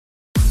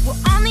We're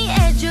on the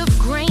edge of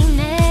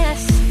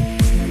greatness,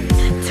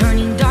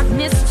 turning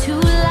darkness to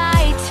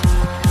light.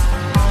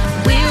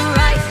 We're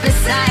right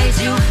beside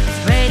you,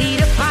 ready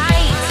to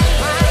fight.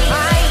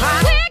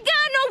 We're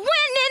gonna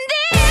win in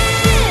the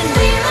end.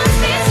 We must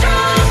be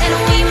strong and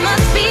we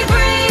must be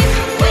brave.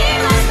 We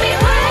must be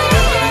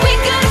brave. We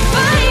gotta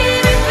fight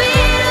every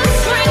bit of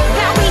strength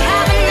that we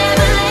have and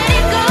never let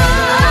it go.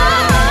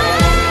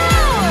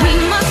 We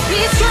must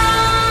be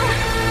strong.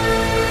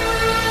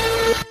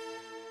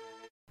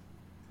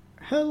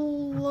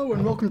 Hello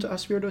and welcome to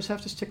Us Weirdos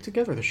Have to Stick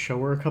Together, the show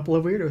where a couple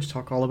of weirdos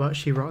talk all about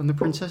She-Ra and the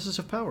Princesses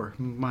of Power.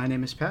 My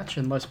name is Patch,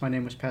 unless my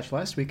name was Patch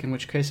last week, in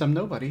which case I'm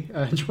nobody.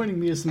 Joining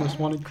me is the most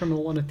wanted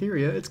criminal on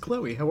Etheria, it's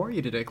Chloe. How are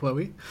you today,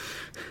 Chloe?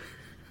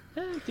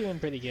 I'm doing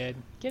pretty good.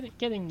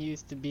 Getting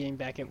used to being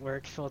back at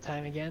work full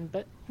time again,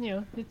 but you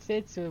know,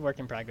 it's a work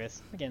in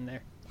progress. We're getting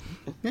there.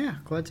 Yeah,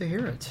 glad to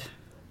hear it.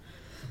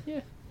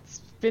 Yeah, it's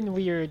been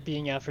weird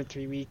being out for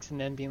 3 weeks and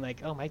then being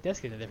like, oh, my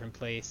desk is in a different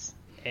place,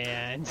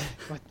 and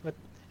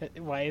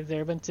why is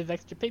there a bunch of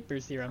extra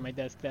papers here on my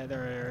desk that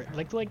are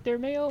like their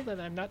mail that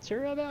I'm not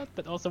sure about,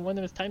 but also one of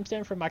them is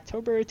timestamped from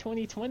October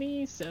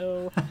 2020,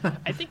 so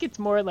I think it's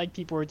more like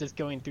people were just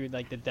going through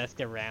like the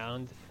desk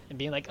around and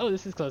being like, oh,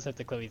 this is close up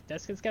to Chloe's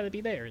desk, it's gotta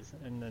be theirs,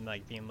 and then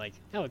like being like,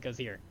 oh, it goes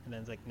here, and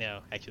then it's like, no,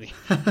 actually,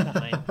 not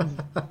mine.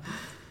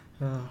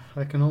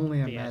 I can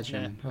only But yeah,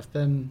 imagine. I've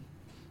been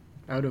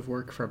out of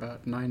work for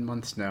about 9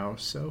 months now,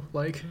 so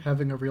like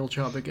having a real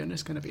job again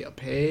is going to be a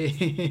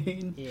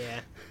pain.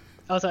 Yeah.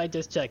 Also, I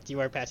just checked. You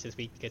are Patch this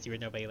week because you were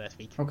nobody last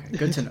week. Okay,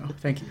 good to know.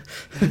 Thank you.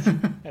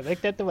 I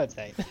looked at the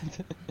website.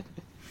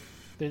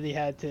 Literally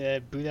had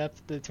to boot up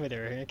the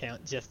Twitter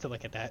account just to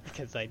look at that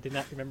because I did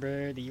not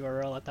remember the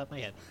URL off the top of my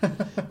head.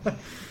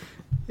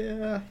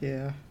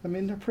 Yeah. I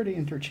mean, they're pretty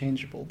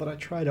interchangeable, but I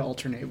try to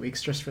alternate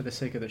weeks just for the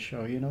sake of the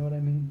show, you know what I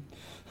mean?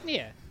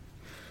 Yeah.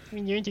 I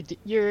mean,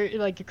 you're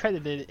like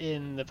accredited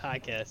in the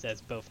podcast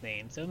as both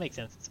names, so it makes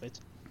sense to switch.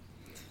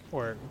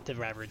 Or to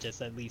rather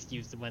just at least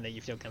use the one that you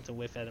feel comfortable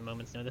with at a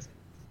moment's notice.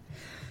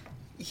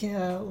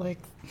 Yeah, like,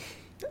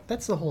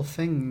 that's the whole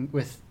thing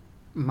with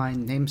my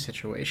name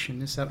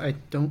situation, is that I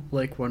don't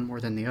like one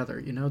more than the other,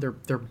 you know?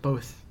 They're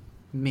both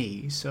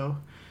me, so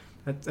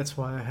that's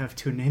why I have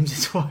two names,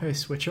 it's why I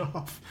switch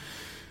off.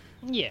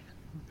 Yeah.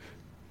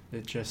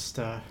 It just,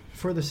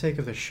 for the sake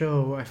of the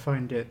show, I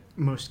find it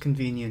most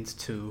convenient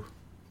to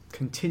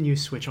continue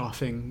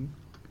switch-offing,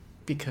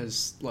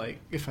 because, like,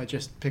 if I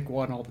just pick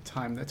one all the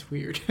time, that's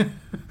weird.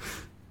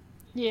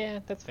 Yeah,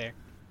 that's fair.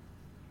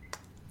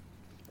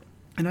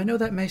 And I know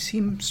that may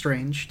seem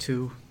strange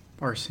to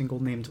our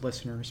single-named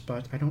listeners,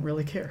 but I don't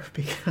really care,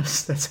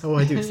 because that's how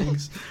I do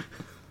things.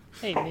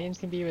 Hey, names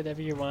can be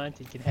whatever you want.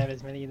 You can have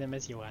as many of them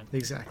as you want.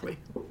 Exactly.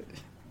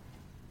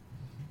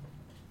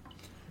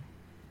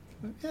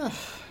 Yeah,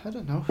 I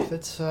don't know.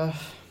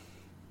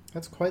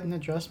 That's quite an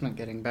adjustment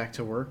getting back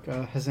to work.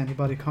 Has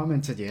anybody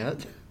commented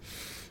yet?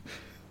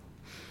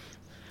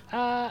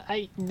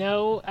 I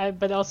know,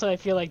 but also I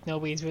feel like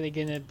nobody's really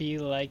gonna be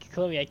like,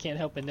 Chloe, I can't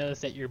help but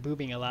notice that you're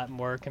boobing a lot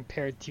more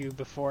compared to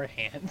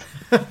beforehand.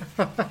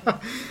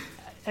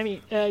 I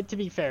mean, to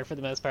be fair, for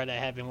the most part, I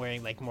have been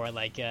wearing like more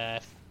like,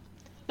 I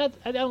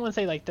don't want to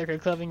say like thicker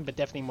clothing, but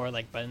definitely more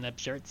like button-up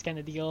shirts kind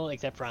of deal,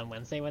 except for on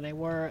Wednesday when I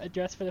wore a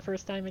dress for the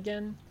first time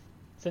again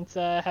since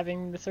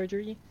having the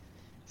surgery.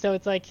 So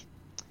it's like,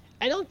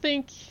 I don't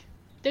think...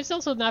 There's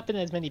also not been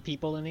as many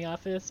people in the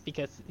office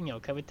because, you know,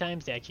 COVID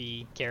times, they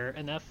actually care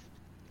enough.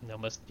 You know,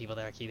 most people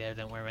that are actually there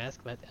don't wear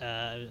masks, but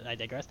I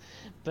digress.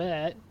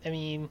 But, I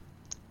mean,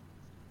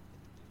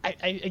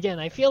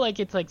 I feel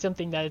like it's like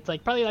something that it's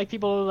like probably like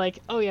people are like,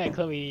 oh yeah,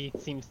 Chloe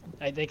seems,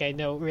 I think I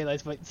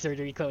realize what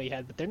surgery Chloe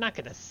had, but they're not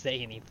going to say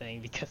anything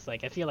because,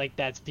 like, I feel like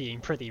that's being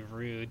pretty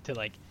rude to,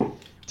 like,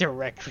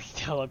 directly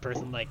tell a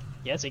person like,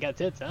 yes, you got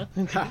tits, huh?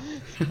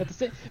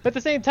 But at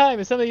the same time,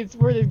 if somebody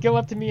were to go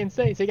up to me and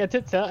say, so you got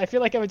tits, huh? I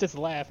feel like I would just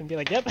laugh and be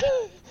like, yep.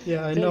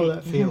 Yeah, I know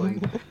that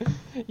feeling.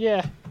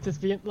 Yeah,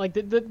 just being like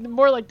the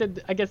more like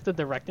I guess the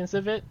directness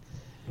of it,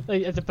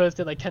 like as opposed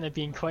to like kind of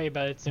being quiet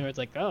about it. So it's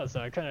like, oh, so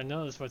I kind of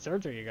noticed what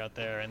surgery you got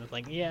there, and it's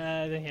like,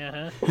 yeah,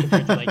 huh?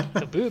 Compared to like,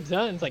 so boobs,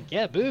 huh? And it's like,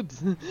 yeah,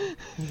 boobs.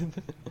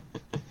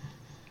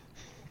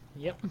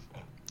 Yep.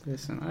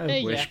 Listen,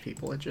 I wish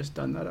people had just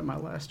done that at my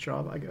last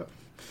job. I go.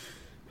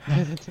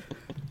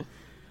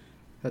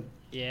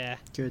 Yeah.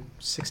 Good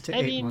 6 to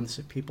 8 months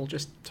of people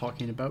just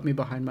talking about me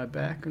behind my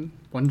back and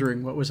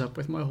wondering what was up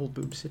with my whole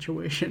boob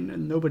situation,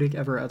 and nobody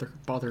ever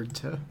bothered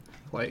to,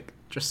 like,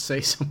 just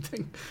say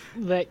something.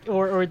 Like,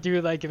 or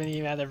do like any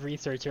amount of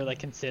research or like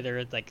consider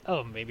it like,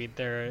 oh, maybe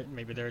they're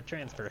a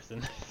trans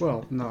person.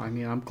 Well, no, I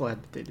mean, I'm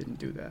glad that they didn't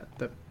do that.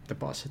 The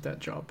boss at that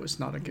job was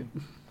not a good.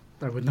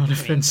 I would not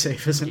have been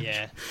safe as an.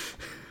 Yeah.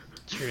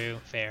 True.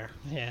 Fair.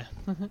 Yeah.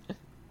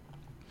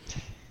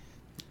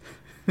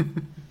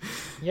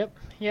 Yep.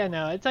 Yeah.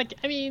 No. It's like,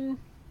 I mean,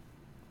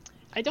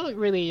 I don't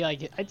really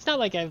like. It's not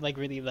like I've like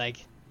really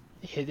like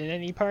hidden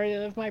any part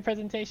of my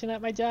presentation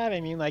at my job.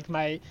 I mean, like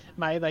my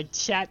like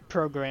chat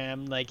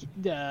program, like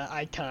the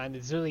icon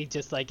is really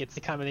just like it's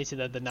the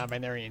combination of the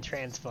non-binary and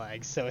trans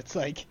flags. So it's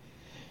like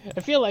I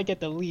feel like at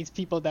the least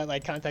people that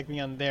like contact me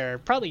on there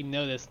probably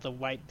notice the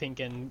white, pink,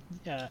 and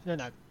no,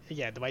 not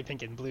yeah, the white,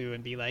 pink, and blue,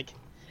 and be like,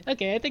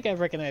 okay, I think I've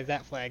recognized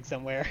that flag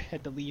somewhere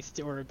at the least,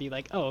 or be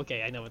like, oh,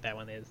 okay, I know what that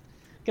one is,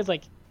 because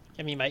like,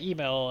 I mean, my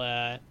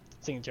email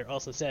signature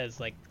also says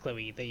like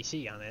Chloe, they,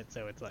 she on it,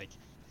 so it's like,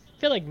 I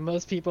feel like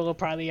most people will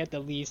probably at the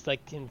least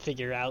like can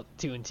figure out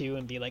 2 and 2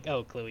 and be like,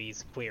 oh,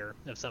 Chloe's queer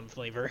of some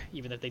flavor,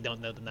 even if they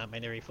don't know the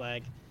non-binary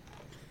flag.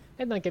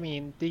 And like, I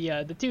mean,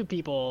 the two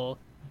people,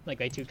 like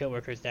my two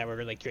coworkers that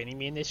were like training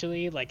me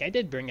initially, like I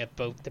did bring up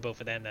both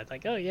of them. That's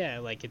like, oh yeah,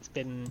 like it's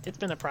been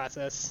a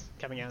process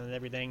coming out and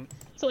everything.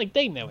 So like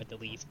they know at the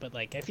least, but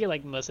like I feel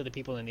like most of the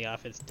people in the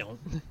office don't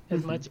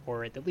as much,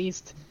 or at the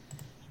least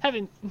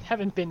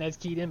haven't been as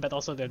keyed in, but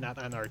also they're not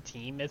on our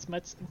team as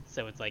much.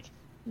 So it's like,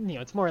 you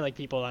know, it's more like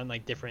people on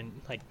like different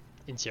like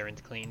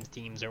insurance claims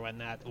teams or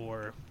whatnot,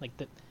 or like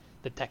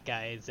the tech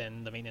guys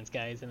and the maintenance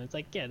guys, and it's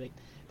like, yeah,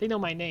 they know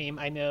my name.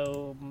 I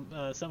know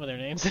some of their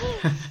names.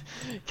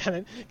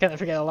 kind of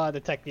forget a lot of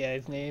the tech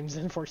guys' names,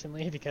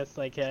 unfortunately, because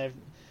like I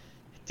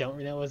don't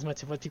really know as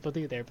much of what people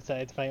do there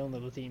besides my own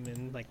little team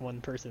and like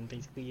one person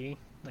basically.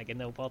 Like I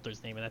know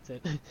Walter's name and that's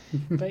it.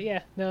 But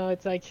yeah, no,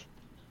 it's like,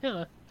 you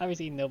know,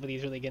 obviously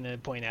nobody's really gonna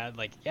point out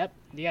like, yep,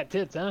 you got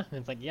tits, huh? And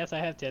it's like, yes, I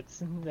have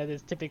tits. That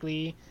is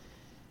typically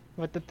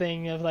what the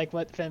thing of like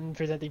what femme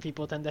presenting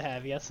people tend to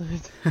have. Yes.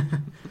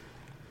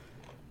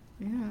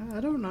 Yeah, I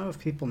don't know if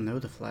people know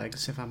the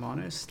flags, if I'm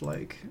honest.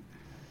 Like,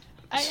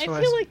 I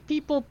feel like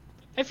people.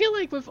 I feel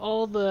like with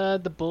all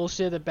the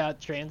bullshit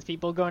about trans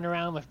people going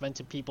around, with a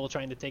bunch of people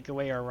trying to take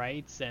away our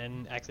rights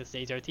and access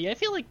to HRT, I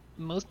feel like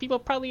most people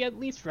probably at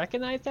least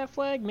recognize that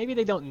flag. Maybe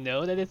they don't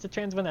know that it's a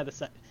trans one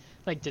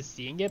like just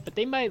seeing it, but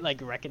they might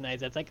like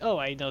recognize that. It's like, oh,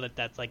 I know that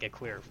that's like a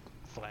queer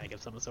flag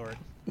of some sort.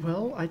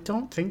 Well, I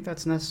don't think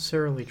that's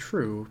necessarily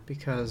true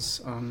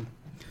because,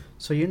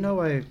 so you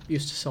know I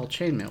used to sell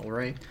chainmail,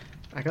 right?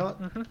 I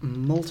got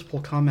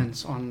multiple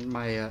comments on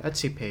my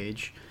Etsy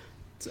page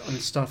on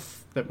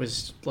stuff that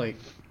was like,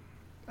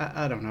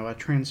 I don't know, a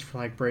trans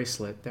flag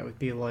bracelet that would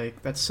be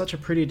like, that's such a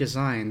pretty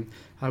design.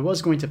 I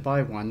was going to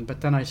buy one,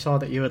 but then I saw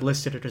that you had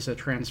listed it as a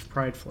trans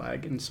pride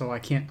flag, and so I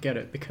can't get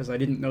it because I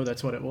didn't know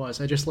that's what it was.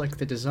 I just like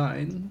the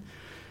design.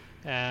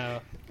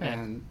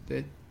 And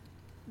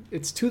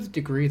it's to the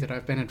degree that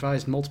I've been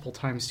advised multiple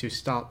times to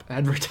stop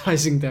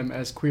advertising them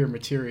as queer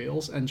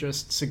materials and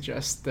just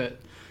suggest that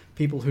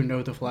people who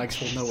know the flags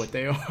will know what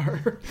they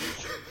are.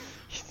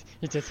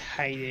 You're just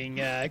hiding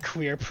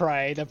queer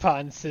pride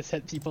upon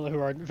cishet people who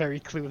are very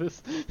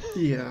clueless.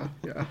 Yeah.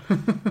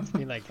 Just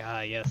be like,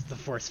 yes, the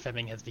force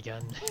femming has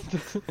begun.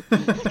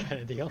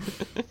 Kind of deal.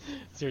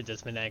 So you're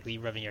just maniacally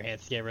rubbing your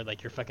hands together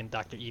like you're fucking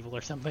Dr. Evil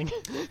or something.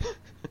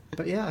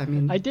 But yeah, I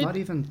mean, not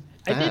even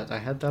that. I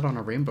had that on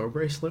a rainbow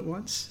bracelet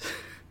once.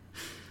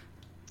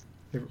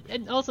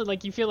 And also,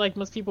 like, you feel like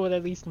most people would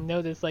at least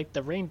notice, like,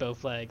 the rainbow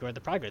flag or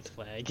the progress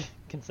flag,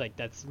 because, like,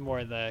 that's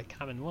more the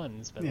common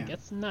ones, but, like,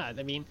 that's not.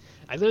 I mean,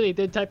 I literally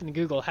did type into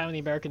Google how many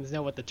Americans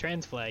know what the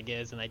trans flag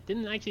is, and I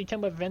didn't actually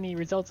come up with any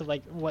results of,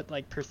 like, what,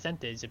 like,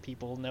 percentage of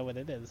people know what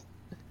it is.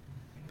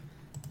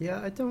 Yeah,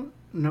 I don't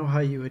know how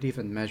you would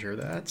even measure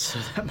that, so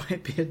that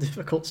might be a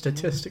difficult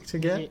statistic to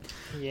get.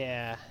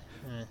 Yeah.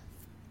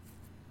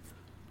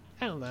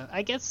 I don't know.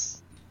 I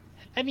guess...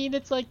 I mean,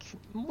 it's like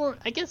more.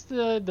 I guess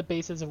the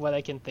basis of what I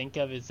can think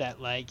of is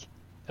that like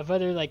of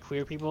other like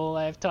queer people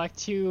I've talked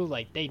to,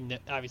 like they know,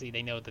 obviously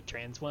they know the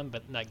trans one,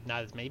 but like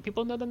not as many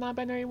people know the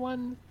non-binary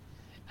one.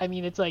 I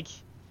mean, it's like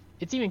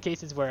it's even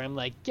cases where I'm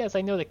like, yes,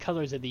 I know the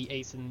colors of the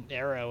ace and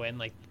arrow and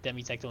like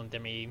demisexual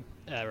and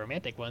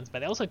romantic ones,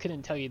 but I also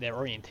couldn't tell you their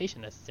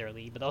orientation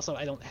necessarily. But also,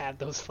 I don't have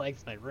those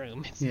flags in my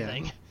room. It's the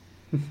thing.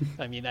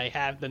 I mean, I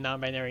have the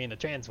non-binary and the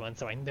trans one,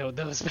 so I know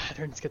those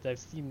patterns because I've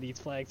seen these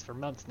flags for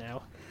months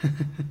now.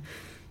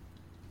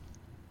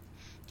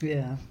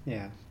 Yeah.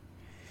 I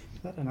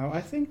don't know.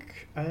 I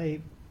think I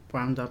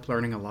wound up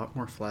learning a lot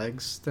more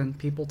flags than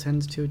people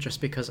tend to just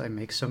because I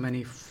make so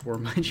many for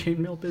my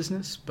chainmail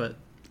business, but,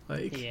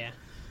 like,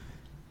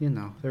 you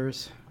know,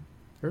 there's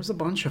a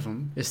bunch of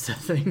them, is the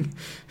thing.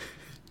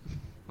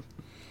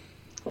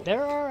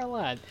 There are a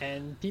lot,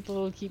 and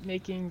people keep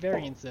making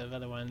variants of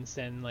other ones,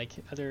 and like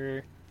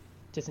other,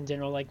 just in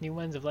general, like new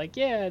ones of like,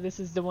 yeah, this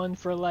is the one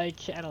for like,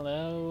 I don't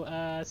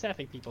know,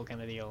 sapphic people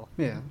kind of deal.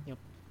 Yeah. Yep.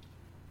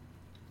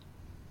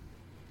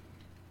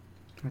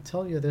 I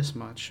tell you this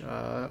much,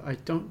 I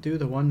don't do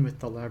the one with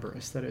the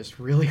Labrys. That is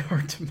really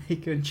hard to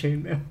make in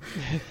chainmail.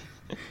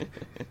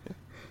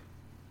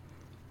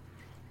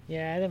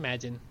 Yeah, I'd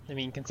imagine. I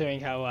mean, considering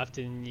how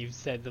often you've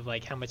said of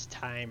like how much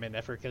time and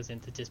effort goes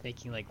into just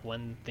making like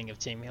one thing of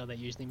chainmail that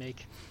you usually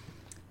make.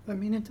 I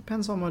mean, it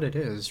depends on what it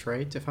is,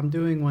 right? If I'm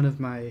doing one of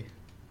my,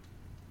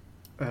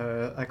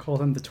 I call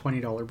them the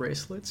 $20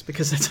 bracelets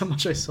because that's how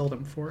much I sell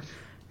them for.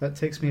 That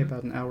takes me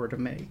about an hour to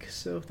make,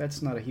 so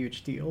that's not a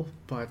huge deal.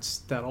 But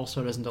that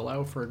also doesn't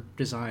allow for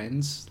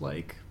designs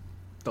like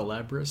the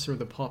Labrys or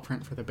the paw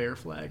print for the bear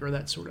flag or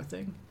that sort of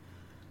thing.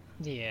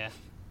 Yeah.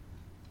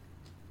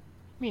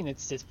 I mean,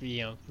 it's just,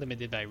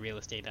 limited by real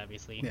estate,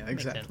 obviously. Yeah,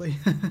 Makes exactly.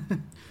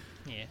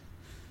 Yeah.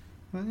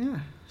 Well, yeah,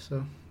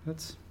 so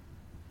that's...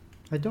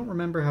 I don't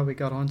remember how we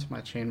got onto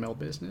my chainmail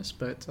business,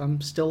 but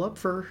I'm still up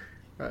for...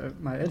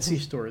 my Etsy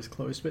store is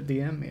closed, but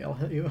DM me, I'll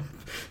hit you up.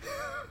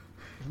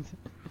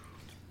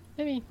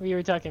 I mean, we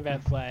were talking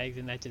about flags,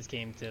 and that just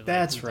came to... Like,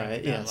 That's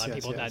right, a lot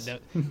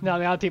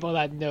of people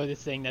not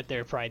noticing that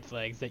they're pride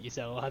flags that you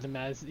sell a lot of them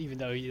as, even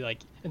though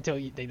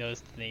they notice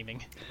the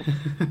naming.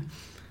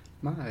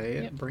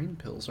 My brain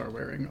pills are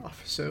wearing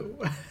off, so...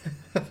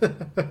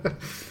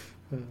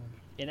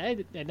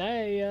 And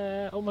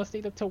I almost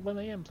stayed up till 1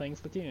 a.m. playing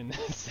Splatoon,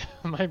 so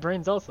my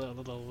brain's also a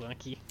little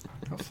wonky.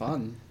 How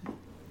fun.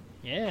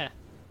 Yeah.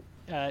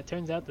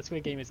 Turns out the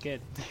Squid Game is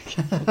good.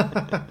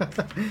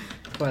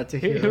 Glad to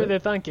hear Who would it.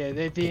 have thunk it?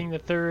 It being the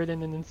third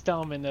in an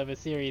installment of a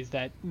series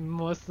that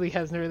mostly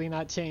has really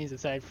not changed,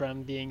 aside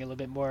from being a little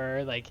bit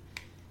more,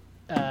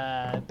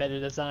 better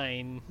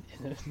design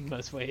in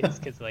most ways,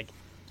 because,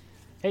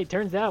 hey,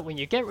 turns out when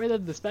you get rid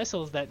of the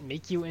specials that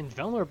make you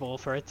invulnerable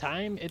for a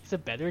time, it's a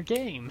better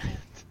game.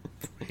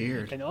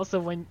 Weird. And also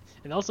when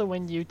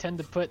you tend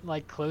to put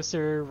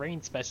closer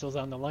range specials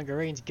on the longer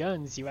range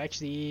guns, you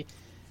actually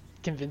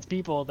convince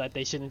people that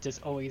they shouldn't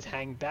just always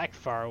hang back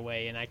far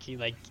away and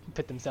actually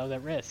put themselves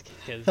at risk,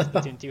 because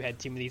Splatoon 2 had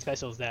too many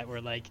specials that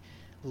were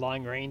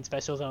long range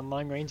specials on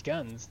long range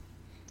guns.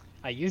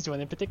 I used one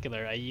in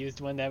particular. I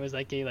used one that was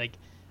a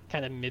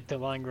kind of mid to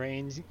long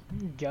range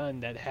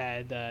gun that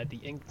had the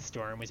ink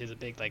storm, which is a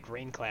big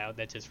rain cloud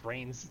that just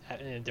rains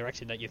in a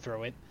direction that you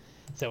throw it.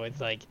 So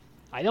it's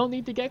I don't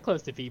need to get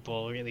close to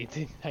people really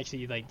to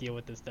actually deal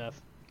with this stuff.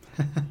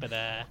 But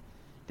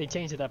they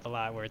changed it up a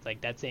lot, where it's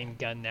that same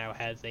gun now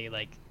has a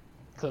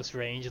close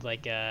range it's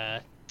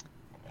kind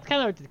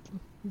of hard to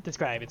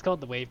describe. It's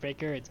called the Wave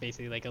Breaker. It's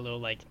basically a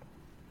little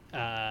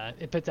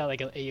it puts out an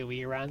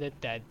AoE around it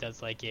that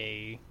does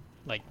a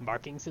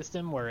marking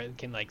system where it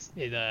can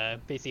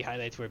it basically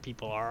highlights where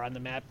people are on the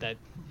map that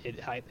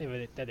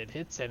it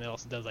hits, and it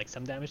also does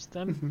some damage to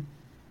them. Mm-hmm.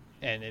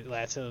 And it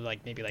lasts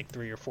maybe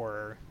 3 or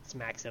 4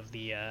 smacks of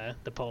the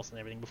pulse and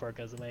everything before it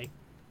goes away.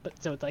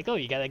 But so it's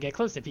you gotta get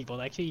close to people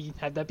to actually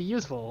have that be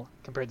useful,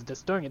 compared to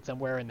just throwing it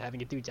somewhere and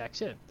having it do jack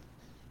shit.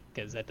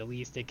 Because at the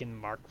least it can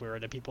mark where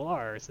the people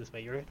are, so this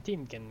way your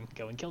team can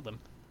go and kill them.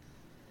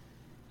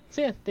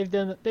 So yeah, they've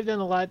done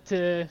a lot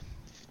to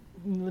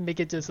make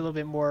it just a little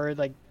bit more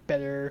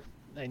better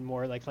and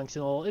more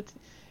functional.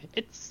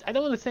 It's I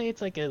don't want to say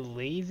it's a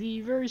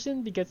lazy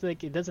version, because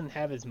it doesn't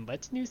have as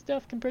much new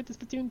stuff compared to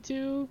Splatoon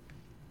 2,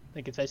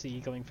 especially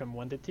going from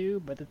 1 to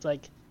 2. But it's I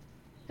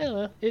don't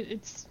know,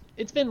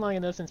 it's been long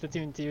enough since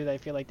Splatoon 2 that I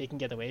feel they can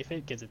get away with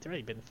it, because it's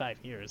already been 5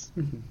 years.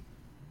 Mm-hmm.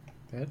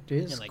 That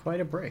is And,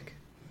 quite a break.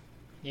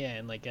 Yeah,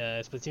 and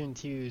Splatoon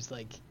 2's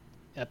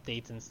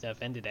updates and stuff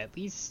ended at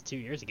least 2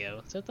 years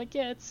ago, so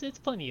it's it's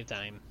plenty of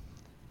time.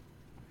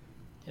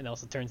 And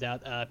also turns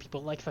out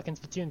people like fucking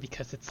Splatoon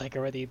because it's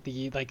already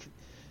the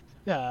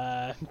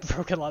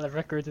broke a lot of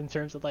records in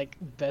terms of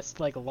best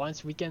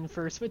launch weekend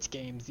for Switch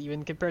games,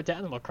 even compared to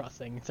Animal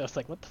Crossing. So it's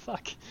what the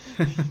fuck.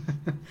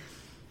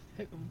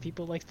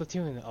 People like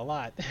Splatoon a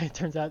lot. It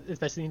turns out,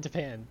 especially in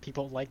Japan,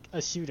 people like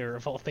a shooter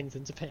of all things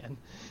in Japan.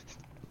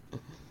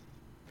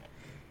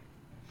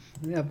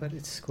 Yeah, but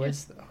it's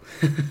Squids though.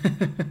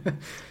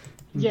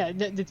 Yeah,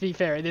 to be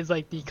fair, it is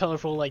the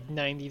colorful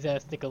 90s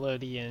ass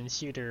Nickelodeon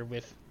shooter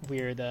with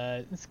weird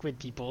squid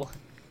people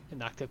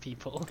and octo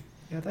people.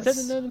 Yeah, Set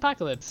in an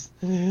apocalypse.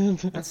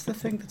 that's the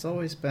thing that's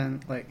always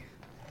been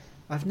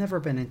I've never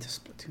been into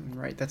Splatoon,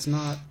 right? That's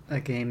not a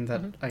game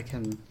that I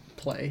can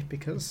play,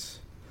 because,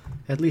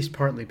 at least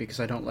partly because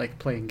I don't like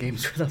playing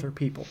games with other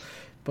people.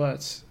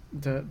 But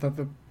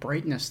the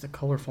brightness, the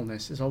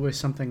colorfulness is always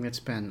something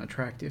that's been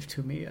attractive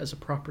to me as a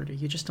property.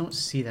 You just don't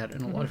see that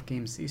in a lot of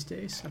games these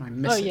days, and I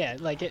miss it.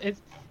 Yeah,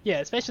 yeah,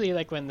 especially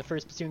when the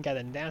first Splatoon got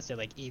announced at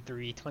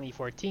E3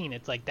 2014.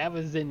 It's that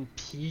was in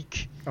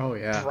peak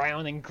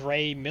brown and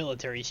gray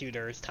military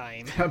shooters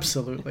time.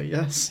 Absolutely,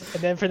 yes.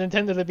 And then for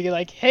Nintendo to be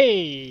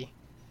hey,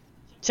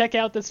 check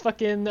out this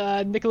fucking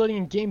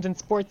Nickelodeon games and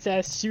sports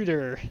ass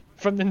shooter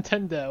from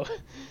Nintendo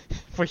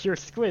for your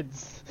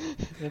squids.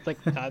 And it's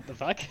what the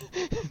fuck?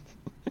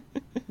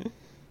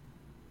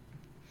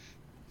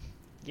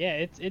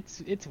 Yeah,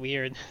 it's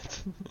weird.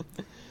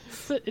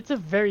 It's a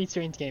very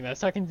strange game. I was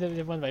talking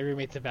to one of my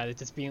roommates about it,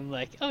 just being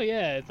oh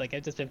yeah, it's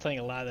I've just been playing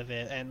a lot of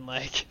it, and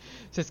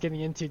just getting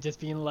into just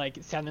being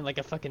sounding like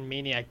a fucking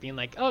maniac, being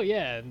oh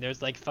yeah, and there's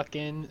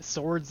fucking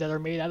swords that are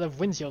made out of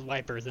windshield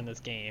wipers in this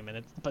game, and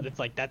it's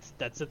that's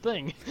the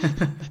thing.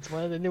 It's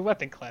one of the new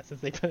weapon classes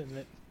they put in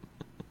it.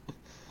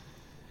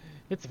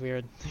 It's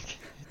weird.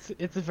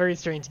 It's a very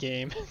strange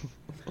game.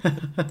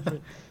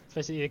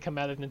 Especially to come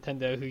out of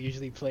Nintendo, who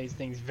usually plays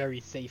things very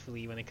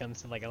safely when it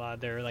comes to a lot of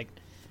their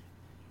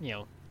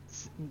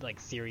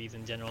series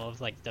in general of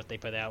stuff they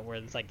put out, where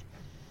it's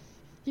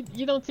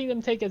you don't see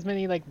them take as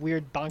many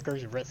weird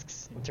bonkers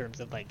risks in terms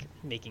of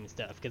making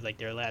stuff, because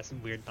their last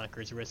weird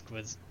bonkers risk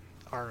was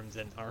ARMS,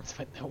 and ARMS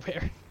went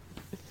nowhere.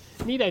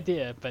 Neat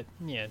idea, but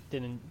yeah,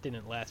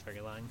 didn't last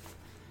very long.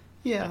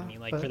 Yeah, But, I mean,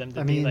 like, but, for them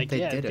to I be mean, like, they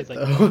yeah, did it, because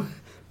like, though.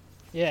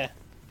 yeah,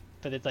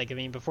 but it's like, I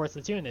mean, before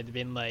Splatoon, it had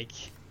been like,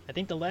 I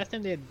think the last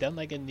time they had done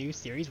like a new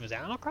series was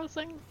Animal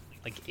Crossing,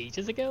 like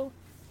ages ago,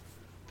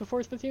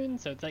 before Splatoon.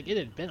 So it's like it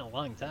had been a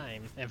long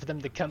time, and for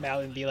them to come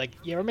out and be like,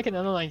 yeah, we're making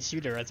an online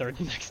shooter as our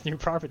next new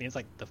property, it's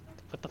like,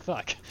 what the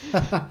fuck?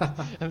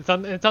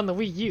 And it's on the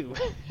Wii U,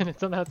 and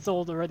it's somehow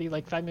sold already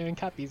like 5 million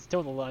copies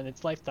total on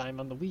its lifetime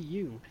on the Wii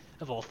U,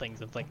 of all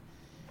things. It's like,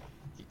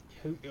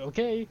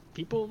 okay,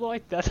 people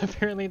like that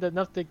apparently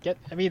enough to get.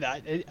 I mean,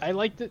 I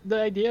liked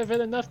the idea of it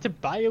enough to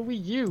buy a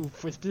Wii U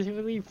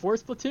specifically for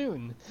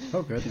Splatoon.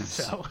 Oh, goodness.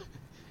 So,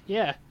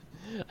 yeah,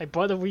 I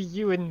bought a Wii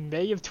U in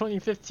May of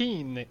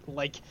 2015,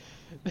 like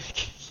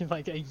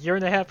a year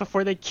and a half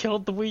before they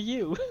killed the Wii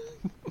U.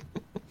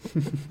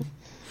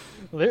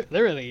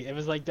 Literally, it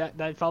was like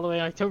that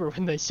following October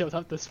when they showed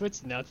up the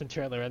Switch announcement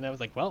trailer, and I was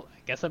like, well, I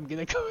guess I'm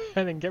gonna go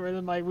ahead and get rid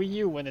of my Wii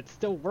U when it's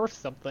still worth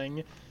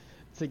something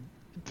to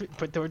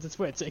put towards the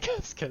Switch, I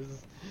guess,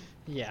 because,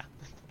 yeah.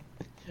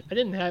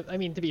 I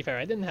mean, to be fair,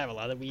 I didn't have a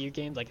lot of Wii U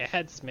games. Like, I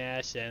had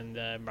Smash and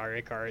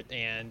Mario Kart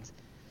and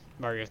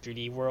Mario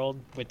 3D World,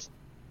 which,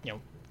 you know,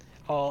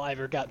 all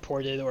either got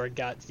ported or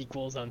got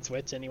sequels on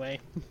Switch anyway.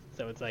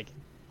 So it's like,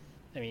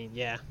 I mean,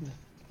 yeah.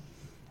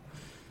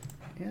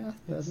 Yeah,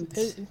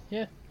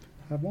 Yeah.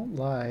 I won't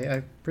lie,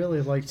 I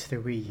really liked the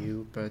Wii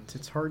U, but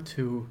it's hard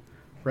to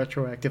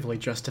retroactively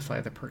justify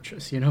the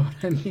purchase, you know what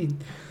I mean?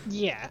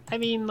 Yeah, I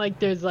mean, like,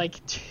 there's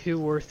like 2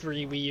 or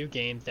 3 Wii U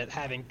games that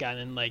haven't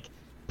gotten like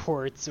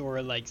ports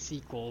or like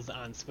sequels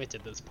on Switch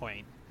at this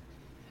point.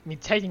 I mean,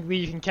 technically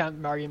you can count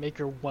Mario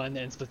Maker 1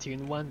 and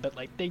Splatoon 1, but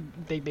like they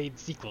made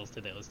sequels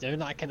to those. They're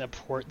not gonna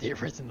port the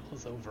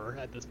originals over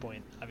at this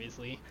point,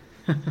 obviously.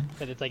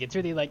 But it's like, it's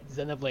really like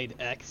Xenoblade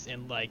X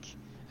and like,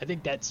 I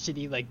think that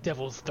shitty like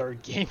Devil's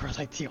Third game are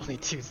like the only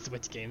 2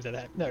 Switch games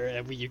that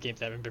Wii U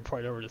games that haven't been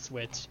ported over to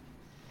Switch.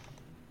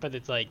 But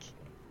it's like,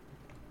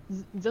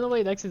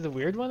 Xenoblade X is a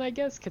weird one, I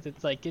guess, because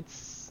it's like,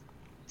 it's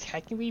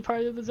technically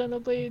part of the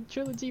Xenoblade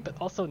trilogy, but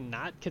also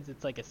not, because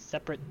it's like a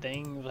separate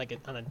thing, like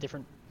on a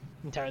different,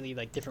 entirely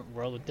like different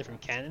world with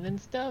different canon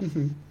and stuff.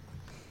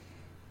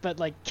 But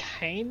like,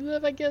 kind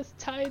of, I guess,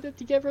 tied it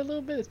together a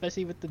little bit,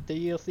 especially with the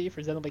DLC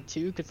for Xenoblade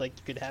 2, because like,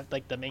 you could have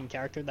like the main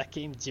character of that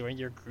game join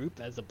your group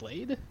as a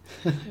Blade.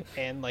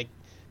 And like,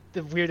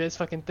 the weirdest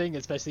fucking thing,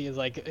 especially, is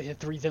like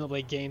 3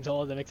 Xenoblade games,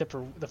 all of them except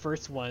for the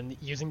first one,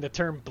 using the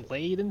term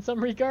Blade in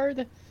some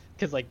regard,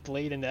 because like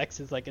Blade and X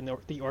is like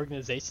the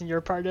organization you're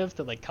a part of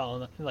to like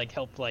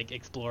help like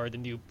explore the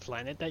new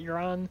planet that you're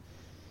on.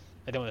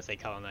 I don't want to say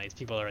colonize.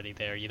 People are already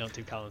there. You don't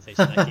do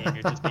colonization in that game.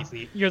 You're just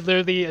basically, you're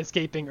literally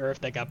escaping Earth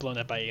that got blown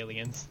up by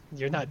aliens.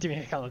 You're not doing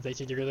a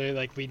colonization. You're literally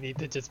like, we need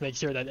to just make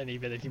sure that any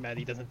bit of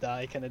humanity doesn't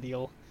die, kind of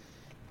deal.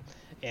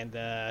 And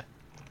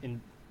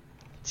in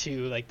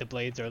 2, like, the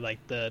blades are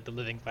like the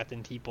living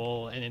weapon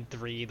people, and in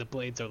 3, the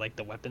blades are like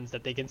the weapons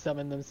that they can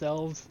summon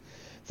themselves.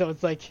 So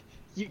it's like,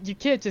 you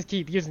can't just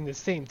keep using the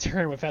same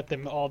term without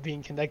them all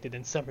being connected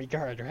in some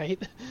regard,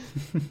 right?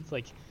 It's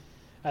like,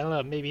 I don't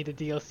know, maybe the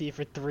DLC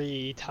for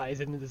 3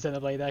 ties into the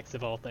Xenoblade X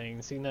of all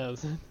things. Who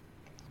knows?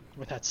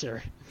 We're not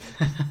sure.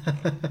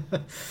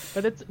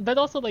 But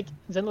also, like,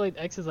 Xenoblade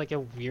X is like a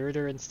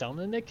weirder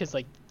installment in it, because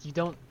like, you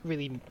don't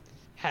really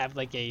have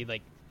like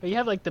well, you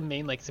have like the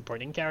main like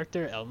supporting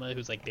character, Elma,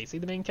 who's like basically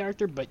the main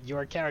character, but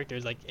your character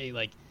is like a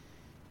like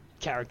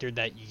character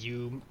that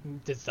you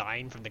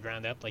design from the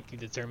ground up. Like, you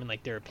determine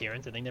like their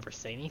appearance, and they never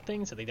say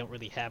anything, so they don't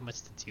really have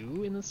much to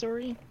do in the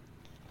story.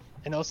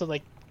 And also,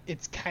 like,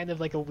 it's kind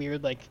of like a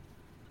weird, like,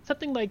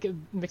 something like a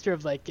mixture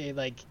of like a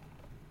like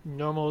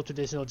normal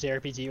traditional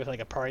JRPG with like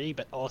a party,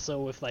 but also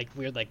with like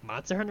weird like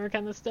Monster Hunter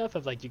kind of stuff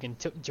of like you can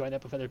join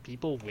up with other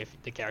people with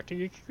the character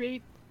you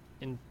create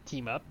and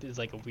team up. Is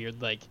like a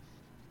weird like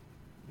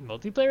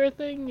multiplayer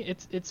thing.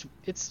 It's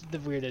the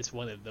weirdest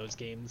one of those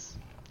games,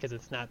 because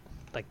it's not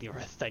like the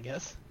rest, I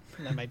guess.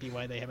 And that might be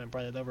why they haven't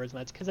brought it over as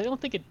much, because I don't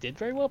think it did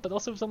very well, but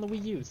also it was on the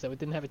Wii U, so it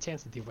didn't have a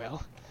chance to do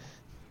well.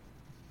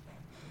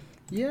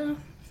 Yeah,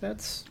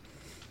 that's...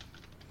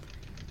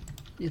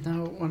 You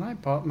know, when I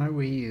bought my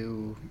Wii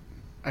U,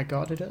 I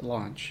got it at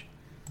launch.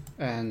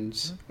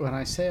 And when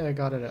I say I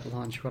got it at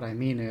launch, what I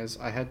mean is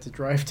I had to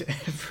drive to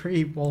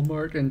every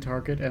Walmart and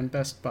Target and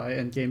Best Buy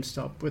and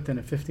GameStop within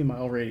a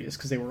 50-mile radius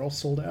because they were all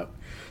sold out.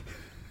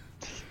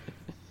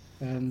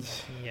 And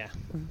yeah,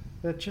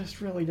 that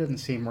just really didn't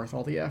seem worth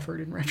all the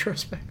effort in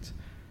retrospect.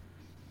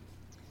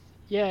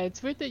 Yeah,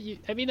 it's weird that you...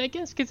 I mean, I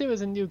guess because it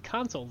was a new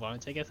console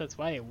launch, I guess that's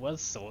why it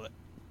was sold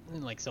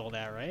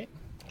out, right?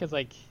 Because,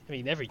 like, I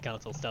mean, every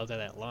console sells out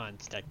at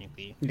launch,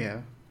 technically.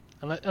 Yeah.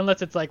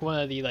 Unless it's, like, one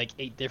of the, like,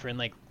 8 different,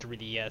 like,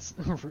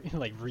 3DS,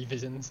 like,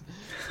 revisions.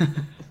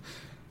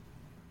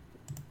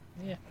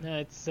 Yeah, no,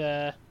 it's,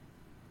 yeah,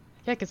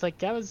 because, like,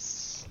 that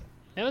was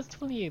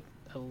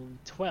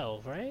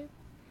 2012, right?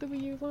 The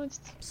Wii U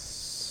launched?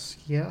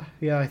 Yeah,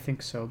 I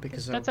think so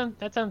because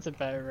That sounds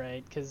about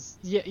right. Cause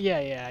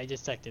yeah, I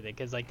just checked it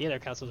because like the other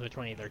consoles were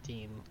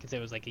 2013 because it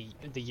was like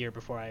the year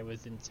before I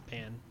was in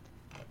Japan.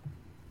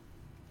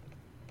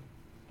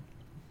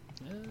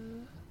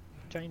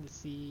 Trying to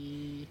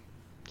see.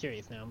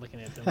 Curious now. I'm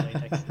looking at the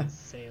Latex's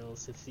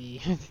sales to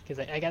see because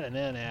I gotta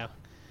know now.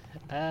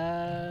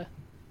 Uh.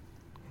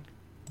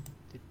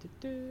 Du, du,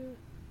 du.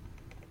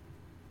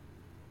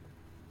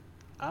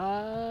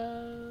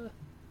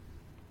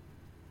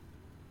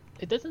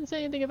 It doesn't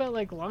say anything about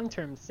like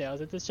long-term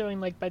sales. It's just showing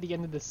like by the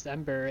end of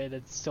December it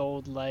had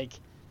sold like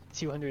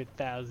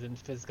 200,000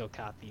 physical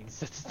copies.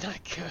 That's not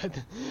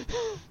good.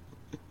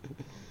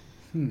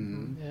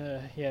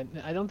 Yeah,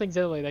 I don't think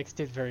Xenoblade X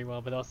did very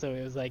well, but also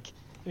it was like,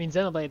 I mean,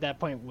 Xenoblade at that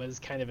point was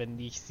kind of a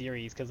niche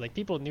series because like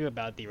people knew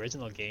about the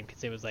original game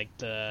because it was like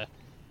the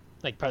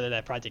like part of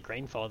that Project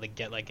Rainfall to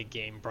get like a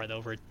game brought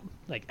over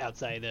like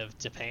outside of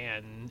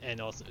Japan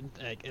and also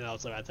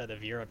outside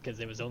of Europe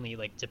because it was only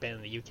like Japan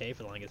and the UK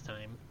for the longest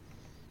time.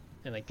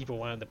 And like people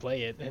wanted to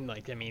play it, and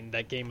like I mean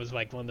that game was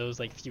like one of those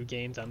like few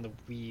games on the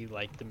Wii,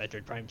 like the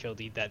Metroid Prime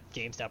trilogy, that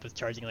GameStop was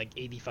charging like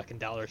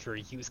 $80 for a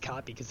used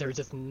copy because there were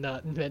just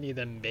not many of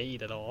them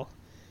made at all.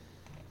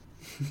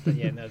 But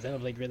yeah, no,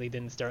 Xenoblade really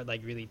didn't start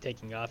like really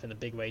taking off in a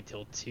big way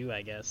till 2,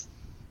 I guess.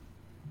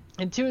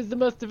 And 2 is the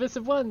most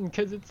divisive one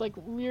because it's like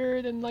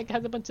weird and like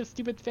has a bunch of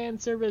stupid fan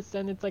service,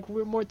 and it's like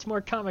we're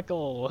more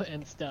comical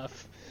and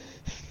stuff.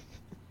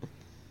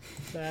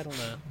 So I don't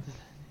know.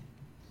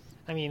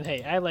 I mean,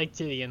 hey, I like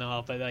titty and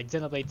all, but like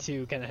Xenoblade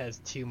 2 kind of has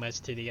too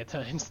much titty at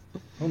times.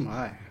 Oh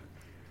my.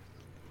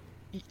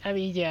 I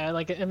mean, yeah,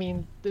 like I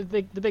mean, the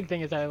big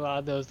thing is that a lot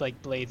of those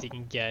like blades you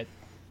can get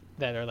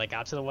that are like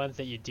optional ones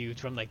that you do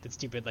from like the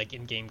stupid like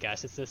in-game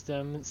gacha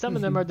system. Some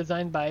of them are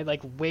designed by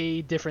like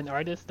way different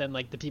artists than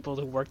like the people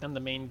who worked on the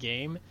main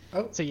game.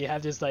 Oh. So you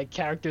have just like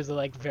characters of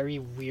like very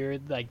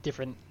weird like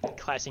different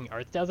clashing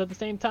art styles at the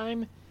same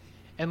time.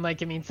 And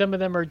like I mean, some of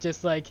them are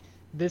just like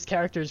this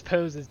character's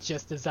pose is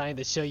just designed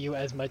to show you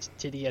as much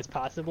titty as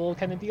possible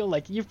kind of deal.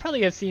 Like you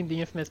probably have seen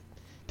the infamous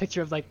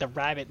picture of like the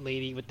rabbit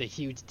lady with the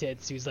huge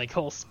tits whose like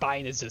whole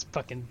spine is just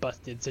fucking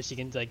busted so she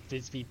can like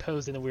just be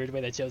posed in a weird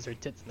way that shows her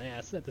tits and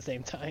ass at the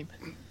same time.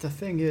 The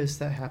thing is,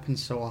 that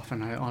happens so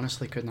often I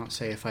honestly could not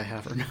say if I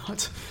have or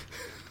not.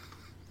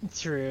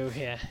 True,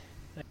 yeah.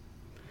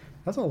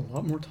 That's a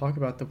lot more talk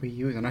about the Wii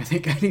U than I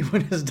think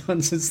anyone has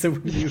done since the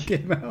Wii U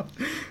came out.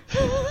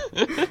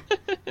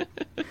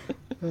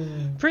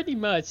 Pretty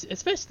much,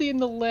 especially in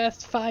the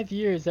last 5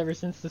 years ever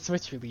since the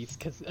Switch release,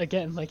 because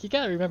again, like you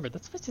gotta remember, the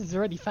Switch is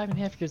already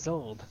 5.5 years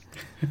old.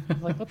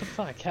 Like, what the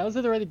fuck? How has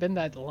it already been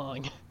that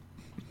long?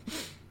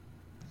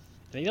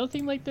 They don't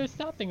seem like they're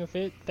stopping with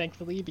it,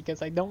 thankfully,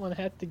 because I don't want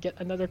to have to get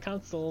another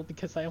console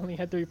because I only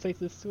had to replace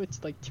the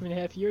Switch like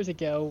 2.5 years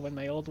ago when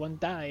my old one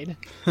died,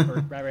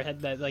 or rather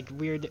had that like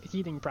weird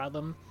heating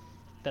problem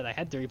that I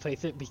had to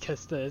replace it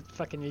because the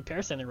fucking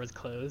repair center was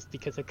closed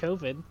because of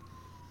COVID.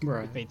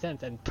 Right. It made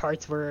sense, and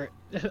parts were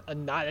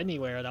not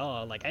anywhere at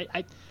all. Like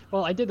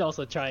I did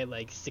also try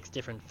like 6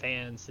 different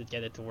fans to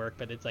get it to work,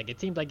 but it's like it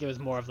seemed like it was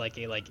more of like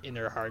a like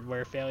inner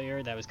hardware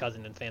failure that was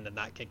causing the fan to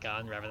not kick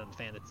on rather than the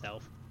fan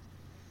itself.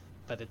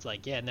 But it's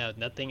like, yeah, no,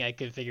 nothing I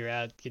could figure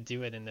out could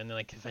do it, and then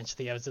like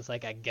eventually I was just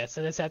like, I guess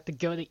I just have to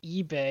go to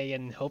eBay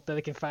and hope that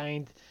I can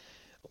find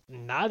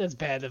not as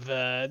bad of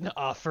an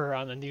offer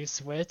on a new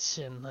Switch,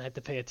 and I had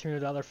to pay a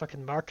 $200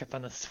 fucking markup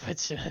on the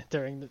Switch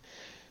during the.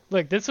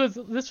 Look, this was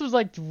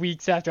like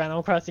weeks after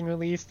Animal Crossing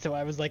released, so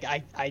I was like,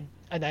 I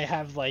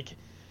have like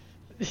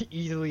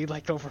easily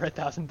like over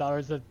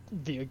 $1,000 of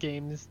video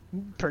games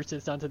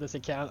purchased onto this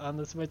account on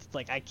the Switch. It's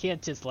like I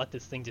can't just let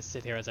this thing just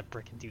sit here as a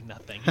brick and do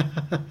nothing.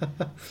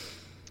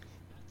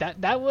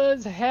 That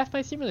was half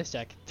my stimulus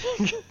check.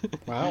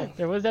 Wow.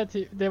 There was that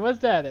too. There was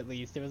that at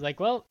least. It was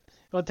like, well,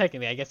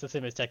 technically, I guess the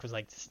stimulus check was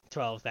like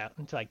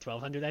 12,000 to like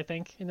 1,200, I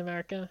think, in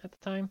America at the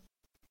time.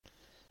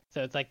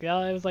 So it's like,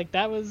 well, it was like,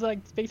 that was like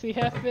basically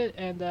half of it,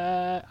 and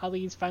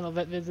Ali's final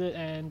vet visit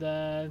and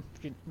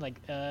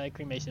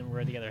cremation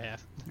were the other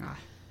half.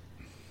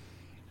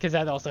 Because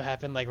that also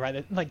happened like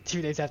like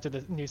 2 days after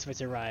the new Switch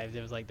arrived.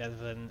 It was like that's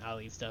when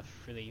Ali's stuff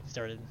really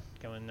started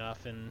going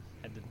off and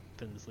had to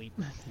put him to sleep.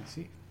 I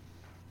see.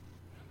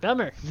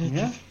 Bummer.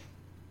 Yeah.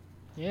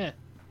 Yeah.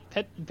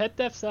 Pet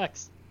death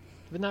sucks.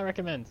 Would not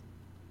recommend.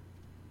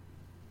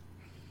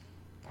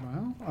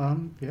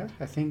 Well, yeah,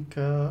 I think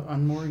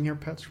unmooring your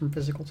pets from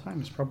physical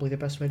time is probably the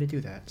best way to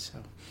do that, so.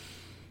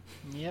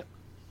 Yep.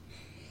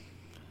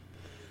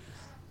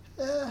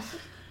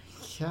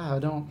 Yeah, I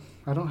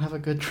don't have a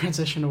good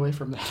transition away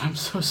from that. I'm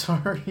so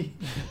sorry.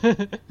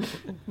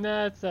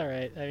 No, it's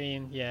alright. I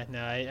mean, yeah,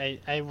 no,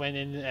 I went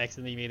in and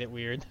accidentally made it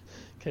weird,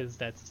 because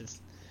that's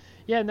just...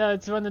 Yeah, no,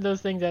 it's one of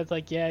those things that's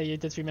like, yeah, you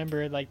just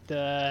remember, like,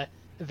 the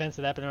events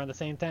that happened around the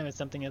same time. It's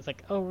something that's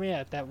like, oh,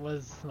 yeah, that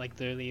was, like,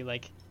 literally,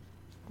 like,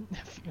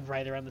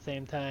 right around the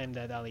same time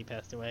that Ali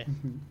passed away.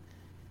 Mm-hmm.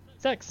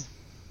 Sucks.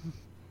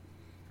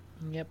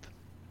 Yep.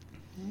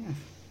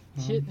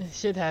 Yeah.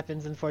 Shit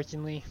happens,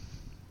 unfortunately.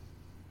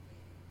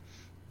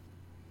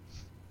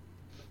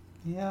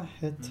 Yeah,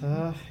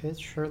 it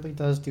surely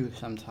does do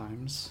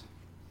sometimes.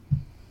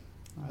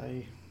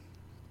 I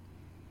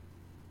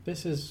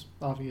This is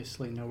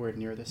obviously nowhere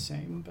near the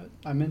same, but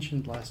I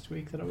mentioned last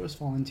week that I was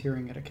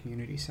volunteering at a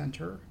community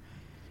center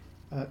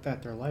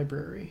at their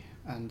library,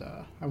 and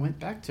I went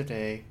back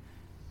today,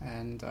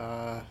 and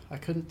I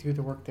couldn't do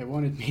the work they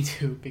wanted me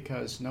to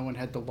because no one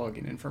had the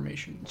login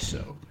information,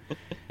 so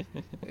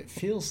it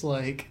feels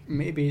like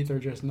maybe they're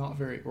just not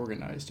very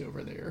organized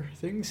over there.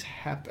 Things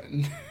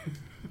happen.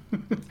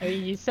 I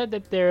mean, you said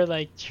that their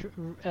like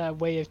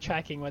way of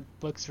tracking what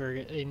books were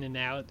in and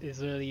out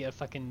is really a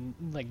fucking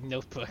like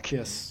notebook.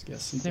 Yes, it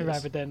is.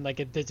 Rather than like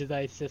a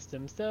digitized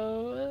system.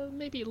 So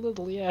maybe a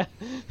little, yeah.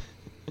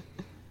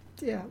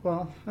 Yeah,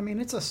 well, I mean,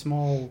 it's a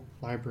small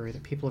library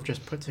that people have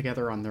just put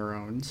together on their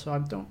own, so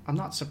I'm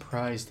not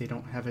surprised they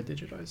don't have a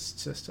digitized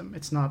system.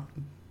 It's not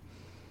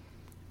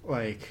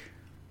like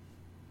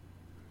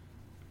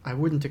I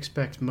wouldn't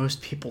expect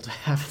most people to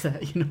have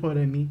that, you know what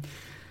I mean?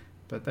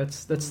 But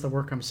that's the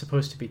work I'm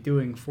supposed to be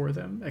doing for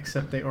them,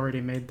 except they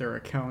already made their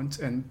account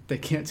and they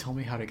can't tell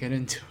me how to get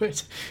into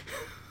it.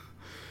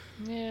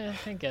 Yeah,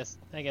 I guess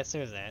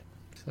there's that.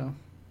 So,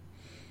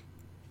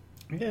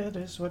 yeah, it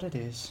is what it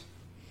is.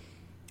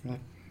 I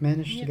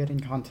managed to get in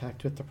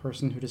contact with the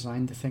person who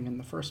designed the thing in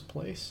the first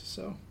place,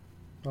 so,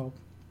 well,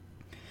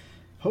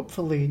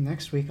 hopefully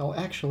next week I'll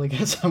actually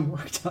get some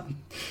work done.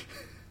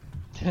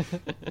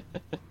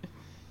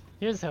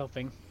 Here's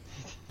hoping.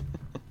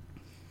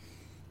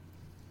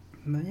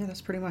 But yeah, that's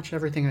pretty much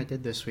everything I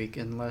did this week,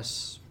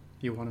 unless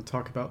you want to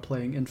talk about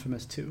playing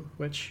Infamous 2,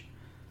 which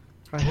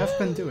I have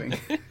been doing.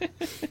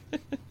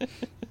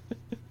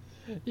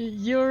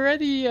 You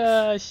already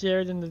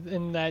shared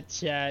in that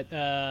chat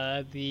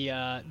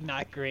the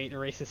not great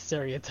racist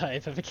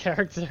stereotype of a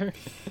character.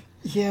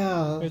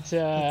 Yeah. Which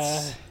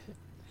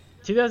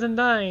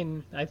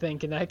 2009, I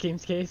think, in that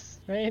game's case,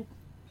 right?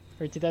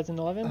 Or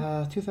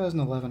 2011?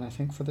 2011, I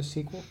think, for the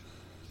sequel.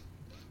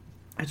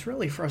 It's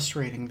really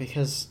frustrating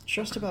because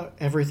just about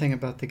everything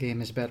about the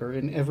game is better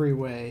in every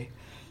way,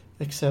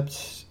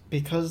 except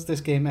because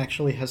this game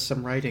actually has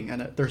some writing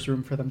in it, there's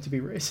room for them to be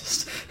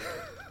racist.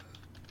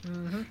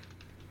 Mm-hmm.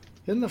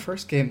 In the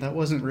first game, that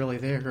wasn't really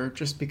there,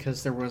 just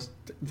because there was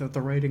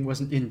the writing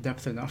wasn't in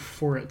depth enough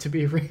for it to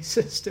be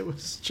racist. It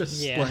was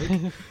just like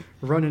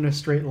run in a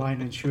straight line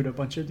and shoot a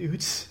bunch of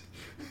dudes.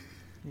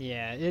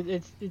 Yeah,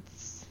 it's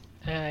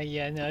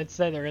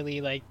that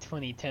early like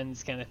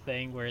 2010s kind of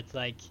thing where it's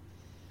like,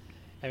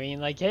 I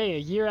mean, like, hey, a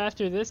year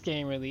after this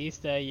game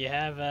released, you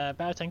have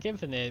Bioshock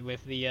Infinite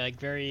with the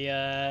very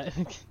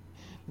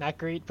not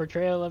great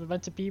portrayal of a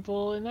bunch of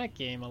people in that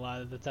game a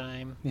lot of the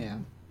time. Yeah.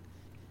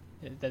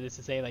 That is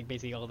to say, like,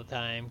 basically all the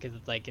time, because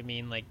it's like, I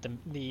mean, like,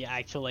 the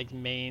actual, like,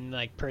 main,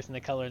 like, person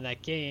of color in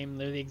that game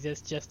literally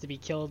exists just to be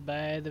killed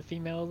by the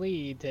female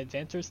lead to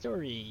advance her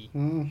story.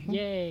 Mm-hmm.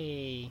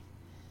 Yay!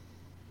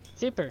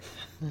 Super!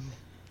 The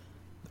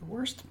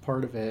worst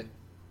part of it,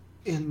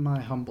 in my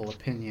humble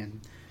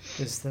opinion,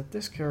 is that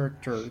this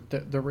character,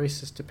 the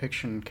racist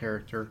depiction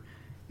character,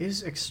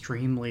 is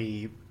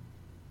extremely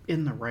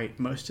in the right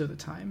most of the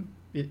time.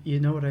 You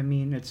know what I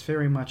mean? It's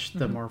very much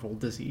the Marvel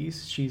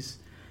disease.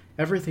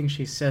 Everything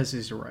she says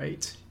is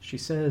right. She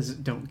says,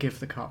 don't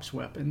give the cops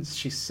weapons.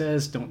 She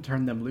says, don't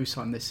turn them loose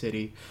on the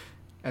city.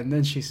 And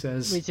then she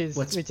says... Which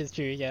is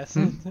true, yes.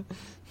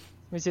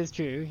 Which is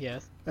true,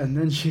 yes. And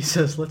then she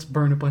says, let's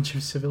burn a bunch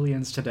of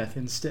civilians to death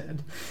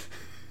instead.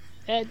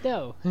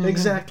 No.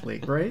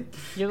 Exactly, right?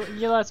 You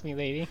lost me,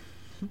 lady.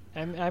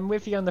 I'm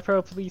with you on the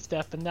pro-police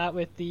stuff, but not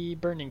with the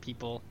burning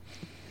people.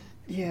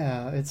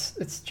 Yeah,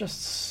 it's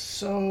just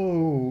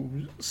so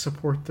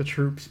support the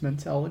troops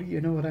mentality, you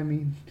know what I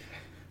mean?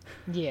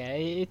 Yeah,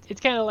 it's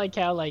kind of like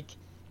how, like,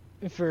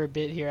 for a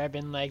bit here I've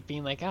been, like,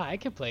 being like, I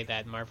could play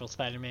that Marvel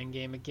Spider-Man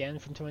game again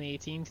from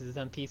 2018 because it's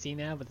on PC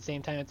now, but at the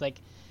same time it's like,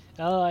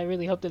 oh, I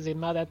really hope there's a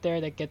mod out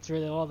there that gets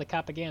rid of all the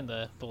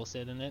propaganda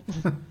bullshit in it.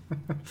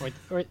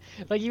 or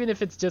like, even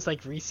if it's just,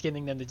 like,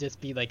 reskinning them to just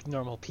be, like,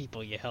 normal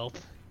people you help,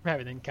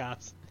 rather than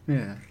cops.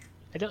 Yeah.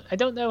 I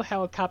don't know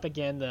how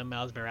propaganda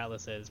Miles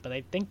Morales is, but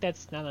I think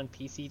that's not on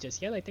PC just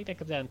yet. I think that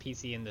comes out on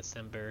PC in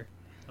December,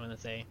 I want to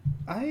say.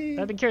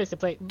 I've been curious to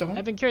play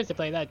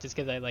that just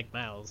because I like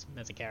Miles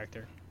as a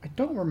character. I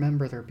don't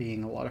remember there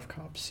being a lot of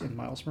cops in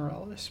Miles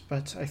Morales,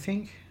 but I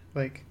think,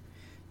 like,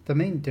 the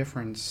main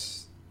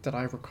difference that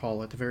I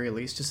recall, at the very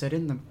least, is that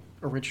in the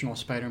original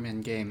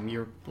Spider-Man game,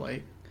 you're,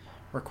 like,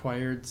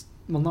 required...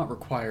 Well, not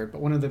required, but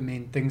one of the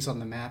main things on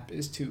the map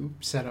is to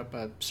set up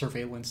a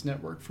surveillance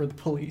network for the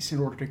police in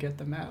order to get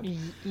the map.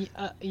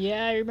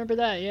 Yeah, I remember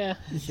that, yeah.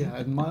 Yeah,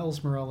 and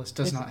Miles Morales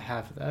does not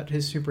have that.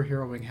 His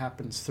superheroing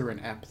happens through an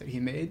app that he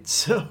made,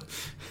 so...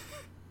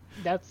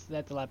 That's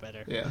a lot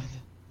better. Yeah.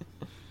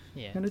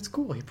 Yeah. And it's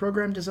cool. He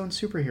programmed his own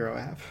superhero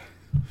app.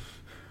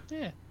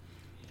 Yeah.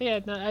 But yeah,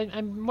 no,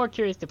 I'm more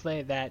curious to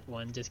play that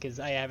one just because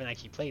I haven't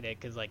actually played it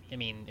because, like, I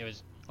mean, it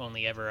was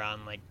only ever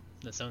on, like,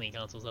 the Sony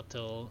consoles up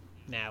till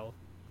now.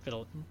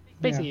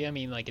 Basically, yeah. I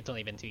mean, like, it's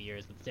only been 2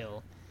 years, but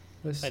still.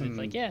 Listen, But it's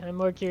like, yeah, I'm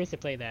more curious to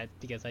play that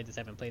because I just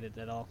haven't played it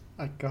at all.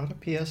 I got a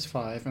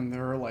PS5 and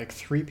there are like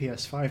 3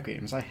 PS5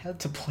 games. I had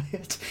to play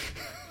it.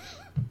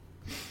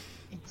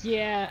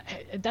 Yeah,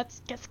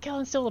 that's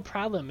kind of still a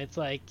problem. It's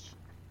like,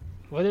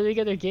 what are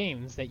the other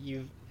games that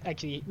you've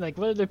actually like?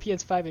 What are the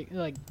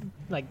PS5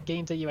 like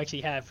games that you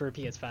actually have for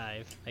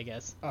PS5? I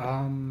guess.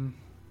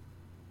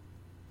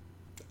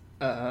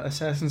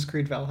 Assassin's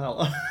Creed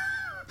Valhalla.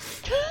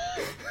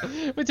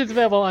 Which is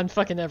available on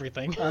fucking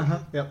everything.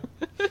 Yep.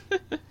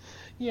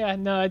 Yeah,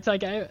 no, it's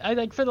like I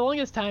like for the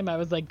longest time I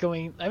was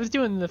doing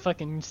the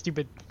fucking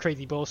stupid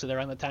crazy bullshit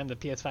around the time the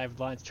PS5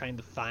 launched, trying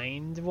to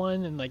find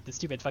one and like the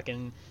stupid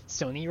fucking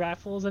Sony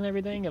raffles and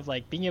everything of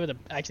like being able to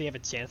actually have a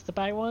chance to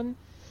buy one.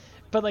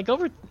 But like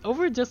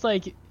over just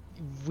like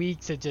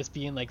weeks of just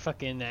being like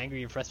fucking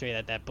angry and frustrated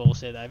at that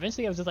bullshit,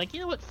 eventually I was just like, you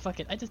know what, fuck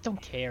it, I just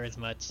don't care as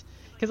much.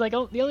 Because like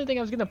the only thing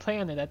I was gonna play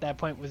on it at that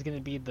point was gonna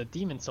be the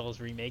Demon Souls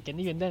remake, and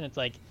even then it's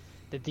like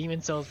the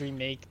Demon Souls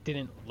remake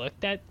didn't look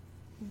that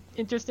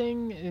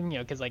interesting, and, you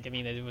know, because like I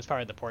mean it was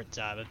part of the port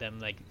job of them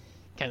like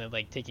kind of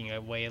like taking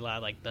away a lot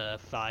of like the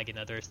fog and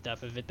other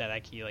stuff of it that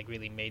actually like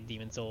really made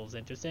Demon Souls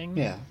interesting.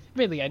 Yeah.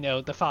 Really, I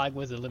know the fog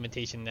was a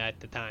limitation at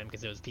the time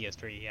because it was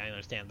PS3. I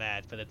understand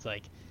that, but it's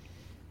like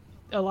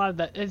a lot of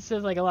that. It's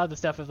just like a lot of the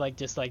stuff of like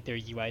just like their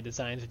UI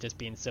designs are just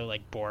being so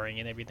like boring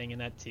and everything in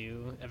that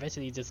too.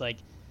 Eventually, just like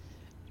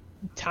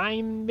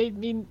time made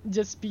me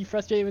just be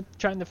frustrated with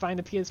trying to find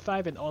a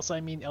PS5, and also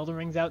I mean Elden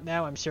Ring's out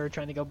now. I'm sure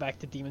trying to go back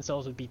to Demon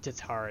Souls would be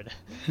just hard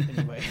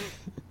anyway.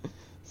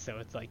 So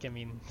it's like, I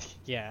mean,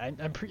 yeah,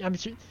 I'm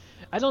sure.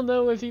 I don't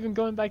know if even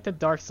going back to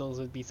Dark Souls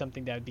would be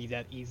something that would be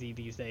that easy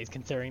these days,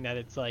 considering that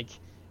it's like,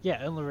 yeah,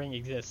 Elden Ring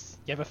exists.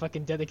 You have a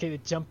fucking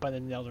dedicated jump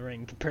button in Elden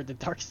Ring compared to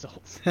Dark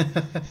Souls.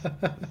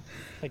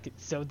 Like,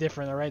 it's so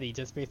different already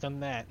just based on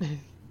that.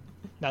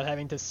 Not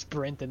having to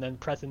sprint and then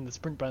pressing the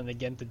sprint button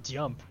again to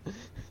jump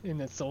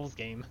in a Souls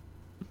game.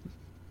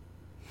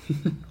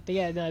 But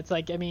yeah, no, it's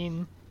like, I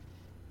mean,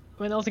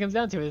 when it also comes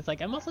down to it, it's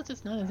like I'm also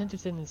just not as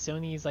interested in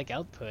Sony's like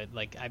output.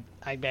 Like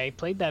I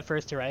played that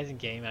first Horizon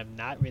game. I'm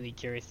not really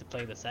curious to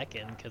play the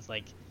second because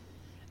like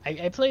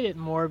I played it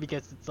more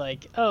because it's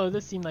like, oh,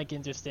 this seemed like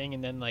interesting,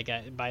 and then like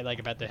by like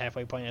about the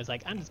halfway point I was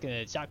like, I'm just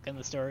gonna shotgun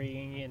the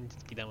story and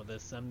just be done with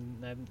this. I'm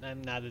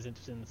not as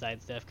interested in the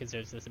side stuff because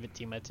there's just a bit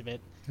too much of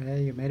it. Yeah,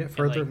 you made it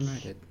further than I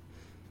did.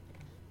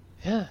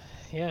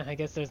 Yeah, I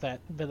guess there's that.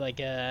 But like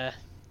I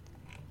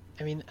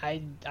mean,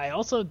 I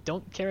also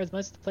don't care as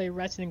much to play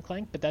Ratchet and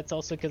Clank, but that's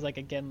also because, like,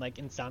 again, like,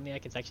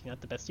 Insomniac is actually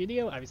not the best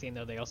studio. Obviously, I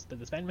know they also did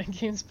the Spider-Man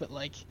games, but,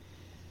 like,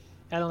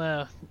 I don't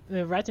know.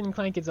 Ratchet and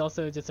Clank is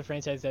also just a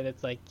franchise that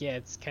it's like, yeah,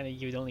 it's kind of,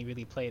 you'd only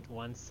really play it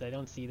once. I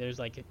don't see there's,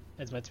 like,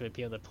 as much of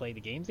appeal to play the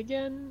games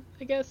again,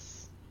 I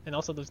guess. And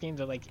also, those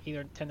games are, like, 8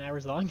 or 10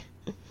 hours long.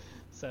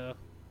 So,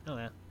 I don't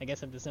know. I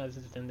guess I'm just not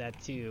interested in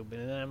that, too. But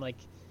then I'm, like,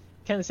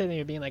 kind of sitting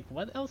here being like,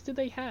 what else do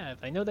they have?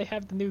 I know they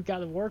have the new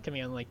God of War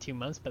coming out in like 2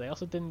 months, but I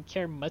also didn't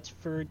care much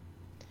for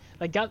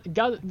like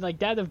like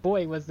Dad of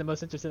Boy was the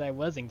most interested I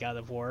was in God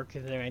of War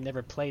because I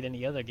never played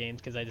any other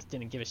games because I just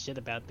didn't give a shit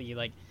about the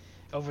like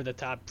over the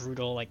top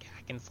brutal like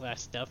hack and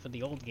slash stuff of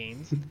the old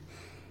games.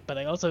 But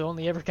I also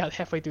only ever got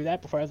halfway through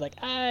that before I was like,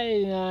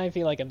 I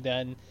feel like I'm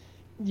done.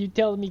 You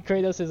tell me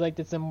Kratos is like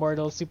this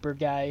immortal super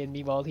guy, and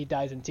meanwhile he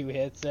dies in 2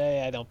 hits.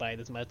 I don't buy it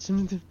as much.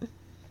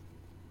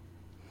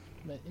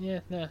 But yeah,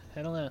 no,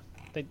 I don't know.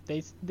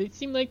 They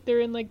seem like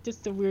they're in like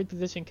just a weird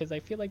position because I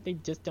feel like they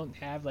just don't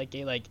have like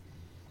they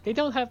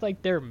don't have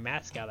like their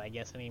mascot, I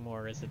guess,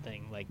 anymore is the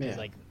thing. Like, cause,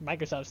 like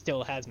Microsoft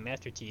still has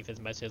Master Chief as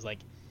much as like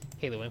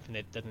Halo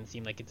Infinite doesn't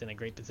seem like it's in a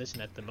great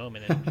position at the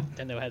moment, and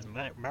Nintendo has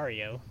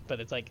Mario,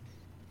 but it's like,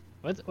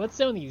 what's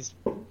Sony's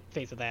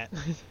face of that?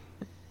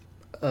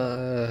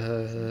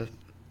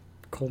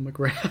 Cole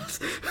McGrath.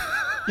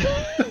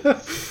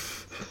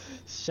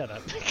 Shut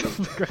up.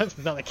 Cole McGrath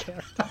is not a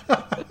character.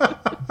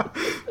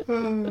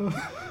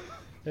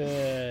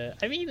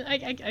 I mean,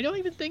 I don't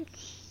even think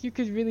you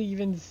could really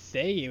even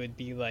say it would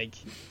be like,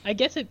 I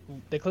guess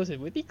the closest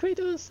would be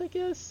Kratos, I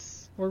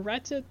guess, or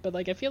Ratchet, but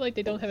like I feel like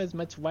they don't have as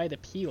much wide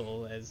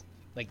appeal as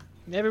like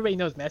everybody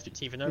knows Master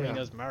Chief and everybody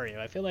knows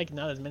Mario. I feel like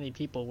not as many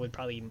people would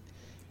probably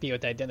be able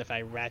to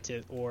identify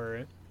Ratchet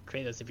or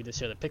Kratos if you just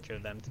showed a picture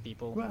of them to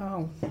people.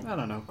 Well, I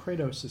don't know.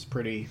 Kratos is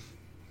pretty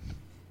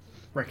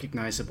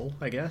recognizable,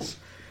 I guess.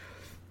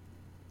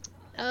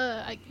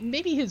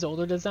 Maybe his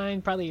older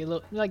design, probably a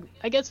little, like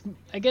I guess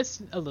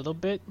a little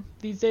bit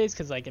these days,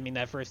 because like I mean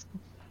that first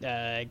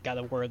God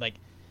of War, like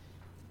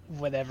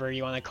whatever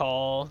you want to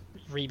call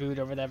reboot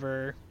or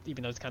whatever,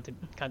 even though it's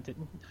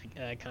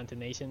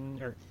continuation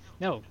or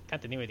no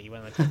continuity.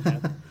 What am I talking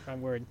about?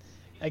 Wrong word.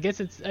 I guess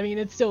it's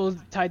still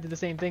tied to the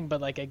same thing,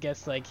 but like I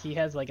guess like he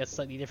has like a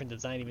slightly different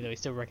design, even though he's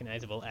still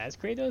recognizable as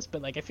Kratos.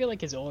 But like I feel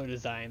like his older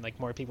design, like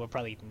more people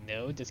probably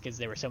know just because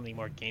there were so many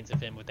more games of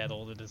him with that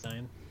older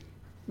design.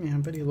 Yeah,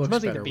 but he looks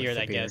mostly better the beard, with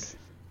the I beard. guess.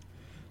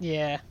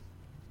 Yeah.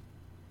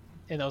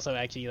 And also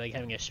actually like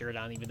having a shirt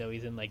on, even though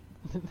he's in like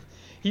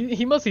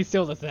he mostly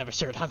still doesn't have a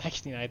shirt on.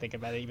 Actually, now I think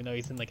about it, even though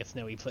he's in like a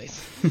snowy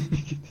place.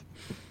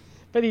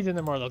 But he's an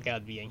immortal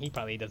god being. He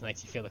probably doesn't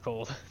actually feel the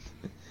cold.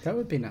 That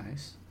would be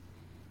nice.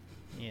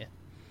 Yeah.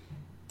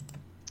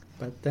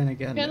 But then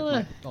again, Yeah, it well,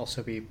 might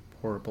also be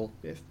horrible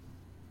if...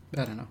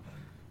 I don't know.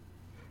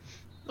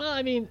 Well,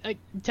 I mean,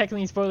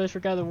 technically, spoilers for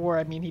God of War.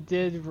 I mean, he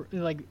did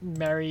like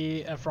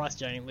marry a frost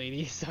giant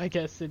lady, so I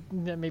guess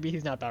maybe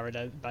he's not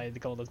bothered by the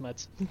cold as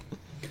much.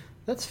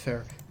 That's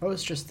fair. I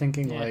was just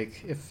thinking, Yeah.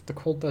 like, if the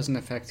cold doesn't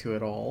affect you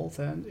at all,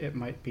 then it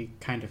might be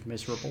kind of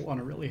miserable on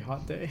a really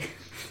hot day.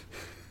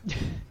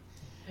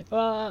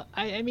 Well,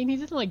 I mean,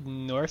 he's in like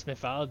Norse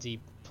mythology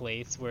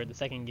place where the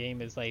second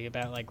game is like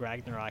about like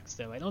Ragnarok,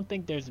 so I don't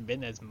think there's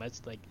been as much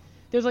like.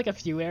 There's like a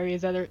few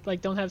areas that are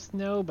like don't have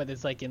snow, but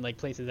it's like in like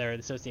places that are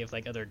associated with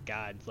like other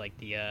gods, like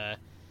the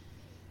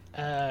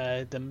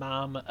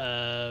mom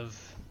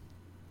of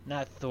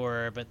not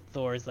Thor, but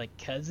Thor's like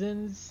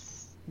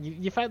cousins.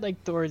 You fight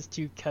like Thor's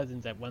two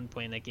cousins at one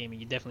point in that game, and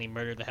you definitely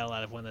murder the hell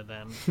out of one of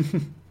them.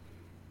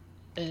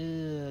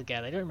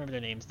 God, I don't remember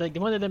their names. Like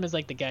one of them is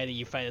like the guy that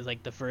you fight as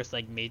like the first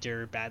like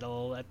major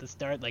battle at the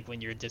start, like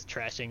when you're just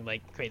trashing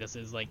like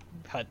Kratos's like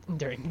hut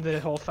during the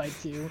whole fight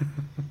too.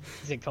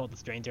 He's like called the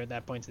stranger at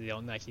that point, so they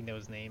don't actually know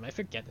his name. I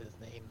forget his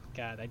name.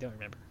 God, I don't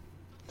remember.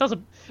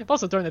 I'm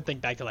also trying to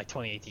think back to like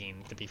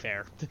 2018. To be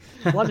fair,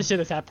 a lot of shit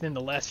has happened in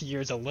the last few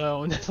years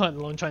alone. Let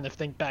alone trying to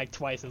think back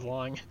twice as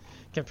long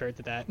compared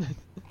to that.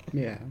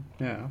 Yeah.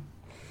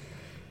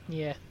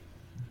 Yeah.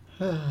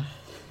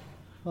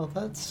 Well,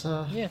 that's...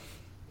 Yeah.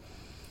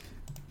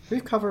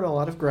 We've covered a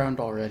lot of ground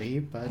already,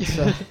 but...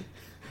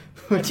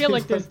 I feel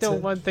like there's still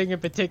one thing in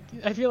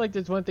particular. I feel like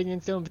there's one thing in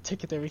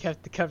particular we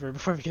have to cover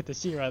before we get to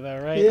She-Ra,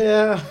 though, right?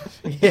 Yeah,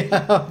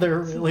 there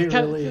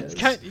really is.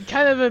 It's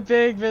kind of a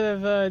big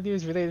bit of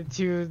news related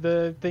to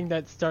the thing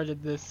that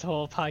started this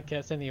whole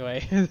podcast,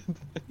 anyway.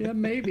 Yeah,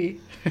 maybe.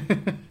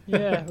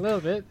 Yeah, a little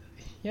bit.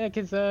 Yeah,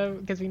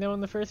 because we know when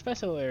the first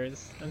special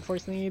airs.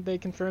 Unfortunately, they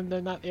confirmed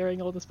they're not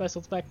airing all the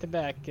specials back to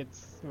back.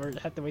 We'll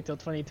have to wait till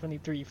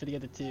 2023 for the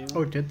other two.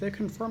 Oh, did they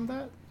confirm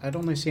that? I'd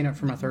only seen it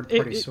from a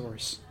third-party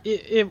source.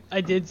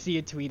 I did see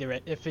a tweet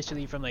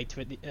officially from like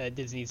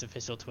Disney's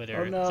official Twitter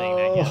Oh, no. saying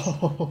that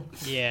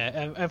yes.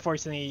 Yeah,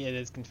 unfortunately it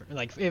is confirmed.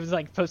 Like it was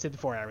like posted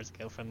 4 hours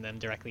ago from them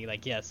directly.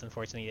 Like yes,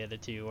 unfortunately the other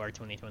two are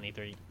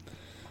 2023.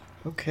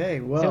 Okay,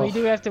 well... So we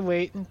do have to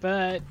wait,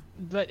 but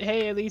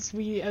hey,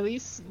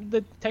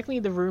 technically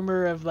the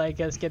rumor of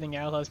like us getting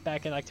Outlaws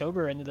back in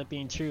October ended up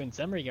being true in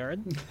some regard.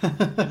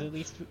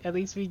 'Cause at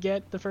least we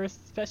get the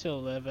first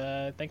special of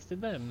thanks to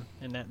them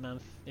in that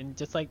month in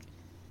just like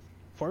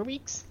 4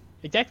 weeks,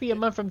 exactly a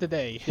month from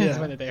today is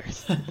when it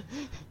airs.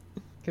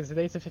 Because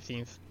today's the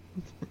 15th.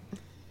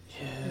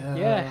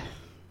 Yeah.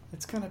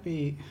 It's gonna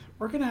be...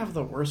 We're gonna have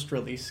the worst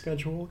release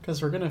schedule,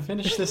 because we're gonna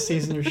finish this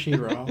season of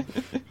She-Ra,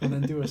 and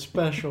then do a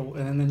special,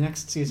 and then the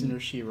next season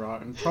of She-Ra,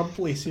 and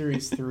probably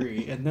Series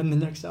 3, and then the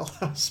next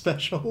Outhouse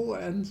special,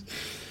 and...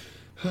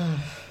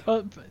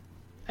 Well,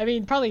 I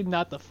mean, probably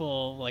not the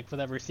full, like,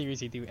 whatever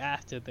series you do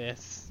after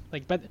this.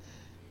 Like, but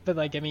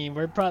like, I mean,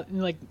 we're probably,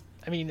 like,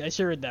 I mean,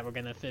 assured that we're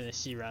gonna finish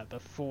She-Ra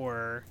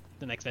before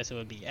the next special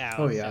would be out.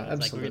 Oh yeah, so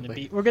it's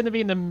absolutely. Like we're gonna be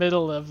in the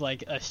middle of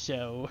like a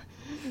show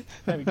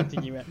that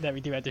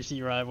we do after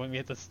She-Ra when we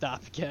have to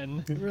stop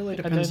again. It really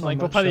And depends then, like, on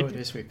we'll what probably show it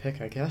is we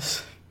pick, I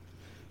guess.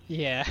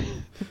 Yeah.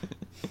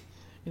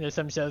 There's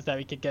some shows that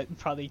we could get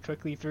probably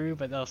quickly through,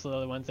 but also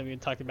the ones that we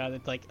would talk about.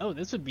 It's like, oh,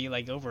 this would be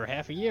like over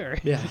half a year.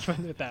 Yeah.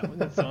 With that one,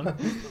 this one.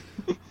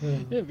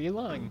 It'd be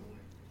long.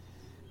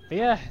 But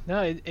yeah,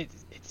 no, it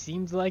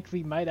seems like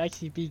we might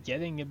actually be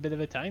getting a bit of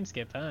a time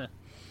skip, huh?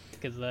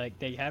 Because like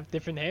they have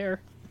different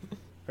hair,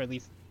 or at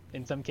least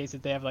in some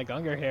cases they have like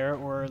longer hair,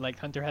 or like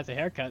Hunter has a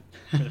haircut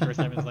for the first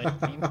time in his life.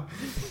 It seems.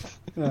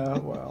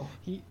 Well,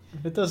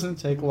 it doesn't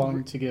take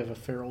long to give a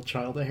feral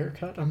child a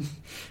haircut.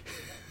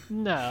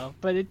 No,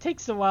 but it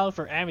takes a while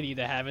for Amity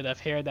to have enough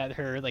hair that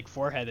her like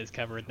forehead is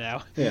covered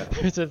now. Yeah.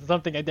 Which is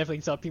something I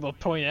definitely saw people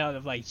point out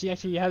of like she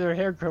actually had her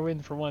hair grow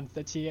in for once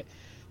that you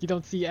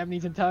don't see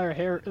Amity's entire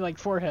hair like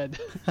forehead.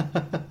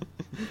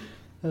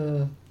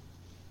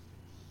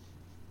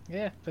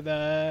 Yeah,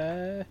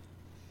 but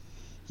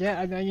yeah,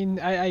 I mean,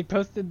 I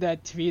posted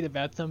that tweet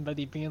about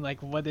somebody being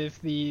like, what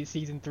if the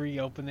season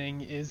 3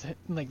 opening is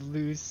like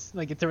loose,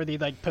 like it's already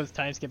like post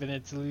time skip and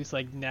it's loose,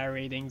 like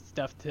narrating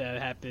stuff that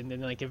happened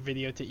in like a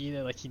video to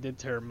Ida like she did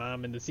to her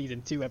mom in the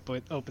season 2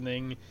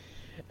 opening,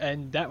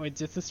 and that would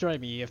just destroy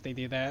me if they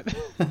do that.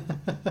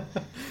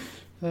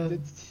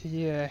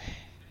 Yeah.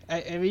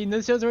 I mean,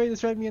 this show's already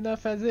destroyed me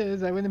enough as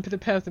is. I wouldn't put it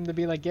past them to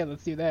be like, yeah,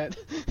 let's do that.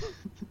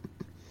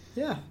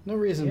 Yeah, no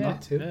reason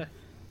not to.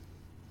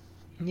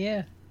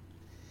 Yeah.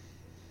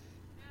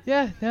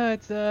 Yeah, no,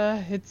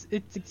 it's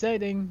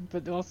exciting,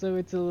 but also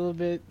it's a little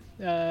bit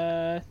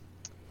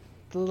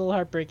it's a little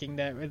heartbreaking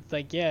that it's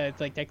like, yeah, it's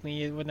like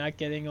technically we're not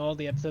getting all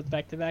the episodes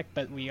back to back,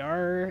 but we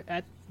are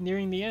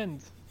nearing the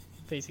end,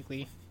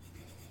 basically.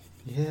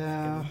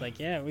 Yeah. It's like,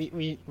 yeah,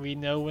 we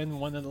know when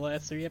one of the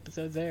last 3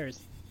 episodes airs.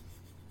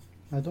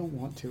 I don't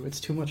want to. It's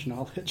too much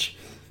knowledge.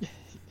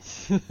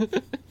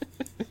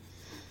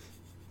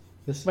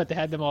 This But to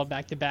have them all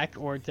back to back,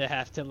 or to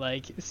have to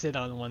like sit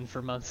on one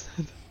for months.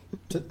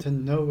 to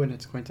know when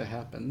it's going to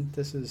happen.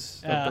 This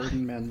is a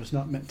burden man was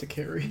not meant to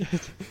carry.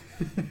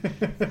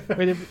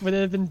 Would it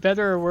have been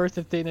better or worse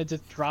if Dana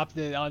just dropped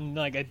it on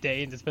like a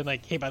day and just been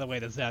like, "Hey, by the way,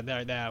 that's out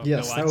there now."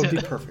 Yes, go that watch would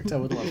it." be perfect. I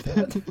would love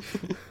that.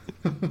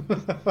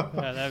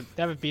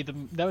 That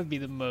would be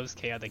the most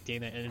chaotic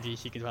Dana energy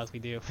she could possibly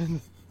do.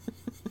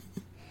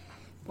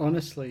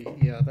 Honestly,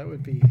 yeah, that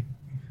would be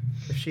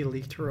if she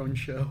leaked her own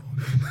show.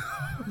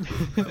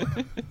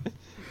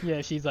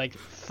 Yeah, she's like,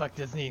 "Fuck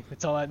Disney,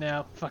 it's all out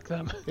now. Fuck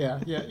them."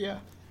 Yeah.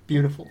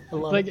 Beautiful. I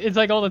love Like it. it's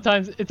like all the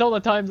times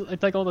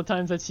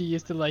that she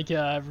used to like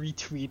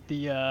retweet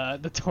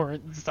the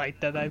torrent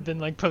site that I've been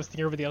like posting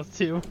everybody else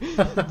to,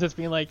 just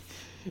being like,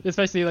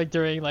 especially like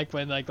during like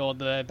when like all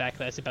the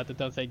backlash about the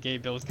Don't Say Gay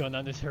bill was going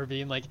on, just her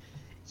being like,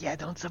 "Yeah,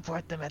 don't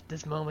support them at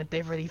this moment.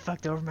 They've already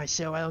fucked over my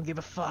show. I don't give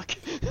a fuck.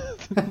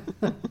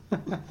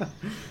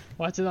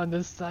 Watch it on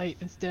this site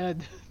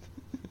instead."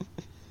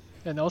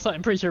 And also,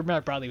 I'm pretty sure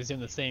Matt Bradley was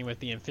doing the same with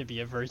the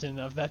Amphibia version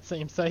of that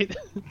same site.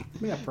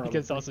 Yeah, probably.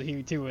 Because also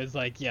he too was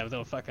like, "Yeah,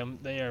 don't fuck them.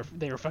 They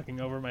were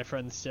fucking over my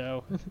friend's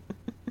show."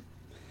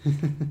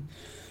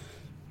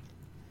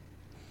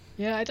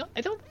 Yeah, I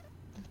don't.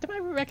 To my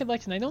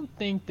recollection, I don't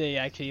think they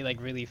actually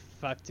like really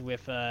fucked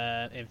with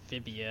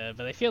Amphibia,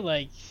 but I feel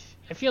like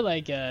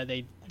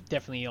they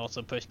definitely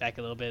also pushed back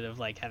a little bit of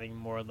like having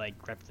more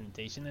like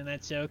representation in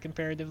that show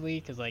comparatively,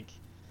 because like,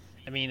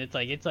 I mean, it's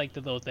like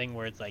the little thing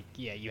where it's like,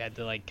 yeah, you had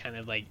to like kind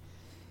of like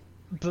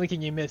blink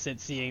and you miss it,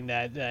 seeing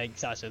that like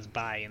Sasha's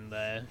bi in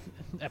the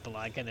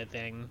epilogue kind of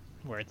thing,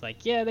 where it's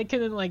like, yeah, they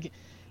couldn't like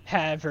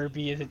have her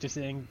be as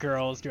interested in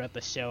girls throughout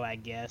the show, I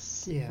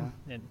guess. Yeah.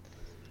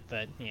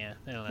 But yeah,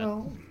 I don't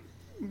know.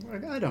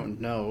 Well, I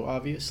don't know.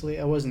 Obviously,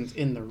 I wasn't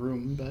in the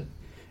room, but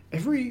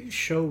every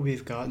show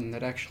we've gotten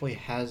that actually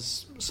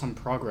has some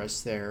progress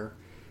there,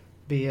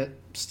 be it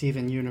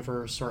Steven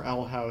Universe or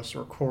Owl House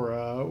or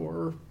Korra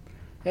or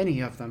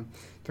any of them,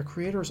 the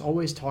creators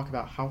always talk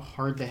about how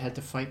hard they had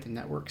to fight the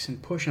networks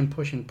and push and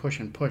push and push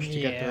and push to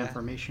get their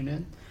information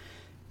in.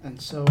 And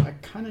so I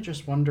kind of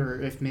just wonder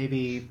if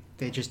maybe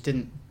they just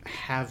didn't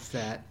have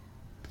that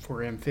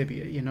for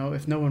Amphibia. You know,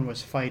 if no one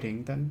was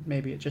fighting, then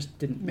maybe it just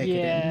didn't make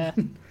it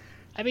in.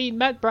 I mean,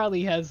 Matt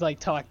Bradley has like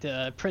talked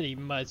pretty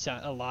much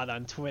a lot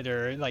on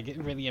Twitter, like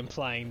really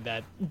implying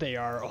that they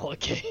are all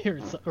gay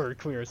or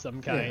queer of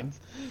some kind,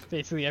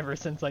 basically ever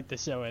since like the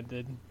show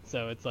ended.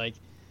 So it's like,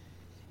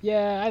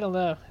 yeah, I don't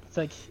know. It's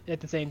like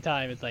at the same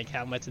time, it's like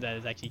how much of that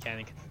is actually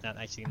canon because it's not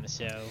actually in the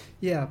show.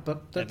 Yeah,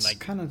 but that's like,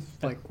 kind of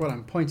like what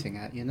I'm pointing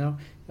at, you know?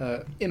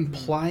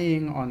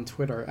 Implying on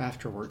Twitter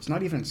afterwards,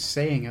 not even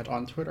saying it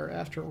on Twitter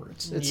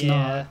afterwards. It's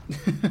not.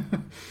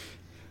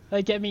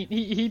 Like, I mean,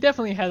 he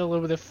definitely had a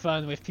little bit of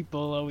fun with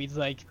people always,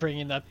 like,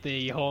 bringing up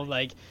the whole,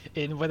 like,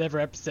 in whatever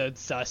episode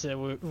Sasha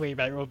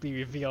Wayback will be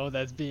revealed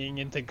as being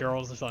into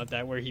girls or something like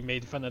that, where he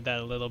made fun of that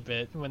a little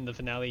bit when the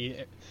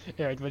finale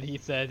aired, when he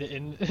said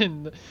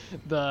in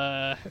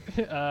the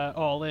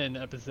All In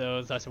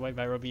episode, Sasha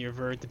Wayback will be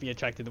revered to be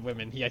attracted to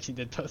women. He actually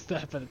did post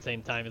that, but at the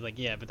same time, it's like,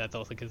 yeah, but that's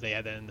also because they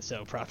had that in the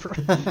show proper.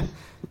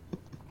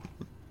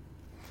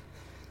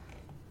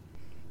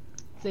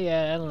 So,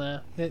 yeah, I don't know.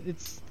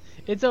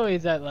 It's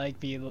always that like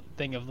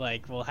thing of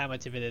like, well, how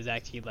much of it is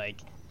actually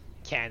like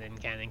canon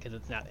because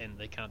it's not in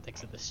the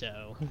context of the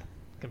show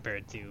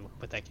compared to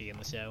what's actually in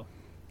the show.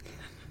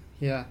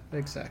 Yeah,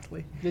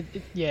 exactly.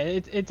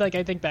 It's like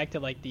I think back to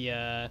like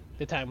the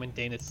time when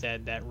Dana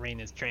said that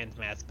Rain is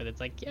transmasc, but it's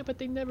like, yeah, but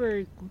they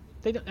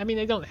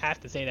don't have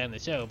to say that in the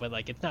show, but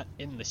like it's not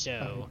in the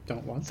show. I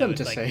don't want them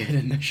to say it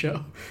in the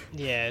show.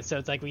 Yeah, so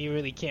it's like we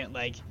really can't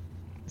like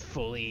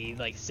fully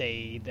like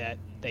say that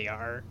they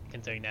are,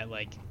 considering that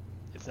like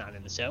it's not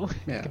in the show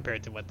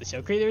compared to what the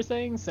show creator is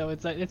saying. So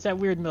it's that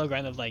weird middle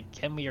ground of like,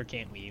 can we or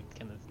can't we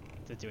kind of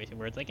situation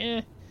where it's like,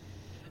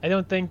 I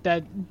don't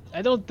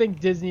think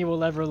Disney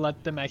will ever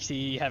let them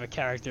actually have a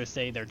character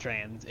say they're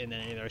trans in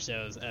any of their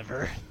shows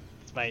ever,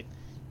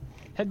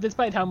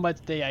 despite how much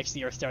they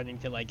actually are starting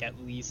to like at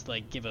least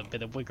like give a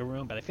bit of wiggle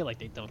room. But I feel like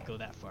they don't go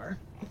that far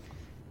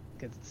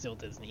because it's still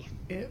Disney.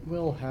 It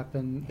will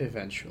happen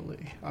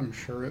eventually. I'm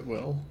sure it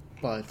will,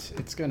 but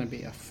it's gonna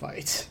be a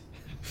fight.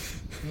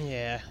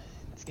 Yeah.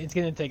 It's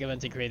gonna take a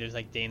bunch of creators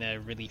like Dana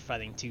really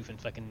fighting tooth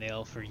and fucking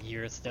nail for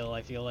years still,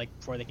 I feel like,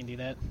 before they can do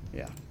that.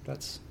 Yeah,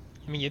 that's...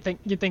 I mean, you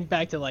think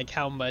back to like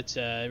how much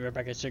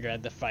Rebecca Sugar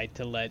had to fight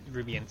to let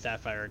Ruby and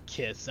Sapphire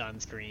kiss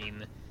on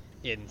screen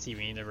in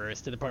Steven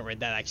Universe, to the point where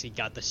that actually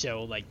got the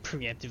show like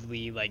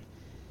preemptively like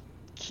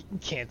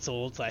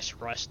canceled /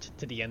 rushed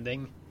to the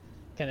ending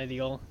kind of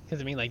deal. Because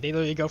I mean, like they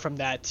literally go from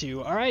that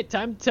to, all right,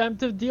 time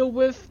to deal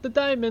with the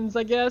diamonds,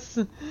 I guess.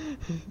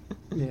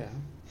 Yeah.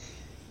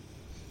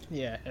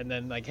 Yeah, and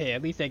then like, hey,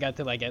 at least they got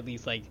to like at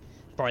least like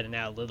broaden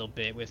out a little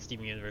bit with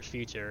Steven Universe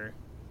Future.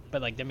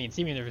 But like, I mean,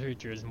 Steven Universe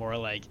Future is more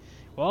like,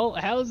 well,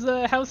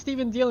 how's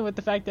Steven dealing with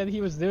the fact that he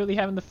was literally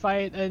having to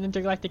fight an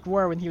intergalactic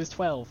war when he was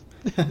 12?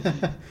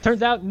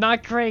 Turns out,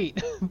 not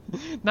great.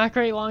 Not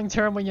great long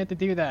term when you have to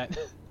do that.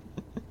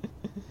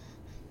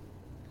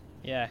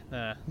 Yeah,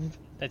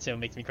 that show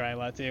makes me cry a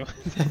lot too.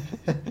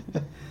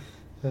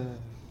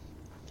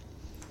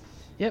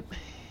 Yep,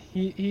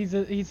 he's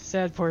a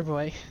sad poor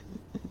boy.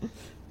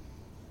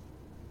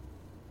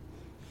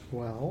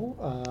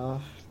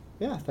 Well,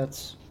 yeah,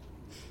 it's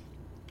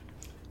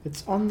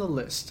on the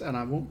list, and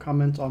I won't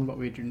comment on what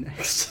we do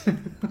next.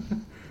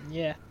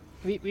 Yeah,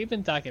 we've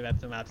been talking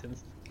about some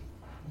options.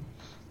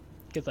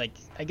 Because, like,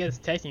 I guess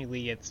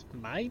technically it's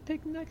my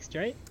pick next,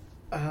 right?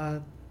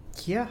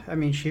 Yeah, I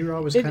mean,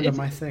 She-Ra was kind of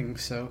my thing,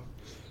 so...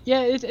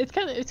 Yeah, it's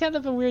kind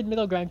of a weird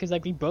middle ground, because,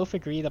 like, we both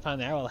agreed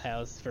upon Owl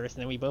House first,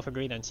 and then we both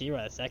agreed on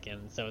She-Ra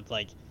second, so it's,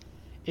 like,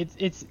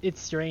 it's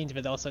strange,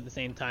 but also at the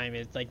same time,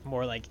 it's, like,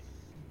 more, like,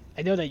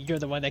 I know that you're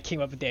the one that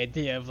came up with the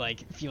idea of,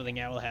 like, fielding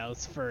Owl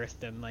House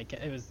first, and, like,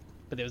 it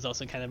was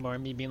also kind of more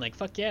me being like,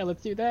 fuck yeah,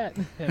 let's do that.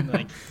 And,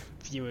 like,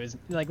 viewers,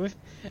 like, I was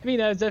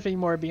definitely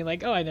more being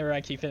like, oh, I never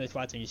actually finished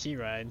watching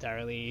She-Ra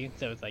entirely,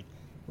 so it's like,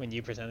 when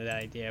you presented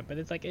that idea, but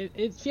it's like,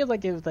 it feels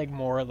like it was, like,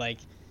 more, like,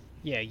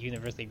 yeah,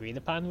 universally agreed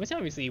upon, which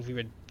obviously we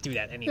would do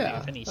that anyway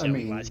with any show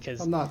we watch, because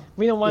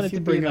we don't want it to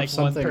be, like,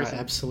 one person. I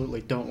absolutely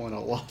don't want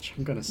to watch,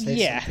 I'm going to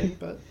say something,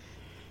 but...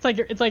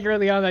 It's like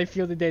early on I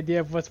feel the idea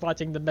of us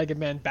watching the Mega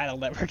Man Battle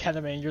Network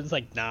anime and you're just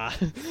like, nah.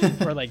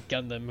 Or like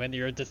Gundam when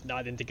you're just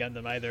not into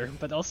Gundam either.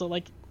 But also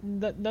like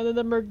none of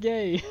them are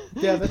gay.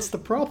 Yeah, that's the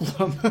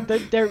problem.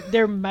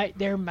 there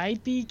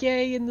might be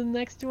gay in the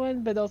next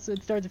one, but also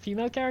it stars a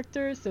female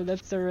character, so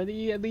that's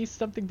already at least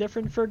something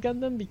different for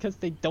Gundam because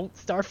they don't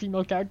star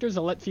female characters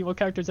or let female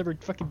characters ever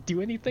fucking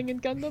do anything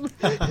in Gundam.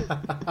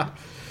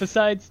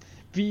 Besides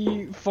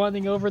be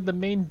fawning over the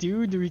main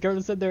dude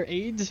regardless of their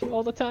age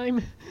all the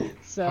time.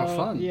 So how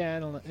fun. Yeah, I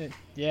don't know.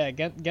 Yeah,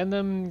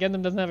 Gundam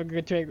doesn't have a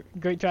great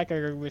track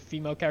record with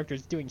female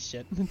characters doing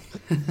shit.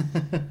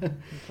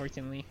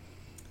 Unfortunately.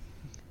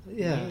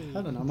 Yeah,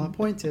 I don't know. My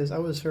point is, I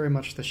was very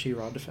much the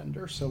She-Ra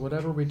defender, so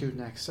whatever we do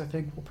next, I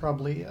think will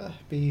probably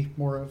be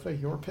more of a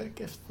your pick,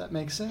 if that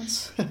makes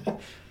sense.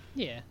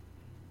 Yeah.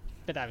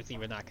 But obviously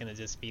we're not going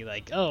to just be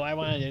like, oh, I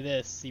want to do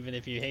this, even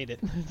if you hate it.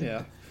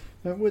 Yeah.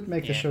 It would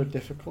make the show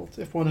difficult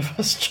if one of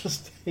us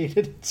just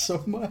hated it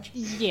so much.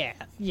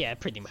 Yeah,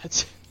 pretty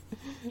much.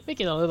 Make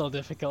it a little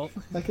difficult.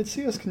 I could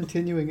see us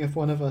continuing if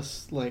one of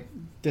us, like,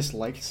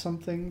 disliked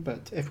something,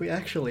 but if we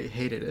actually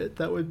hated it,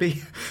 that would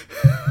be...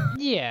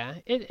 Yeah,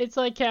 it's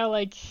like how,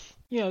 like,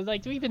 you know,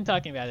 like, we've been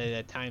talking about it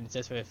at times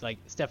just with, like,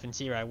 Steph and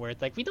She-Ra, where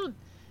it's like,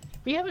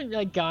 we haven't,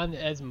 like, gone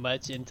as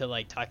much into,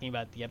 like, talking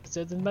about the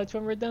episodes as much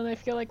when we're done, I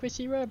feel like, with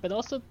She-Ra, but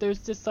also there's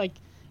just, like,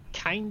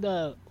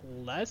 kinda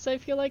less, I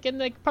feel like, and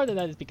like part of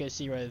that is because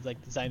She-Ra is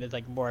like designed as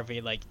like more of a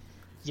like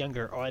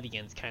younger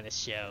audience kind of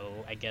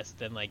show, I guess,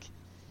 than like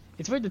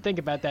it's weird to think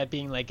about that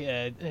being like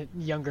a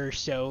younger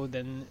show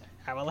than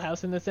Owl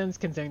House in a sense,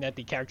 considering that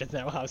the characters in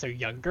Owl House are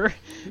younger,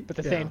 but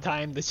at the same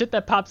time the shit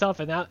that pops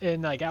off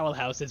in like Owl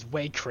House is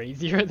way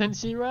crazier than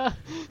She-Ra.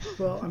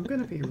 Well, I'm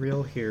gonna be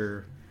real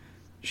here.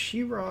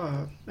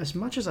 She-Ra, as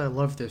much as I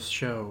love this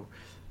show,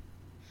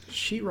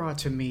 She-Ra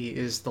to me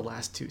is the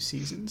last two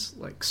seasons.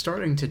 Like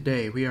starting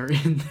today, we are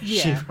in the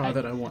She-Ra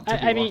that I want to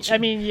be watching. I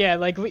mean, yeah,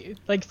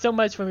 like so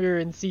much when we were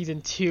in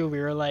season 2,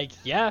 we were like,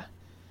 yeah,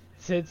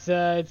 it's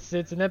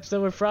an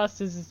episode where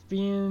Frost is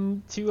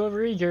being too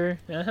overeager.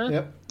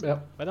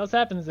 Yep. What else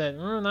happens then?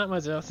 Not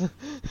much else.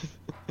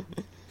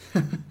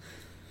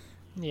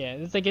 Yeah,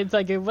 it's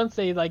like once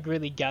they like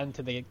really got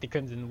into the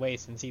Crimson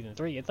Waste in season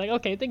 3, it's like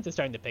okay, things are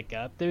starting to pick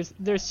up. There's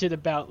shit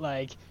about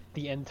like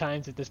the end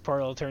times that this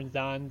portal turns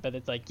on, but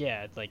it's like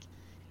it's like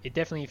it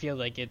definitely feels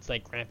like it's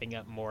like ramping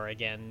up more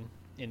again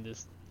in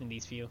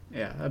these few.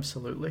 Yeah,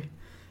 absolutely.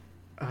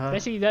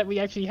 Especially that we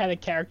actually had a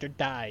character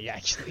die,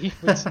 actually.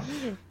 Which,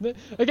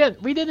 again,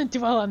 we didn't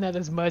dwell on that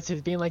as much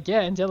as being like,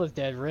 yeah, Angela's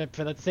dead, rip.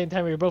 But at the same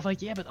time, we were both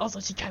like, yeah, but also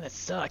she kind of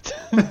sucked.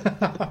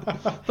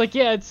 Like,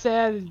 yeah, it's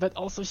sad, but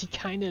also she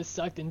kind of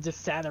sucked and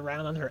just sat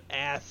around on her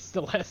ass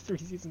the last 3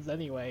 seasons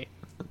anyway.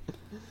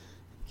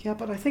 Yeah,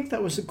 but I think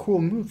that was a cool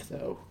move,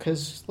 though.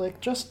 Because,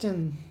 like,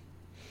 Justin...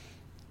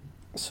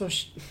 So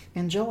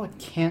Angela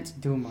can't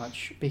do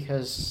much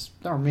because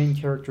our main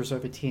characters are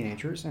the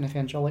teenagers, and if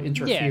Angela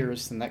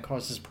interferes, then that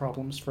causes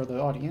problems for the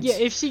audience. Yeah,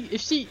 if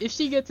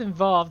she gets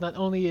involved, not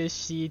only is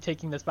she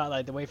taking the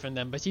spotlight away from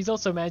them, but she's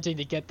also managing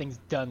to get things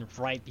done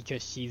right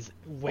because she's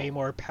way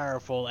more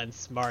powerful and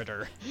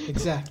smarter.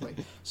 Exactly.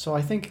 So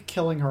I think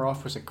killing her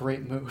off was a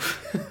great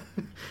move.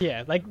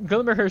 Yeah, like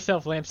Glimmer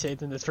herself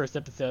lampshades in this first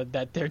episode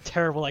that they're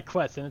terrible at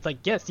quests, and it's like,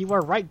 yes, you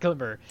are right,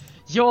 Glimmer.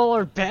 Y'all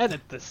are bad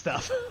at this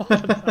stuff all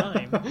the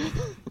time.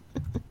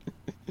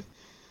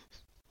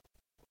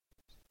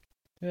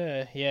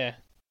 Yeah.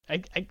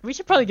 We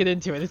should probably get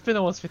into it. It's been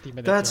almost 50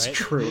 minutes, That's right?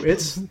 true.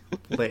 It's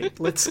late.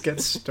 Let's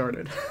get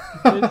started.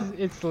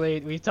 It's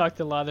late. We talked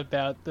a lot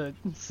about the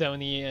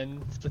Sony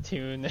and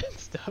Splatoon and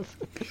stuff.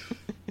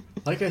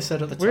 Like I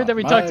said at the Weird top, that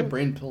we my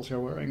brain pills are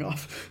wearing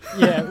off.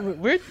 Yeah,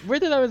 weird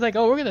that I was like,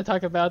 oh, we're going to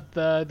talk about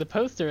the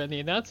poster and the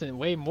announcement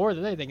way more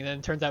than anything, and then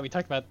it turns out we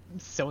talked about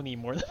Sony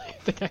more than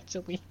anything,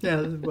 actually.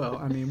 Yeah, well,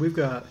 I mean, we've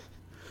got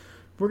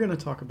We're gonna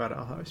talk about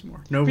Owl House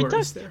more. No We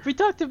worries talked, there. we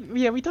talked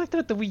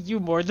about the Wii U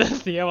more than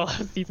the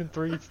MLF Season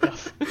 3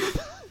 stuff.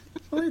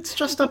 Well, it's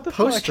just a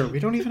poster. We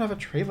don't even have a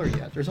trailer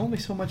yet. There's only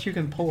so much you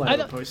can pull out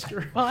of a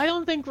poster. Well, I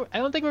don't think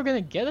we're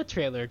gonna get a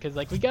trailer because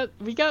like we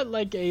got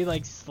like a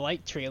like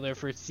slight trailer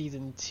for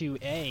Season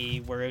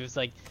 2A where it was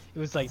like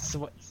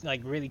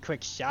really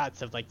quick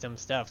shots of like some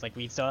stuff. Like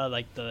we saw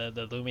like the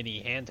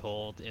Lumini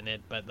handhold in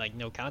it, but like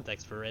no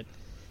context for it.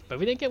 But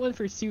we didn't get one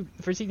for Season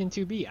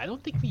 2B. I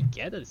don't think we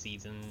get a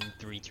Season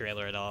 3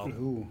 trailer at all.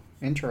 Ooh,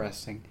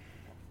 interesting.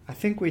 I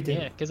think we do.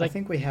 Yeah, 'cause, I like,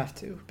 think we have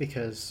to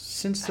because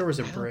since there was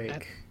a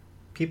break,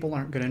 people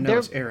aren't going to know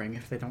it's airing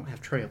if they don't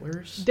have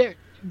trailers.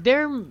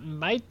 There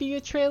might be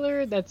a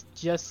trailer that's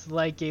just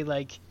like a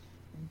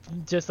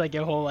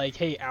whole like,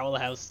 hey, Owl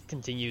House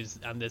continues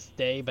on this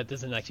day, but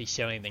doesn't actually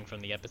show anything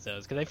from the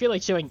episodes. Because I feel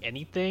like showing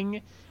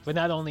anything would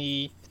not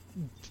only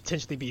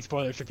potentially be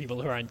spoilers for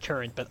people who aren't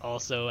current, but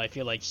also I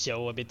feel like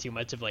show a bit too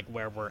much of like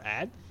where we're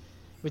at,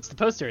 which the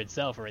poster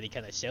itself already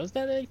kind of shows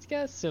that, I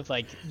guess. So if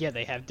like, yeah,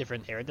 they have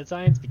different hair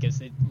designs because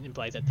it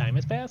implies that time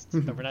has passed,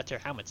 but we're not sure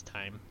how much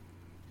time.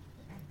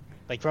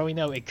 Like, for all we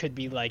know, it could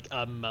be like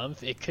a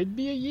month, it could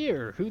be a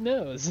year, who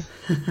knows?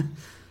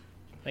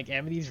 Like,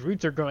 Amity's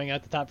roots are growing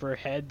out the top of her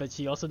head, but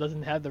she also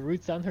doesn't have the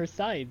roots on her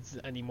sides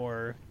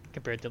anymore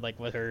compared to like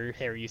what her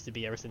hair used to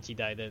be ever since she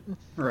dyed it.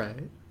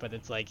 Right. But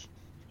it's like,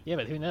 yeah,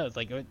 but who knows?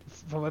 Like,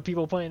 from what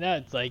people pointed out,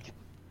 it's like,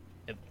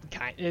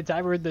 it's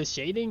either the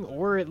shading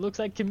or it looks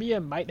like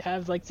Kamiya might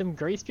have like some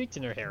gray streaks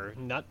in her hair.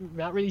 Not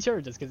really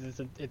sure, just because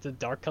it's a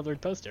dark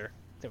colored poster,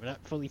 so we're not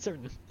fully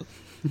certain.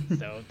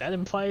 So that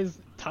implies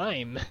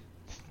time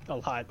a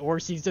lot, or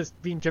she's just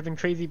being driven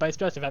crazy by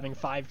stress of having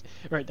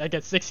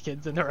 6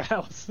 kids in her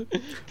house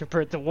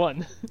compared to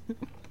 1.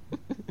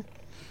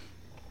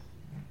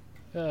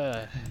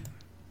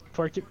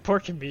 Poor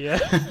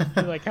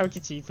Kamiya. Like, how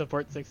could she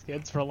support 6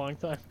 kids for a long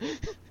time?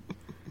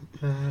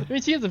 I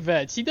mean, she is a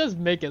vet. She does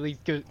make at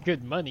least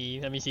good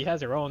money. I mean, she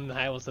has her own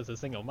house as a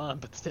single mom,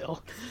 but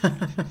still.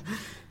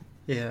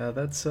 Yeah,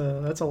 that's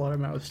a lot of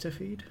mouths to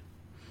feed.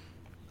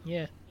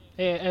 Yeah.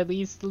 Hey, at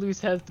least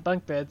Luce has the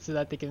bunk beds so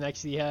that they can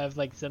actually have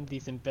like some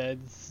decent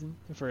beds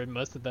for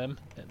most of them,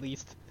 at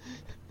least.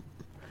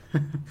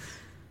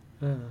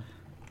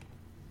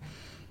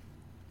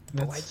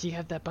 Why'd she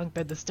have that bunk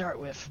bed to start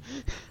with?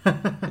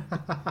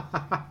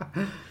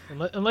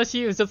 Unless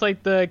she was just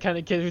like the kind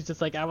of kid who's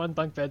just like, I want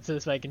bunk beds so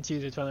I can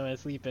choose which one I want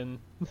to sleep in,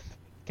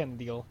 kind of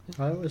deal.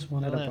 I always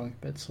wanted a bunk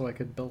bed so I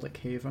could build a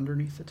cave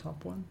underneath the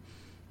top one.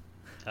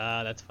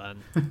 Ah, that's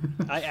fun.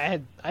 I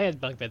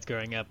had bunk beds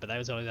growing up, but I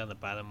was always on the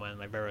bottom one.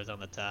 My brother was on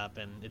the top,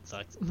 and it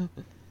sucked. It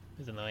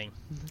was annoying.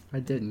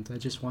 I didn't. I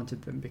just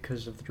wanted them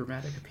because of the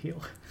dramatic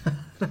appeal.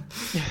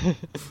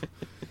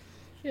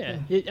 Yeah,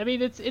 I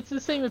mean it's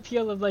the same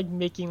appeal of like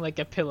making like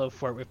a pillow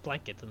fort with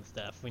blankets and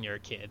stuff when you're a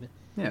kid.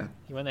 Yeah.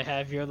 You want to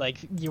have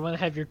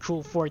your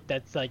cool fort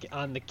that's like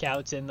on the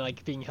couch and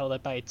like being held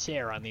up by a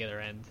chair on the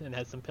other end and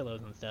has some pillows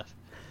and stuff.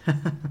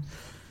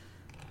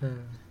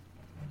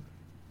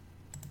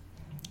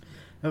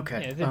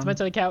 Okay. Yeah, it's much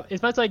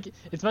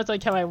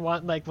like how I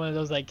want like one of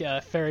those like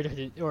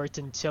ferret or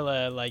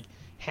chinchilla like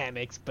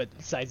hammocks, but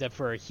sized up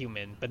for a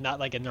human, but not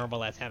like a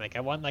normal ass hammock. I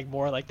want like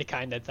more like the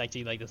kind that's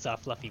actually like the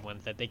soft fluffy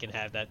ones that they can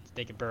have that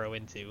they can burrow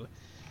into,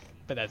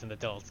 but as an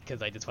adult,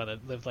 because I just want to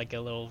live like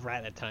a little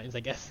rat at times, I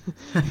guess.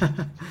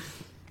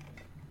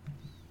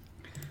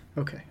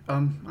 Okay.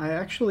 I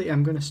actually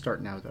am going to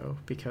start now though,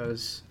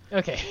 because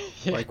okay.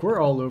 like we're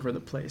all over the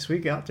place. We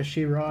got to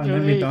She-Ra and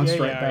then we bounced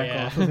back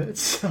off of it.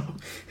 So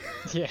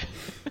yeah.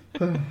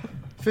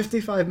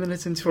 55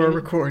 minutes into our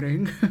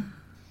recording.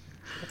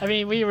 I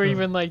mean, we were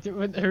even like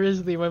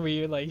originally when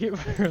we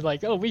were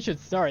like, oh, we should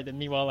start, and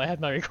meanwhile I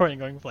had my recording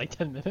going for like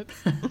 10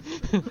 minutes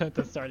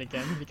to start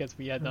again because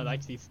we had not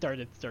actually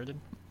started.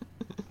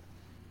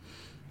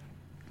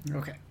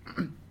 Okay.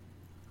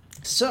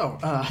 So,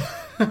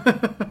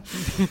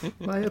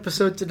 my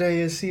episode today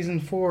is Season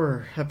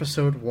 4,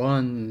 Episode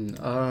 1,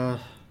 The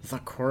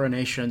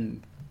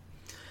Coronation.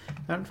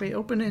 And we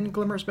open in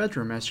Glimmer's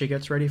bedroom as she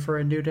gets ready for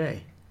a new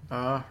day.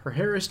 Her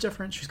hair is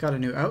different, she's got a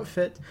new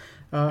outfit,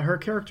 her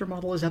character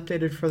model is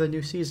updated for the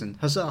new season.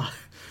 Huzzah!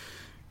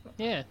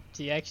 Yeah,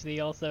 she actually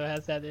also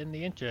has that in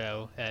the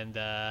intro, and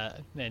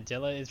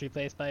Angela is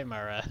replaced by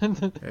Mara. Yeah.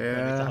 It's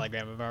a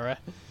hologram of Mara.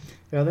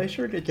 Yeah, they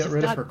sure did get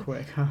rid of her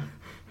quick, huh?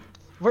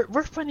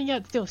 We're finding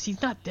out still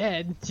she's not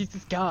dead. She's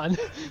just gone.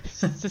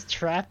 She's just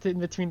trapped in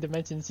between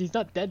dimensions. She's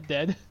not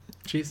dead.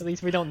 At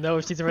least we don't know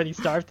if she's already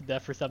starved to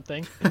death or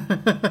something.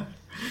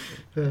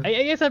 I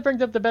guess that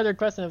brings up the better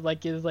question of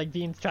like, is like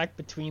being trapped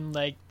between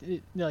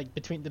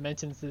between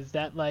dimensions, is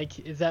that like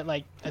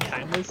a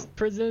timeless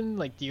prison?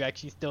 Like, do you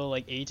actually still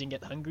like age and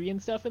get hungry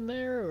and stuff in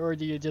there, or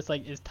do you just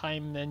like, is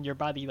time and your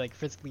body like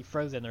physically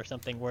frozen or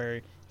something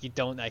where you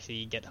don't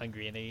actually get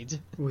hungry and age?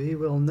 We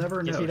will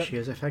never know. She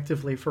is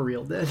effectively for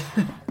real dead.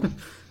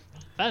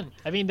 Fun.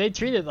 I mean, they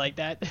treat it like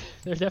that.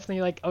 They're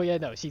definitely like, oh yeah,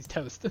 no, she's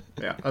toast.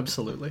 Yeah,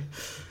 absolutely.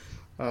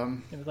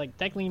 It was like,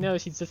 technically no,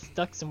 she's just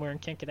stuck somewhere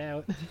and can't get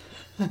out.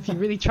 If you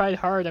really tried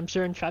hard, I'm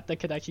sure Entrapta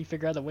could actually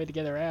figure out a way to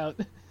get her out.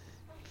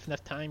 If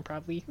enough time,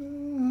 probably.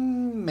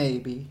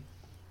 Maybe.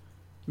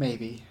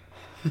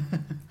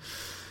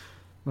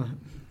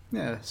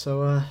 Yeah,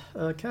 so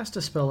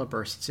Castaspella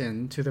bursts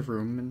into the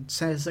room and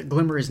says that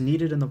Glimmer is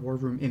needed in the war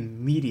room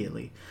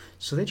immediately.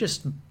 So they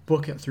just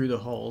book it through the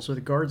halls,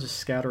 with guards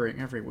scattering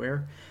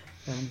everywhere.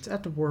 And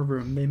at the war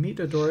room, they meet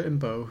Adora and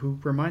Bo, who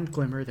remind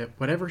Glimmer that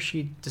whatever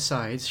she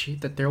decides,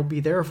 that they'll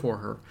be there for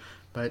her.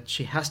 But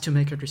she has to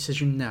make a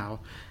decision now.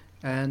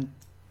 And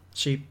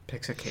she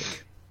picks a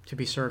cake to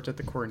be served at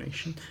the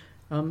coronation.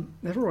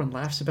 Everyone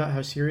laughs about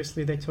how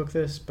seriously they took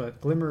this, but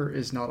Glimmer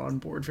is not on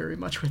board very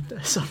much with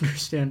this,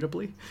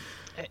 understandably.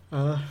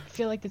 I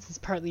feel like this is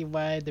partly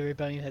why the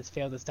rebellion has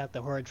failed to stop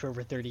the Horde for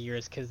over 30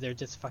 years, because they're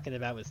just fucking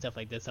about with stuff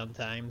like this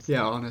sometimes.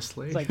 Yeah,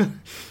 honestly. It's like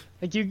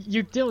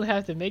you don't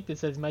have to make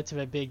this as much of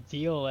a big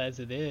deal as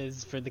it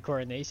is for the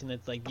coronation.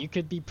 It's like, you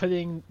could be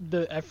putting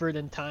the effort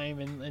and time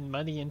and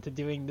money into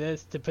doing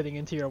this to putting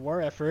into your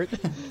war effort.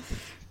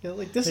 Yeah,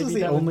 like, this is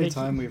the only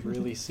time we've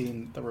really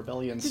seen the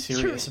rebellion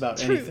serious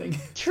about anything.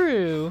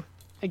 True,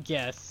 I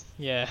guess,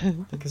 yeah.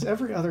 Because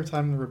every other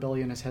time the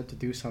rebellion has had to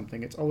do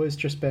something, it's always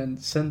just been,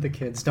 send the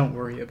kids, don't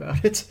worry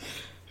about it.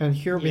 And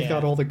here we've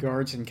got all the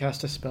guards and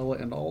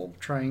Castaspella and all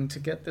trying to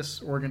get this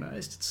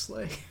organized. It's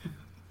like...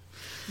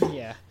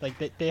 Yeah,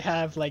 like, they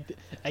have, like,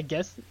 I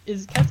guess,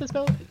 is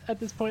Castaspella at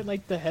this point,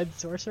 like, the head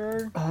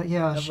sorcerer?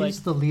 Yeah, she's like,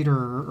 the leader,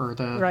 or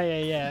the...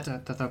 Right, yeah.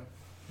 The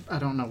I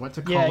don't know what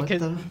to call it.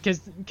 Yeah,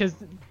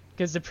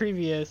 because the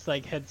previous,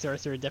 like, head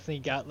sorcerer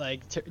definitely got,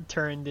 like,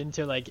 turned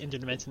into, like,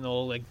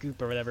 interdimensional, like,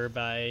 goop or whatever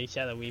by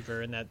Shadow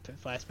Weaver in that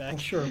flashback. Well,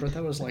 sure, but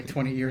that was like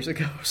 20 years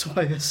ago, so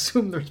I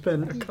assume there's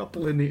been a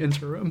couple in the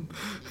interim.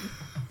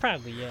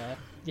 Probably, yeah.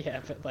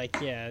 Yeah, but, like,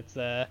 yeah, it's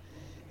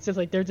just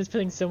like they're just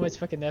putting so much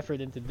fucking effort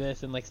into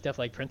this, and like stuff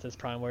like Princess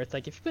Prom, where it's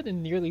like, if you put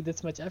in nearly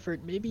this much effort,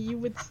 maybe you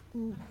would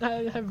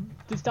have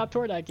to stop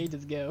Tordok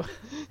ages ago.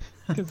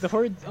 Because the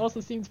Horde also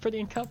seems pretty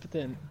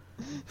incompetent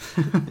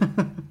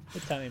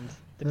at times,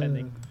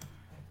 depending.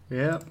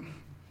 Yeah,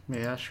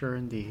 sure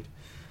indeed.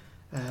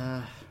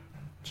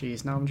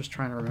 Geez, now I'm just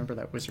trying to remember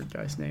that wizard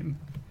guy's name.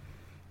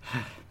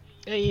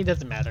 It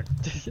doesn't matter.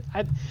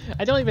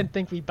 I don't even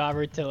think we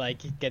bothered to like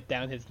get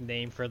down his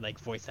name for like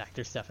voice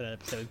actor stuff in that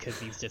episode, because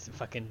he's just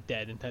fucking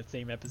dead in that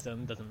same episode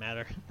and doesn't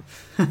matter.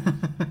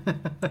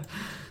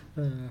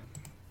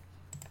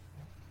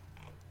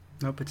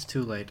 Nope, it's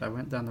too late. I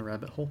went down the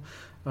rabbit hole.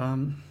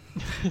 I'm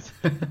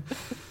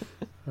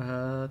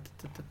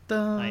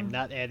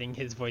not adding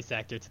his voice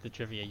actor to the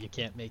trivia. You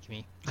can't make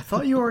me. I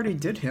thought you already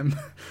did him.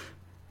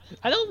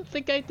 I don't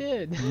think I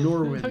did.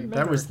 Norwin.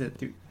 That was the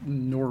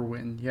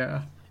Norwin,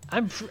 yeah.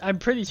 I'm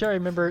pretty sure I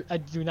remember. I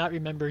do not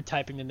remember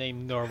typing the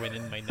name Norwin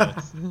in my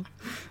notes.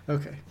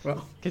 Okay,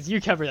 well. Because you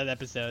covered that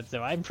episode,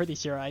 so I'm pretty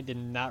sure I did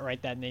not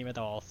write that name at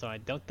all, so I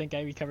don't think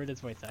I recovered his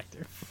voice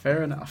actor.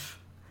 Fair enough.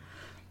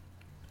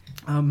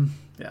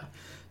 Yeah.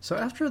 So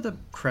after the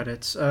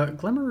credits,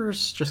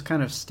 Glimmer's just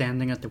kind of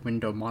standing at the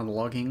window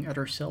monologuing at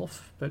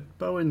herself, but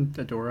Bo and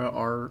Adora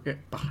are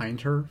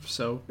behind her,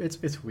 so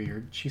it's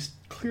weird. She's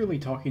clearly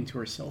talking to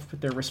herself, but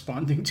they're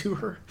responding to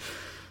her.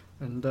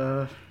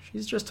 And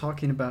she's just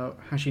talking about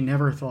how she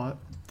never thought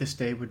this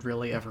day would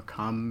really ever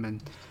come,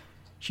 and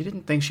she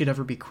didn't think she'd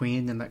ever be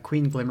queen, and that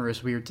Queen Glimmer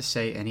is weird to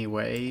say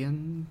anyway,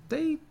 and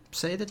they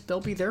say that they'll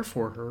be there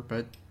for her,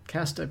 but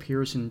Casta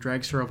appears and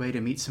drags her away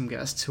to meet some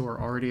guests who are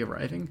already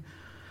arriving.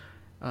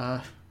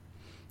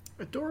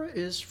 Adora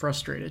is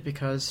frustrated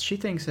because she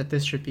thinks that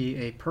this should be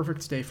a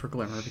perfect day for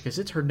Glimmer because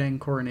it's her dang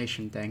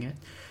coronation, dang it,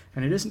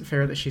 and it isn't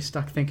fair that she's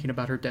stuck thinking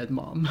about her dead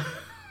mom.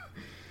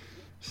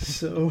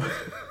 So...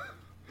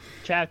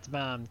 Trapped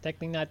mom,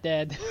 technically not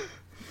dead.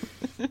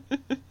 Is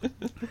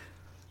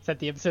that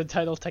the episode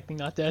title, technically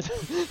not dead?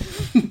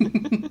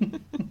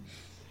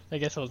 I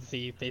guess we'll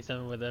see based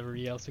on whatever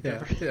else we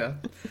cover. Yeah.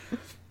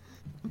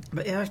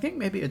 But yeah, I think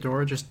maybe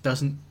Adora just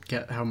doesn't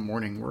get how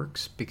mourning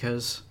works,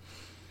 because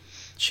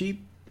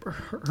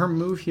her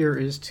move here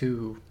is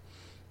to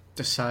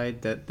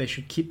decide that they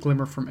should keep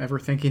Glimmer from ever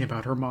thinking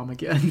about her mom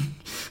again.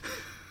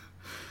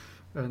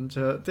 And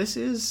this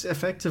is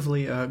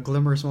effectively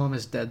Glimmer's mom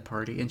is dead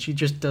party, and she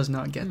just does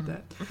not get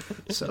that.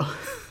 So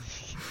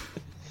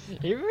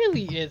it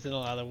really is in a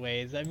lot of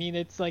ways. I mean,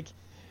 it's like,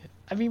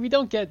 we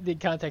don't get the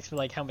context for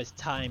like how much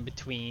time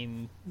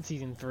between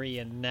season 3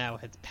 and now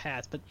has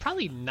passed, but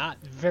probably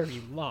not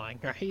very long,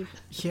 right?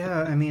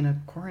 Yeah, I mean, a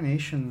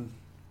coronation,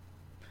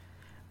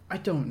 I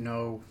don't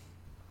know.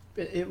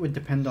 It would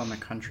depend on the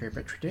country,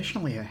 but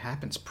traditionally it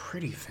happens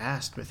pretty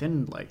fast,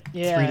 within like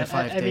 3 to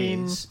 5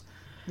 days.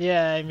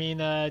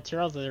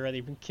 Charles has already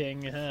been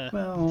king, huh?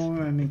 Well,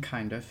 I mean,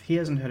 kind of. He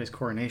hasn't had his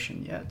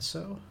coronation yet,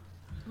 so...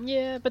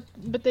 Yeah, but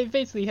they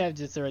basically have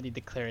just already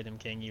declared him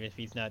king, even if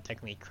he's not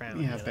technically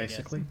crowned. Yeah, yet,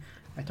 basically.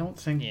 I don't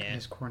think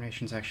his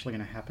coronation's actually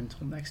going to happen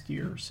until next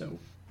year, so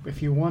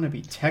if you want to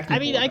be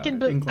technical I can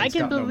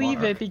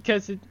believe it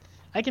because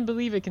I can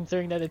believe it,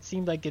 considering that it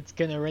seemed like it's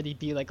gonna already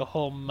be like a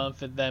whole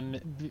month of them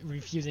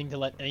refusing to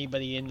let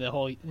anybody in the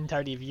whole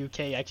entirety of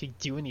UK actually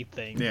do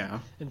anything. Yeah.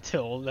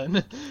 Until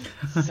then.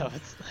 So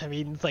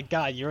it's like,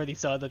 God, you already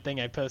saw the thing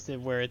I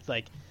posted where it's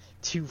like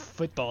 2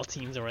 football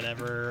teams or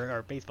whatever,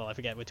 or baseball, I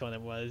forget which one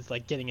it was,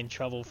 like getting in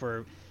trouble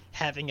for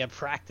having a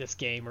practice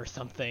game or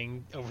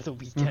something over the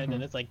weekend,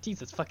 and it's like,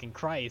 Jesus fucking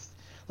Christ.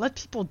 Let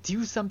people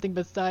do something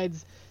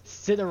besides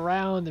sit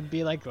around and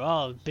be like,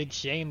 oh, big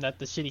shame that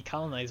the shitty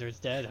colonizer's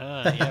dead,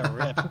 huh? Yeah,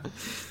 rip.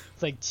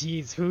 It's like,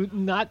 geez,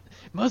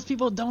 most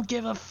people don't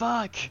give a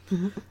fuck.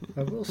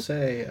 I will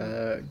say,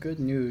 good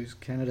news,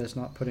 Canada's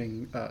not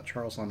putting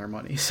Charles on their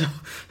money, so...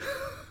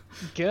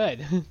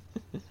 Good.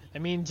 I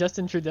mean,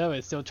 Justin Trudeau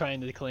is still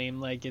trying to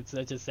claim like it's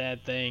such a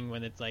sad thing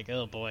when it's like,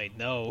 oh boy,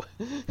 no.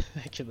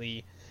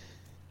 Actually,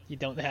 you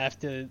don't have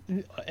to...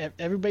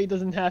 Everybody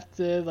doesn't have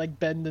to, like,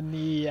 bend the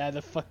knee at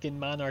a fucking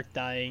monarch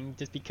dying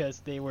just because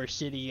they were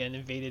shitty and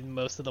invaded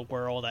most of the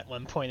world at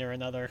one point or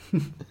another.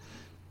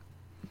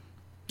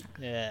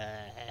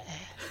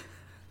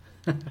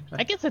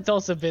 I guess it's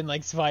also been,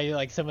 like, why,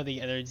 like, some of the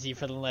energy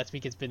for the last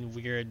week has been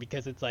weird,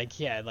 because it's like,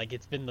 yeah, like,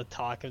 it's been the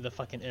talk of the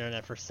fucking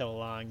internet for so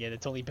long, yet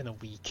it's only been a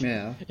week.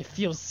 Yeah. It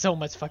feels so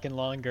much fucking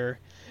longer.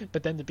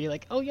 But then to be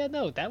like, oh yeah,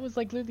 no, that was,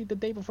 like, literally the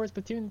day before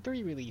Splatoon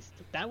 3 released.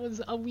 That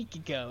was a week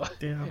ago.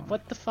 Yeah.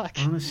 What the fuck?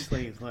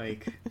 Honestly,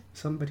 like,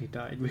 somebody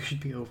died. We should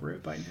be over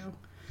it by now.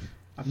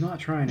 I'm not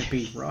trying to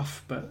be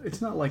rough, but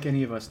it's not like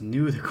any of us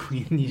knew the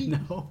Queen, you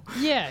know?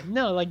 Yeah,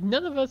 no, like,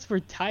 none of us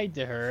were tied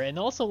to her, and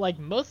also, like,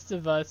 most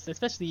of us,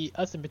 especially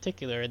us in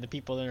particular, and the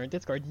people in our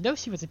Discord, know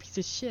she was a piece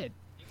of shit.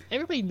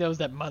 Everybody knows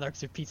that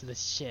monarchs are pieces of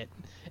shit,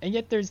 and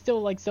yet there's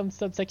still, like, some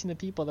subsection of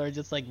people that are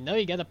just like, no,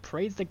 you gotta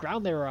praise the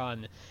ground they're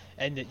on,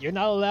 and that you're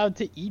not allowed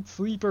to eat,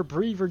 sleep, or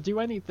breathe, or do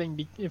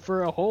anything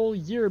for a whole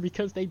year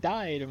because they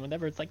died, and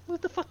whatever. It's like,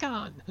 move the fuck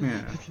on!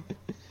 Yeah.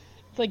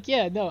 It's like,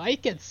 yeah, no, I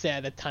get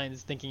sad at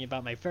times thinking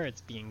about my ferrets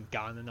being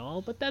gone and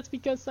all, but that's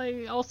because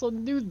I also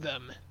knew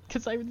them.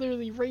 Because I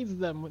literally raised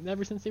them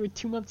ever since they were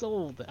 2 months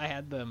old. I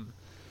had them.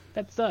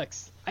 That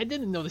sucks. I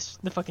didn't know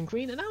the fucking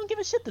Queen, and I don't give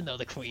a shit to know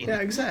the Queen.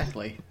 Yeah,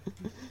 exactly.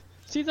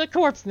 She's a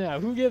corpse now.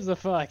 Who gives a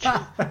fuck?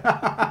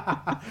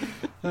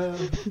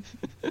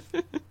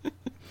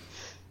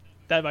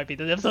 That might be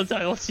the episode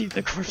title. She's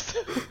a corpse.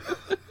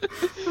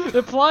 It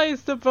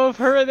applies to both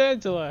her and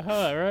Angela,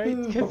 huh? Right?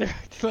 Because they're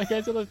acting like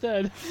Angela's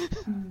dead.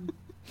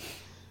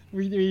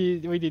 We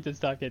need to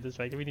stop getting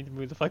distracted. We need to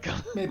move the fuck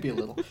on. Maybe a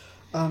little.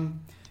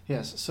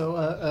 Yes, so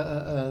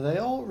they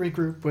all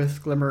regroup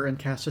with Glimmer and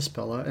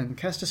Castaspella, and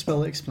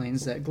Castaspella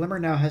explains that Glimmer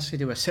now has to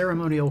do a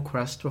ceremonial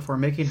quest before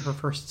making her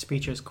first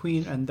speech as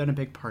queen, and then a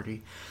big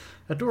party.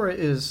 Adora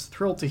is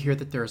thrilled to hear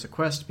that there is a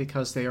quest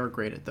because they are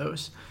great at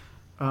those.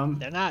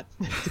 They're not.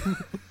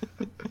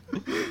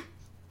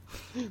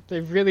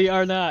 They really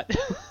are not.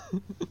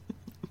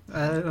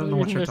 I don't know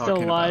what you're talking about. They're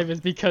still alive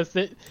is because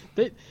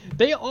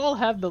they all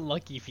have the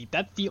lucky feet.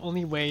 That's the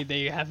only way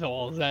they have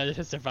all managed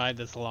to survive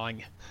this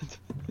long.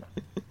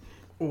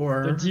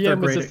 Or their GM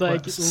was just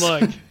like,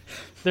 look.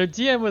 Their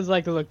GM was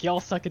like, look, y'all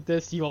suck at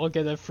this. You all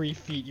get a free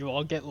feat. You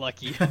all get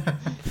lucky.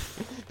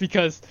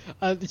 Because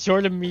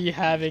short of me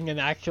having an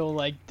actual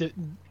like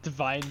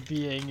divine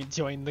being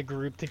join the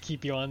group to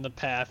keep you on the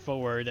path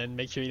forward and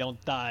make sure you don't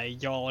die,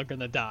 y'all are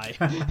gonna die.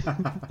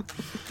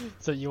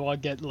 So you all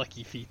get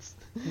lucky feats.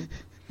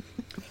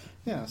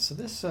 Yeah, so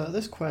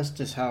this quest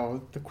is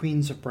how the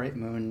Queens of Bright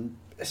Moon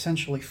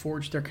essentially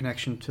forged their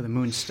connection to the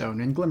Moonstone.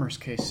 In Glimmer's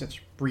case,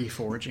 it's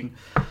reforging.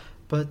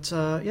 But,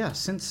 yeah,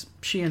 since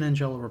she and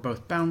Angela were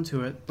both bound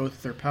to it,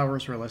 both their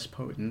powers were less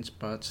potent,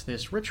 but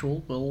this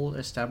ritual will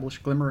establish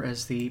Glimmer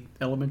as the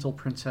elemental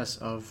princess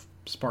of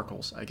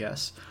Sparkles, I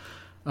guess.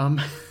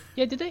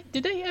 Yeah, did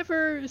they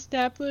ever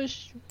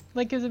establish,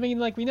 like, because, I mean,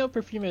 like, we know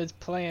Perfume is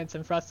plants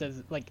and Frost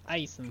is, like,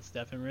 ice and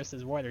stuff, and Marissa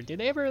is water. Did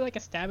they ever, like,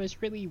 establish,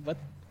 really, what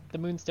the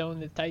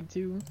Moonstone is tied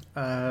to?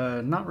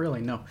 Not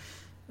really, no.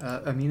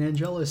 I mean,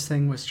 Angela's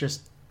thing was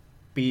just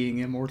being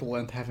immortal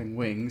and having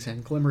wings,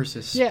 and Glimmer's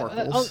is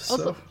Sparkles.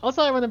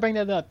 Also, I want to bring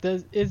that up.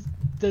 Is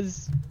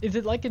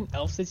it like an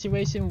elf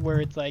situation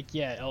where it's like,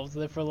 yeah, elves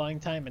live for a long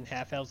time and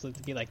half elves live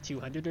to be like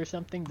 200 or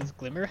something? Does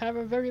Glimmer have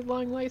a very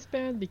long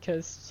lifespan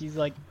because she's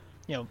like,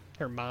 you know,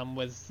 her mom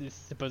was this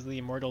supposedly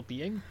immortal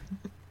being?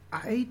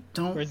 I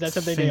don't. Or is that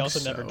something they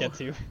also never get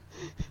to?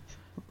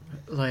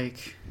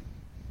 Like,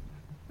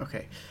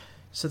 okay,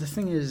 so the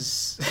thing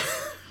is,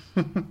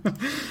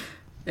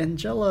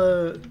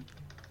 Angela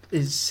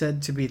is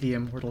said to be the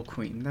immortal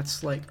queen.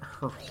 That's like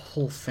her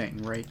whole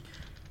thing, right?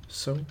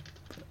 So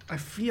I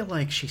feel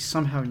like she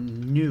somehow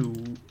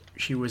knew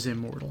she was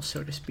immortal,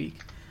 so to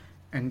speak.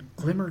 And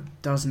Glimmer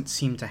doesn't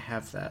seem to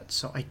have that,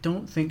 so I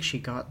don't think she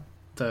got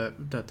the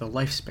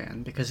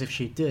lifespan, because if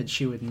she did,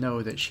 she would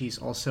know that she's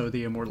also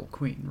the immortal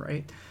queen,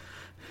 right?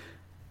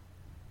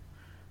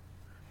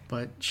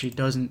 But she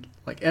doesn't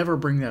like ever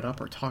bring that up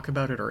or talk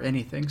about it or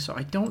anything, so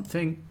I don't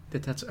think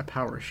that that's a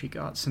power she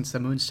got, since the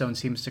Moonstone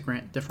seems to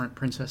grant different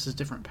princesses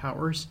different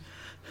powers.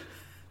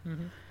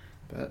 Mm-hmm.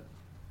 But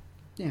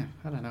yeah,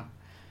 I don't know.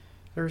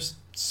 There's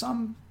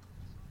some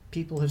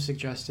people have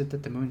suggested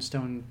that the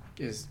Moonstone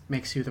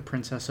makes you the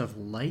Princess of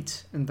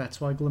Light, and that's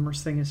why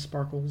Glimmer's thing is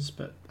sparkles,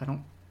 but I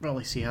don't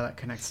really see how that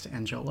connects to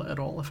Angela at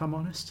all, if I'm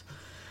honest.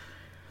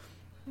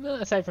 Well,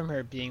 aside from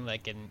her being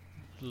like a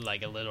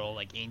little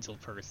like angel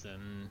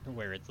person,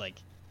 where it's like,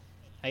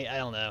 I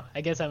don't know.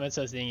 I guess I'm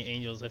associating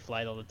angels with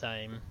light all the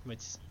time,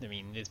 which I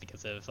mean is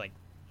because of like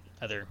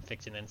other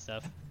fiction and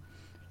stuff.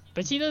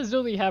 But she does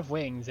really have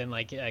wings, and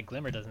like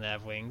Glimmer doesn't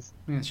have wings.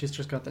 Yeah, she's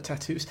just got the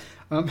tattoos.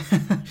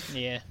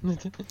 Yeah.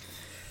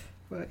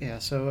 But yeah,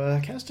 so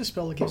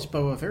Castaspella gives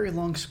Bo a very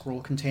long scroll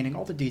containing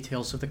all the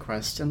details of the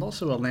quest, and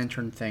also a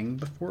lantern thing,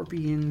 before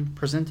being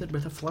presented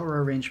with a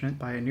flower arrangement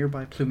by a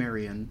nearby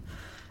Plumerian.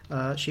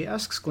 She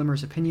asks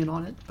Glimmer's opinion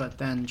on it, but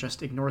then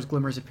just ignores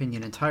Glimmer's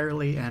opinion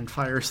entirely and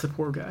fires the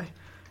poor guy.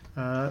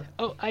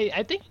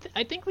 I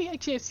think we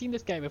actually have seen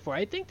this guy before.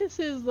 I think this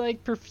is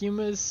like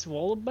Perfuma's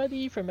swole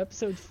buddy from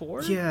episode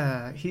 4.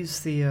 Yeah,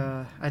 he's the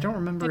I don't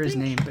remember his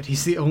name, but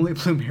he's the only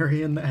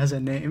Plumerian that has a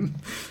name.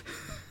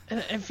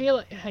 I feel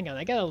like, hang on,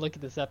 I gotta look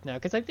this up now,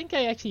 because I think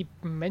I actually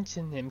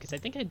mentioned him, because I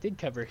think I did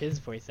cover his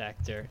voice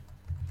actor.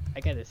 I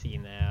gotta see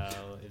now,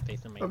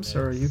 based on my notes.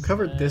 Sorry, you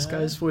covered this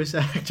guy's voice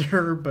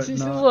actor, but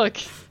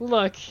not...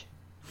 Look.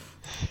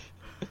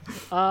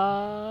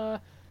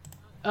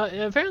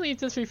 Apparently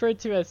it's just referred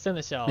to as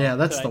Seneschal. Yeah,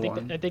 that's so the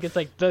one. I think it's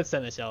like the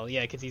Seneschal,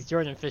 yeah, because he's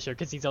Jordan Fisher,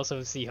 because he's also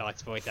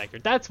Seahawk's voice actor.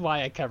 That's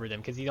why I covered him,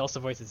 because he also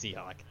voices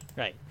Seahawk.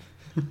 Right.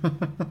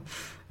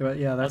 But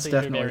yeah, that's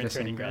also definitely the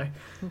same guy.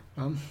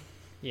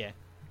 Yeah.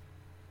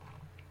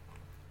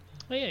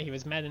 Oh yeah, he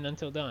was Madden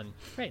Until Dawn.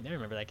 Right, I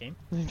remember that game.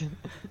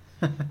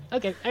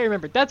 Okay, I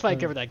remember. That's why I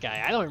covered that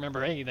guy. I don't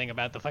remember anything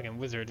about the fucking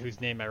wizard whose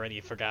name I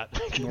already forgot.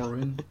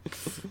 Norwin,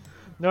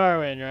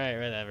 right,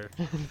 whatever.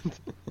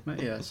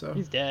 Yeah, so...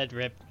 He's dead,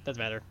 rip.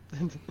 Doesn't matter.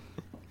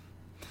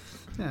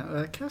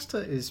 Yeah, Casta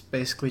is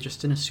basically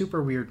just in a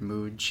super weird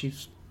mood.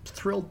 She's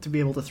thrilled to be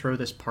able to throw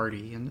this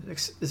party, and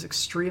is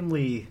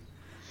extremely,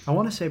 I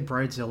want to say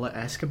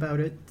Bridezilla-esque about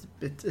it.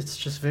 It's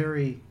just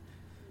very...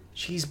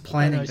 She's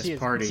planning this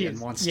party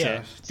and wants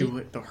to do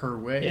it her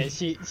way.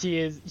 Yeah, she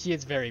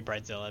is very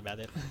Bridezilla about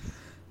it.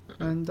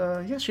 And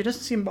yeah, she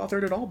doesn't seem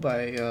bothered at all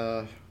by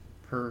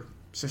her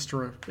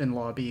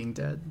sister-in-law being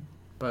dead,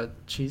 but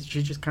she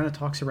just kind of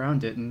talks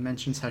around it and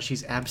mentions how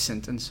she's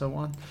absent and so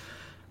on.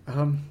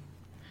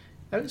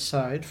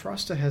 Outside,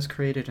 Frosta has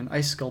created an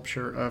ice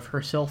sculpture of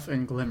herself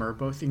and Glimmer,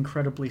 both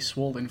incredibly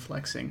swollen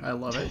flexing. I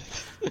love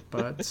it.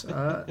 But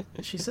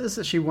she says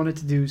that she wanted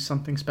to do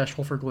something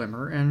special for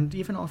Glimmer, and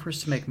even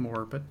offers to make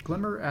more, but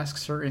Glimmer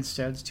asks her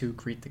instead to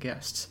greet the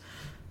guests.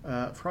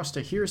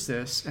 Frosta hears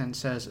this and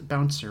says,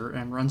 "Bouncer,"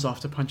 and runs off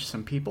to punch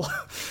some people.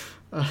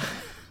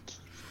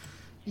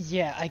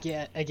 Yeah,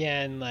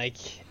 again, like,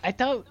 I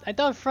thought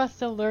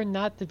Frosta learned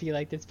not to be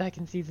like this back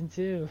in season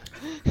 2.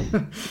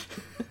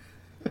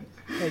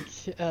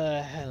 Like,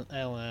 I don't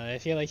know. I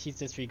feel like she's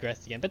just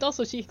regressed again. But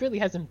also, she really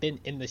hasn't been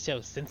in the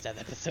show since that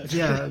episode.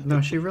 Yeah,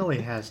 no, she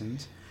really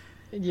hasn't.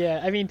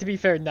 Yeah, I mean, to be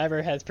fair,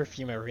 never has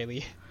Perfuma,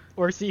 really.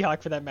 Or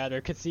Seahawk, for that matter,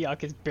 because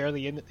Seahawk is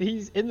barely in...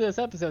 He's in this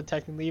episode,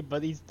 technically,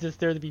 but he's just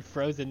there to be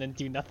frozen and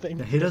do nothing.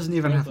 Yeah, he doesn't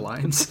even have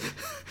lines.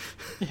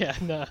 Yeah,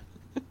 no.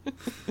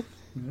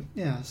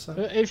 Yeah, so...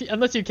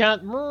 Unless you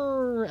count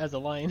as a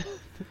line.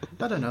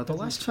 I don't know. The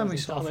last time we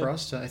saw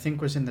Frosta, I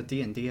think, was in the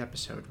D&D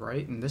episode,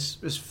 right? And this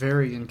is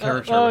very in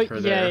character with her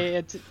there. Yeah,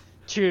 it's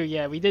true.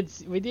 Yeah, we did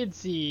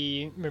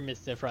see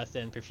Mermista, Frosta,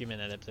 and Perfume in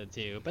that episode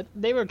too. But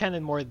they were kind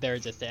of more there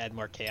just to add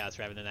more chaos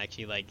rather than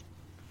actually, like,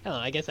 I don't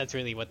know. I guess that's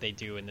really what they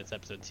do in this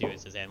episode too,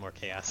 is just add more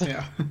chaos.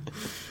 Yeah.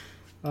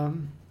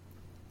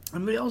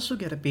 And we also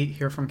get a beat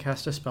here from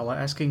Castaspella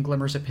asking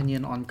Glimmer's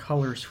opinion on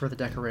colors for the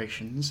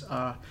decorations.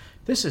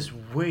 This is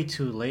way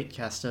too late,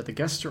 Casta. The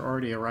guests are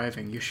already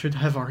arriving. You should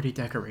have already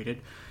decorated.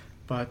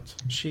 But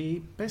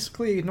she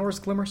basically ignores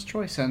Glimmer's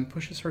choice and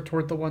pushes her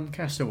toward the one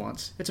Casta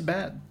wants. It's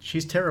bad.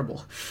 She's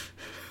terrible.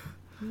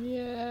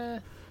 Yeah,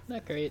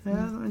 not great.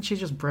 Yeah, and she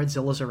just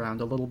Bridezillas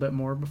around a little bit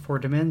more before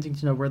demanding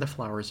to know where the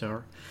flowers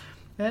are.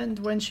 And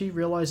when she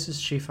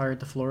realizes she fired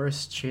the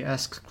florist, she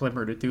asks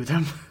Glimmer to do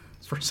them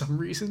for some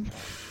reason.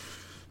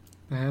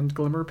 And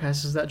Glimmer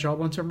passes that job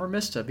on to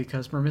Mermista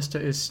because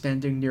Mermista is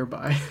standing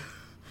nearby.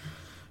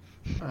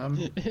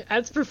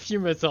 As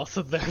Perfume is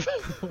also there, by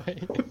the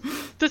way.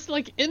 Just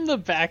like in the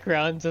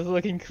background, just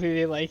looking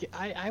clearly like,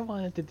 I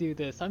wanted to do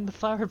this. I'm the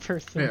flower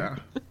person.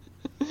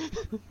 Yeah.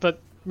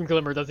 But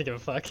Glimmer doesn't give a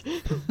fuck.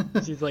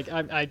 She's like,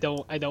 I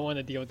don't want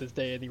to deal with this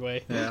day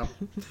anyway. Yeah.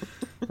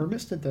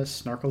 Mermista does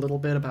snark a little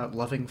bit about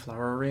loving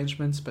flower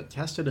arrangements, but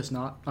Casta does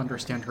not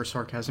understand her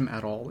sarcasm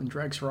at all and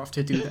drags her off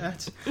to do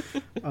that.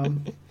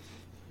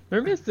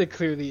 Mermista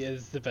clearly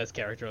is the best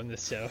character on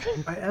this show.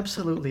 I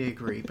absolutely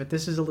agree, but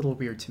this is a little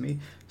weird to me.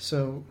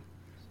 So,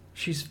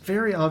 she's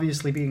very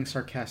obviously being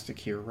sarcastic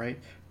here, right?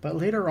 But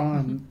later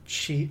on,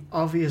 she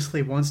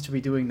obviously wants to be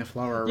doing the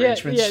flower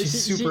arrangements. Yeah,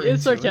 she's she super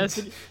is into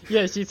sarcastic. it.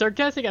 Yeah, she's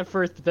sarcastic at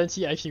first, but then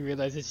she actually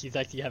realizes she's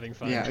actually having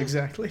fun. Yeah,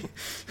 exactly.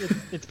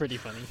 It's pretty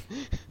funny.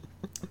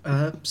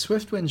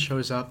 Swiftwind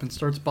shows up and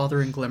starts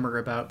bothering Glimmer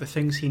about the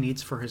things he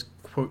needs for his,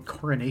 quote,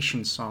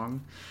 coronation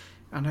song.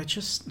 And I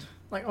just,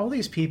 like, all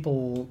these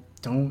people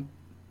don't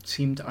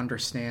seem to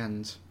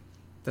understand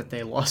that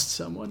they lost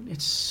someone.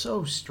 It's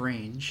so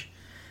strange.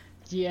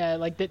 Yeah,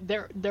 like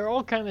they're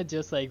all kind of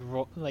just like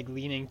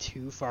leaning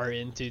too far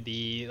into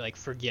the like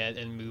forget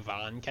and move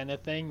on kind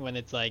of thing, when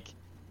it's like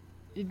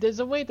there's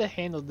a way to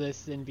handle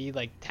this and be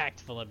like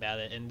tactful about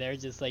it, and they're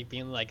just like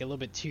being like a little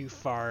bit too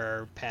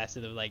far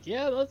passive of like,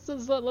 yeah, let's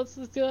just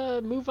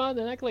move on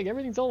and act like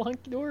everything's all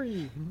hunky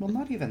dory. Well,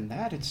 not even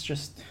that. It's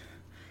just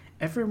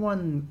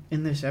everyone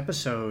in this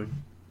episode,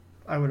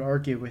 I would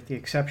argue, with the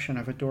exception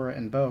of Adora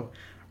and Bo,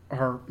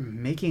 are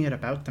making it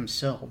about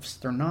themselves.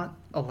 They're not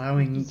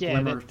allowing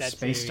Glimmer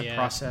space to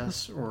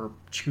process or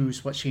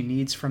choose what she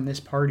needs from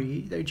this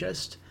party. They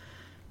just,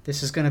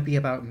 this is going to be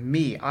about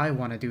me. I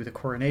want to do the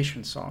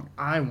coronation song.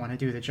 I want to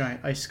do the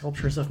giant ice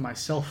sculptures of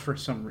myself for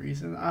some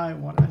reason. I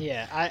want to...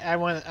 Yeah, I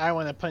want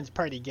to punch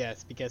party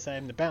guests because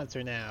I'm the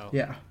bouncer now.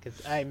 Yeah.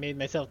 Because I made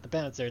myself the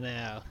bouncer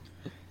now.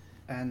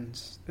 And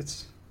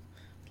it's...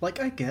 Like,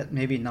 I get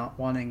maybe not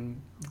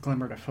wanting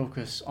Glimmer to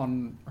focus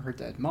on her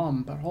dead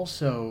mom, but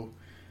also...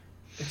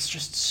 It's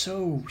just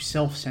so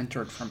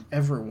self-centered from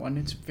everyone.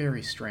 It's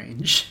very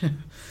strange.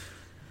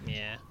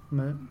 Yeah.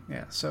 But,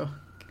 yeah, so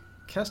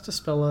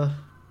Castaspella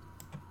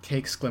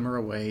takes Glimmer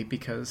away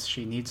because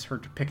she needs her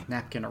to pick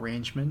napkin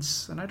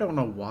arrangements, and I don't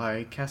know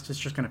why. Casta's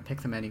just going to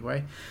pick them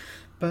anyway.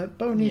 But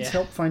Bo needs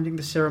help finding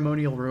the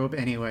ceremonial robe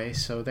anyway,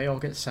 so they all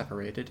get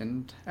separated,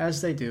 and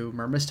as they do,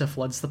 Mermista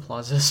floods the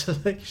plaza so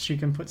that she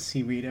can put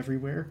seaweed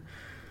everywhere.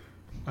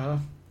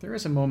 There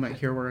is a moment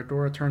here where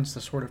Adora turns the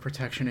Sword of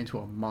Protection into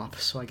a mop,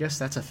 so I guess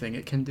that's a thing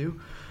it can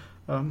do.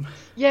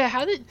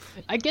 Yeah,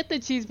 I get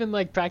that she's been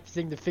like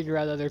practicing to figure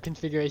out other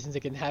configurations it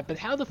can have, but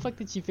how the fuck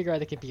did she figure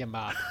out it could be a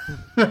mop?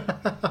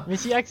 I mean,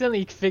 she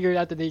accidentally figured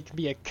out that it could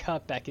be a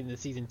cup back in the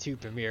season 2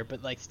 premiere,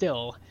 but like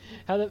still,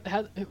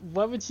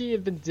 what would she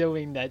have been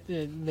doing that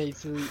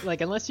basically,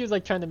 like, unless she was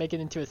like trying to make it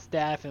into a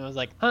staff and was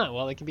like,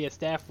 well, it can be a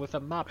staff with a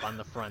mop on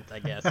the front, I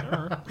guess.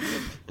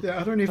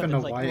 Yeah, I don't even know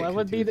why it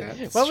could do that.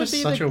 It's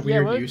just such a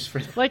weird use for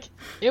that. Like,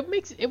 it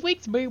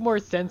makes way more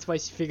sense why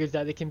she figures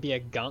out it can be a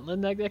gauntlet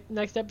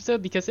next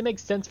episode, because it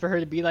makes sense for her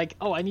to be like,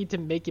 oh, I need to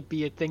make it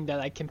be a thing that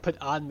I can put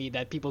on me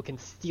that people can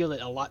steal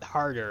it a lot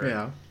harder.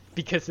 Yeah.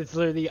 Because it's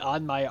literally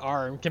on my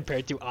arm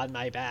compared to on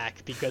my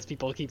back, because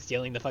people keep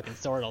stealing the fucking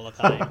sword all the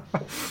time.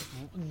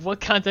 What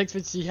context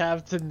would she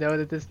have to know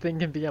that this thing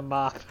can be a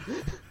mop?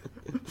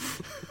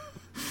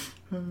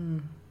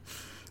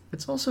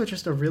 It's also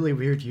just a really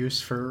weird use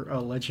for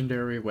a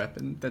legendary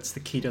weapon that's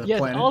the key to the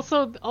planet.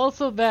 Yes,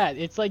 also that.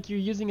 It's like you're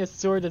using a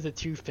sword as a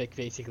toothpick,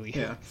 basically.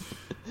 Yeah.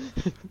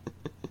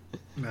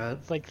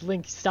 It's like,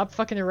 Link, stop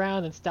fucking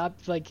around and stop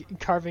like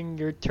carving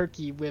your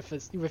turkey with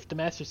the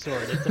Master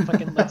Sword. It's a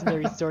fucking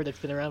legendary sword that's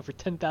been around for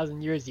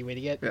 10,000 years, you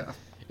idiot. Yeah.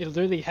 It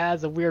literally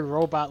has a weird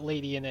robot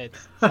lady in it.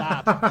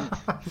 Stop.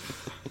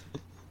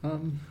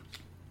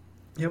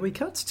 Yeah, we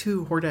cut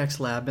to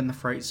Hordak's lab in the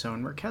Fright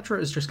Zone, where Catra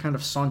is just kind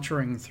of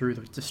sauntering through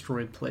the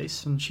destroyed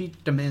place, and she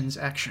demands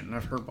action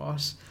of her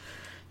boss.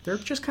 They're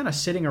just kind of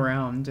sitting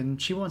around,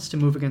 and she wants to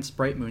move against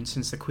Bright Moon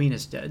since the Queen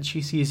is dead.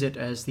 She sees it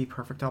as the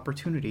perfect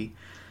opportunity.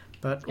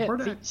 But yeah,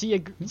 Hordak...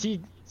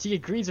 she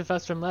agrees with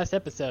us from last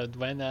episode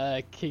when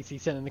Casey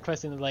sent in the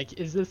question like,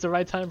 is this the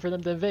right time for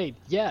them to invade?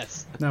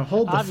 Yes. Now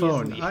hold the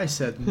obviously. phone. I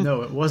said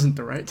no, it wasn't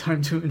the right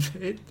time to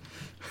invade.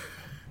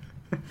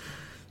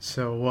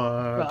 So,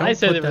 well, don't I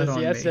said put it that was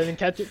on yes, me. and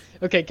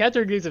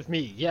Catra agrees with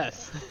me.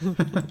 Yes.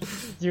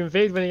 You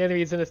invade when the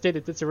enemy is in a state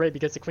of disarray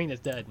because the Queen is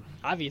dead.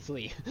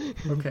 Obviously.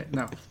 Okay,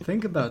 now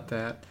think about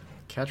that.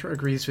 Catra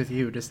agrees with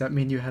you. Does that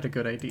mean you had a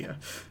good idea?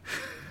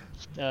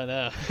 Oh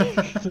no.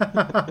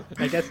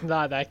 I guess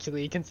not,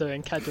 actually,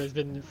 considering Catra's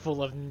been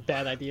full of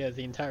bad ideas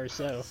the entire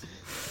show.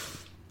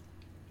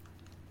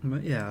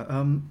 But yeah,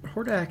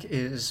 Hordak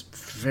is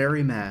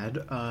very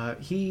mad.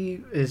 He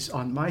is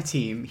on my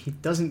team. He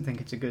doesn't think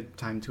it's a good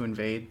time to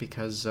invade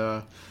because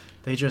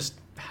they just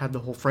had the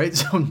whole Fright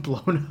Zone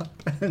blown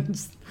up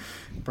and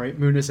Bright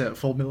Moon is at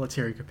full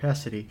military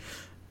capacity.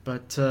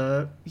 But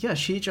yeah,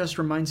 she just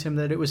reminds him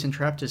that it was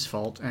Entrapta's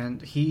fault,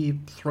 and he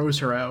throws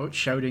her out,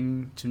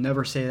 shouting to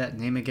never say that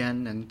name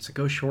again and to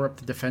go shore up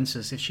the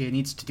defenses if she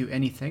needs to do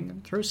anything,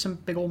 and throws some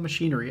big old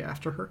machinery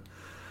after her.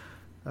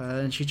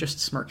 And she just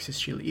smirks as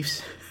she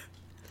leaves.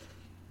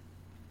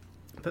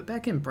 But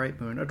back in Bright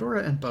Moon,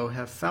 Adora and Bo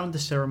have found the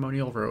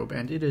ceremonial robe,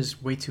 and it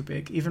is way too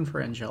big, even for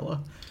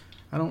Angela.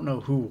 I don't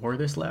know who wore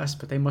this last,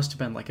 but they must have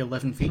been like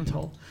 11 feet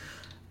tall.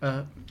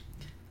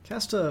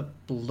 Casta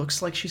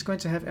looks like she's going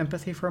to have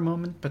empathy for a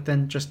moment, but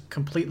then just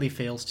completely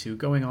fails to,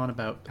 going on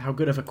about how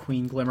good of a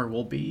Queen Glimmer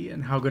will be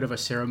and how good of a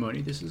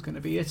ceremony this is going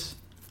to be.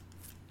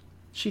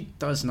 She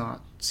does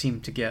not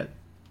seem to get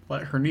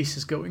what her niece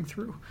is going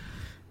through,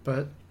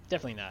 but...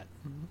 Definitely not.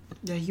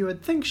 Yeah, you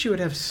would think she would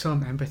have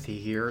some empathy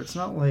here. It's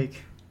not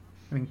like...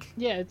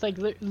 Yeah, it's like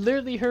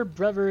literally her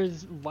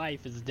brother's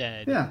wife is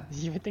dead. Yeah.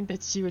 You would think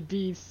that she would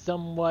be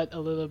somewhat a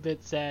little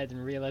bit sad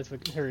and realize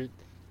what her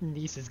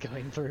niece is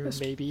going through,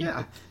 maybe.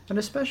 Yeah, and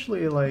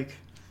especially, like,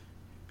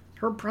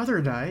 her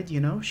brother died, you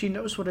know? She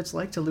knows what it's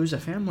like to lose a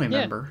family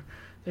member.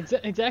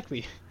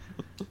 Exactly.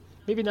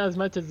 Maybe not as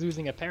much as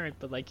losing a parent,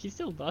 but, like, he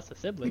still lost a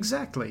sibling.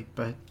 Exactly,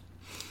 but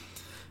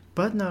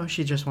no,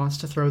 she just wants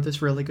to throw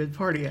this really good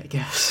party, I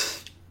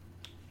guess.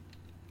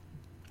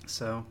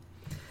 So,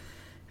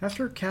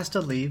 after Casta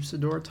leaves,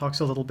 Adora talks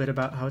a little bit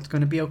about how it's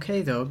going to be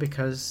okay, though,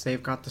 because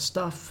they've got the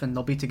stuff, and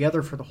they'll be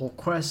together for the whole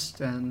quest,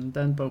 and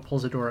then Bo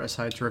pulls Adora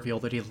aside to reveal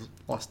that he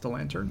lost the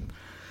lantern.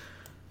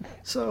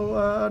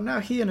 So, now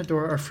he and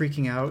Adora are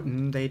freaking out,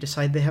 and they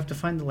decide they have to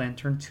find the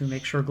lantern to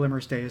make sure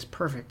Glimmer's day is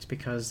perfect,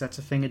 because that's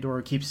a thing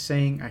Adora keeps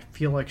saying. I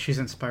feel like she's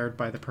inspired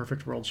by the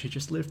perfect world she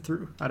just lived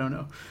through. I don't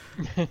know.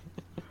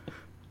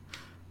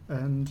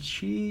 And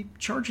she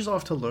charges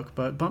off to look,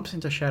 but bumps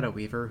into Shadow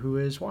Weaver, who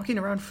is walking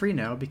around free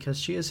now because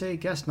she is a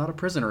guest, not a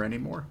prisoner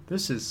anymore.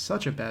 This is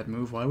such a bad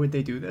move. Why would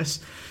they do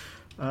this?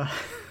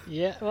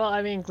 Yeah, well,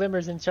 I mean,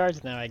 Glimmer's in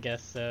charge now, I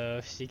guess,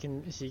 so she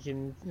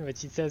can, what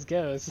she says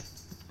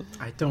goes.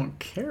 I don't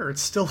care.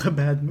 It's still a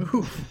bad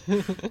move.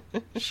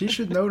 She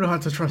should know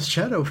not to trust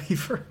Shadow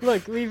Weaver.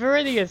 Look, we've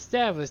already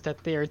established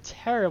that they are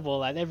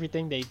terrible at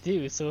everything they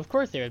do, so of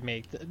course they would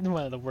make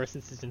one of the worst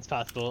decisions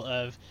possible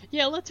of,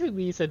 yeah, let's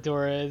release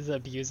Adora's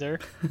abuser.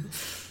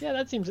 Yeah,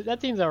 that seems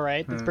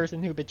alright. This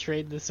person who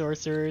betrayed the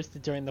sorcerers to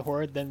join the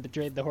Horde, then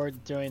betrayed the Horde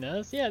to join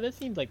us. Yeah, that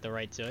seems like the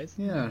right choice.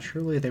 Yeah,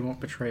 surely they won't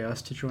betray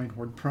us to join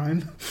Horde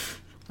Prime.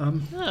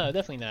 No,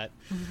 definitely not.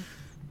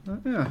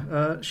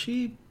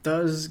 She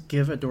does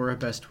give Adora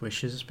best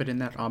wishes, but in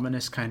that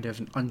ominous kind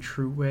of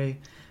untrue way,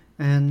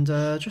 and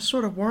just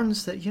sort of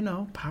warns that, you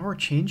know, power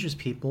changes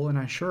people, and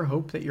I sure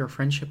hope that your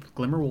friendship with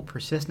Glimmer will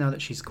persist now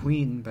that she's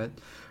queen, but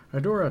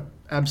Adora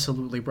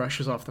absolutely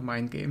brushes off the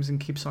mind games and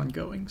keeps on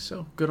going,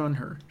 so good on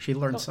her. She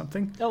learned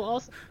something.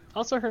 Oh,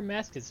 also her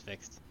mask is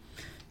fixed.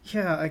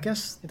 Yeah, I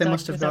guess they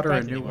must have got her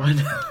a new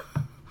one.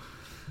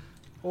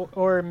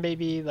 Or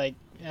maybe, like,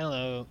 I don't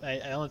know.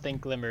 I don't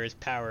think Glimmer's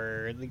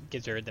power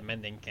gives her the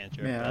mending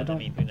cantrip. Yeah, I don't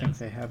think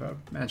they have a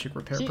magic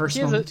repair she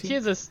person on the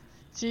team.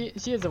 She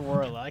is a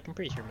warlock. I'm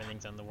pretty sure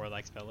mending's on the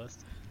warlock spell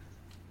list.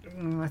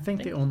 I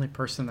think the only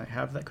person they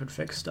have that could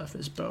fix stuff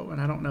is Bo, and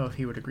I don't know if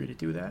he would agree to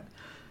do that.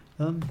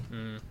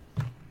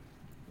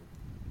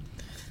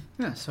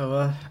 Yeah,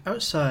 so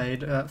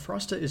outside,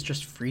 Frosta is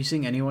just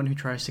freezing anyone who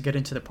tries to get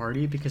into the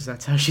party because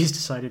that's how she's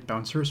decided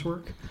bouncers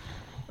work.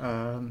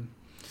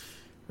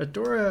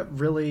 Adora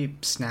really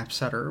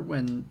snaps at her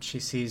when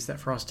she sees that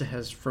Frosta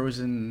has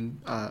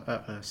frozen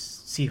a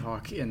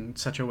Seahawk in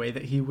such a way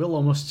that he will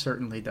almost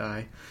certainly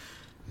die.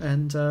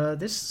 And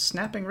this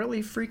snapping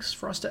really freaks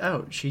Frosta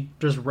out. She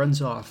just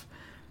runs off.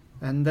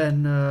 And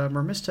then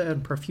Mermista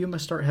and Perfuma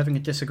start having a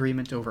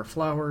disagreement over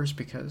flowers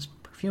because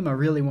Perfuma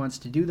really wants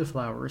to do the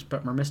flowers,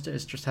 but Mermista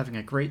is just having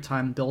a great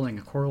time building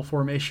a coral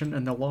formation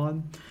in the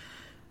lawn.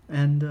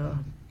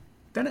 And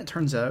then it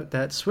turns out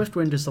that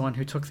Swiftwind is the one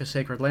who took the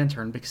sacred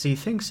lantern because he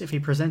thinks if he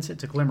presents it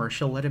to Glimmer,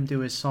 she'll let him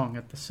do his song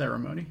at the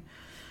ceremony.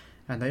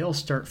 And they all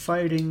start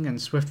fighting, and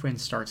Swiftwind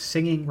starts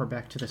singing. We're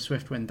back to the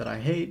Swiftwind that I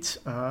hate.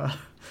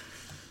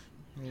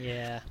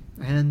 Yeah.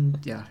 And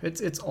yeah,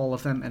 it's all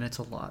of them, and it's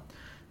a lot.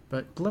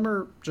 But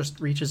Glimmer just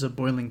reaches a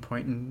boiling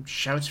point and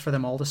shouts for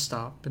them all to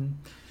stop. And,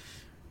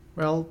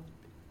 well,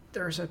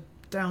 there's a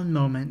down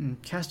moment,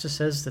 and Casta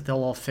says that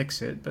they'll all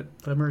fix it,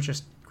 but Glimmer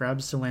just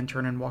grabs the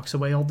lantern and walks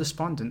away all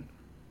despondent.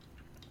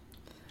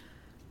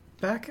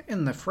 Back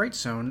in the Fright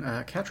Zone,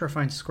 Catra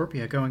finds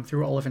Scorpia going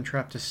through all of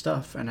Entrapta's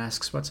stuff and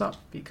asks what's up,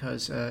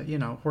 because,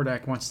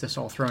 Hordak wants this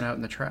all thrown out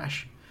in the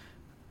trash.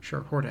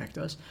 Sure, Hordak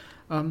does.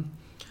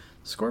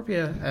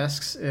 Scorpia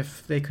asks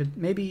if they could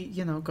maybe,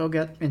 go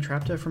get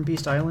Entrapta from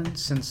Beast Island,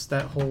 since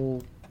that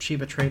whole she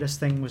betrayed us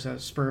thing was a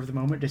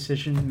spur-of-the-moment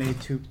decision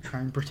made to try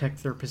and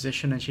protect their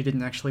position, and she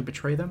didn't actually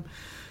betray them.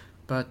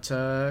 But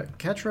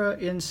Catra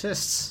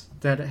insists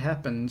that it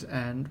happened,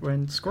 and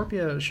when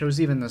Scorpia shows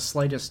even the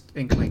slightest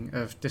inkling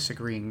of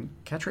disagreeing,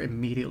 Catra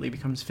immediately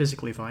becomes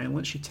physically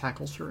violent. She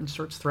tackles her and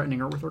starts threatening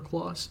her with her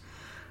claws.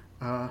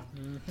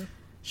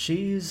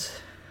 She's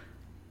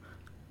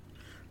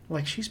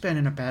been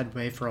in a bad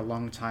way for a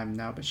long time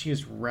now, but she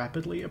is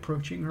rapidly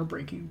approaching her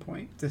breaking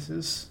point.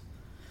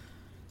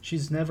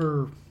 She's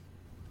never...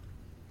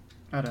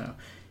 I don't know.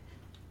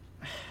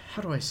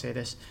 How do I say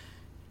this?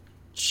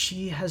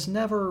 She has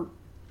never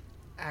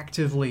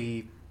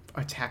actively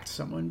attacked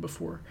someone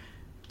before.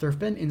 There have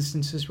been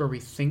instances where we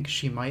think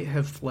she might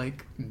have,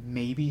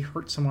 maybe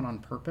hurt someone on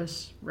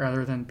purpose,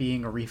 rather than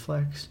being a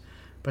reflex.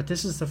 But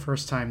this is the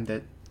first time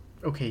that,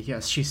 okay,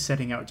 yes, she's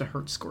setting out to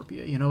hurt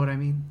Scorpia, you know what I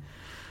mean?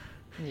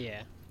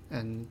 Yeah.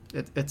 And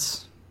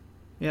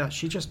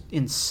she just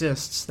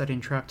insists that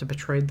Entrapta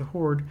betrayed the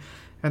Horde,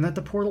 and that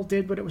the portal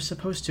did what it was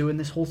supposed to, and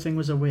this whole thing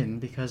was a win,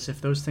 because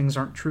if those things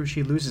aren't true,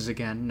 she loses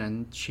again,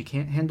 and she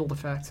can't handle the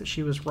fact that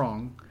she was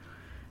wrong.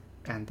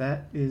 And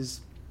that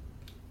is...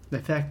 The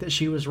fact that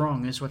she was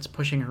wrong is what's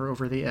pushing her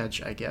over the edge,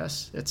 I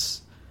guess.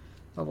 It's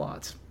a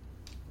lot.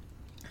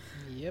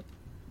 Yep.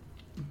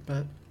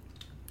 But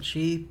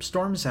She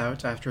storms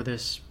out after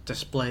this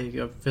display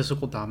of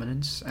physical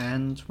dominance,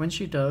 and when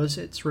she does,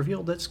 it's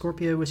revealed that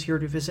Scorpia was here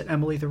to visit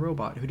Emily the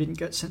robot, who didn't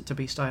get sent to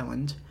Beast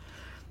Island.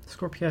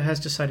 Scorpia has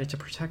decided to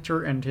protect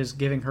her and is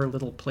giving her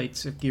little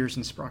plates of gears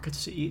and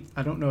sprockets to eat.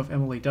 I don't know if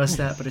Emily does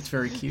that, but it's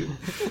very cute.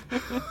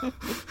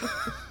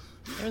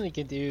 Emily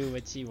can do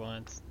what she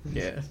wants.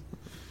 Yeah.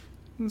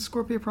 And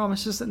Scorpia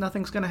promises that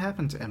nothing's going to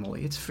happen to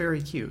Emily. It's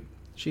very cute.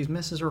 She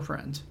misses her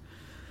friend.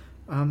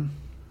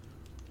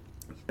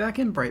 Back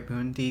in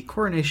Brightmoon, the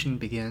coronation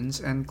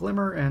begins, and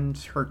Glimmer and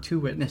her 2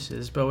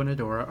 witnesses, Bo and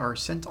Adora, are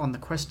sent on the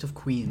quest of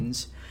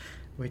queens,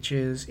 which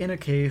is in a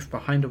cave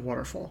behind a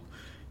waterfall.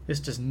 This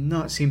does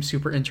not seem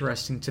super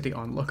interesting to the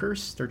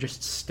onlookers. They're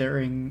just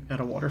staring at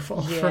a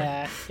waterfall.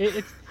 Yeah,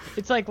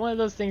 it's like one of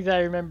those things that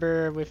I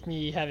remember with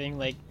me having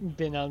like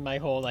been on my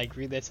whole like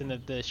re-listen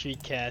of the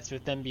Shriekcast,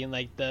 with them being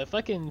like, the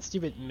fucking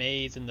stupid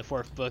maze in the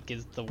 4th book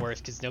is the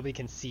worst because nobody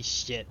can see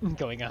shit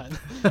going on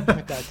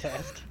with that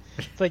task.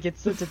 It's like, it's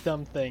such a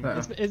dumb thing.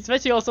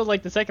 Especially also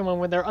like the second one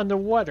when they're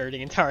underwater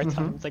the entire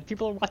time. It's like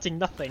people are watching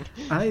nothing.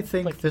 I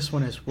think this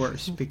one is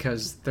worse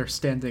because they're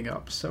standing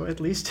up. So at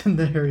least in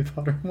the Harry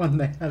Potter one,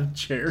 they have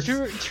chairs.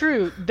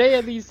 True. They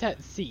at least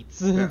had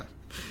seats. Yeah.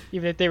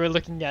 Even if they were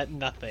looking at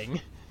nothing.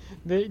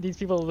 These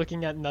people are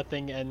looking at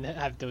nothing and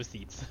have those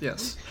seats.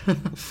 Yes.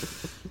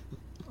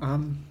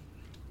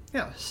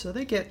 Yeah, so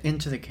they get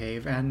into the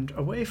cave, and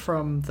away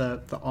from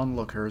the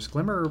onlookers,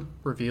 Glimmer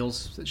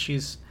reveals that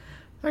she's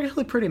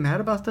actually pretty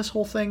mad about this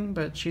whole thing,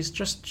 but she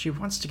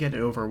wants to get it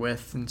over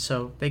with, and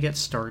so they get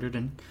started.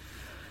 And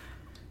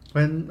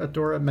when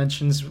Adora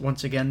mentions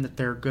once again that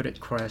they're good at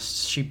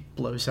quests, she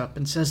blows up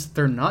and says that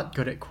they're not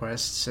good at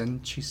quests,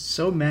 and she's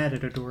so mad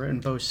at Adora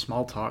and Bo's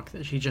small talk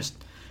that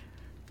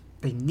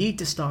they need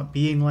to stop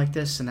being like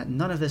this, and that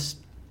none of this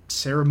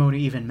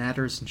ceremony even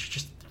matters, and she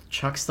just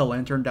chucks the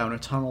lantern down a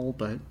tunnel.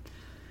 But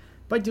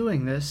by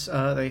doing this,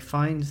 they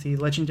find the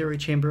legendary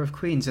Chamber of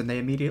Queens, and they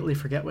immediately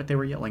forget what they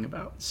were yelling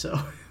about. So,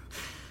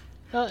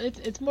 well,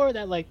 it's more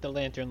that like the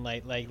lantern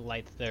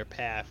lights their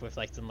path with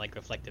like some like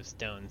reflective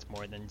stones,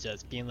 more than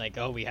just being like,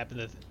 oh,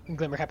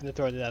 Glimmer happened to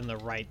throw it down the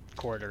right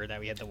corridor that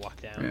we had to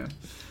walk down.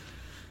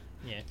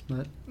 Yeah.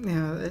 But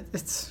yeah,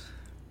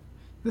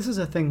 this is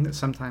a thing that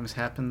sometimes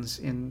happens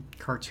in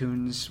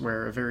cartoons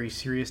where a very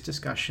serious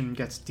discussion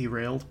gets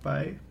derailed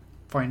by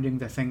finding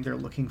the thing they're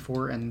looking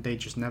for, and they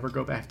just never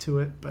go back to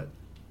it. But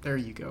there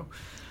you go.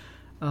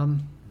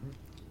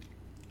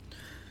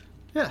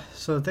 Yeah,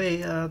 so they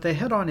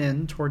head on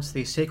in towards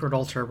the sacred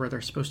altar where they're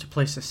supposed to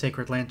place a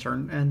sacred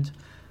lantern. And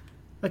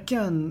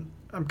again,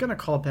 I'm going to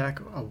call back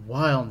a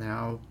while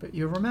now, but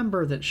you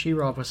remember that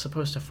She-Ra was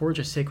supposed to forge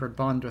a sacred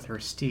bond with her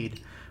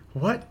steed.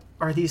 What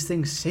are these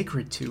things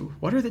sacred to?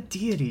 What are the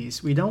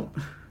deities? We don't...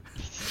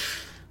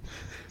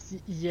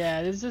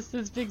 Yeah, there's just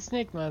this big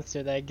snake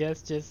monster that I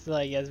guess just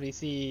like, as we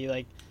see,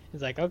 like,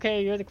 it's like,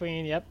 okay, you're the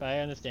queen, yep, I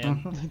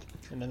understand.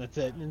 And then that's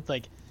it. And it's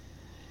like,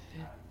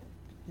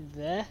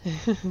 that?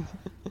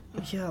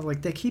 Yeah,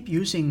 like, they keep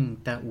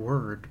using that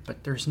word,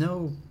 but there's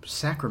no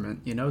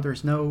sacrament,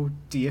 there's no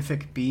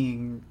deific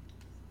being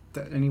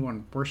that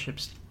anyone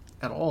worships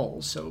at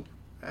all, so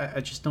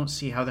I just don't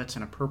see how that's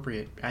an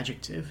appropriate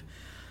adjective.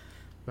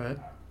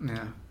 But,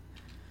 yeah.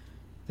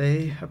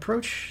 They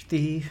approach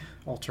the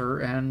altar,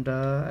 and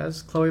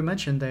as Chloe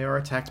mentioned, they are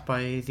attacked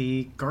by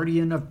the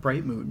Guardian of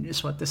Brightmoon,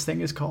 is what this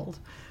thing is called.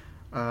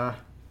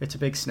 It's a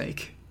big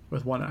snake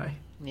with one eye.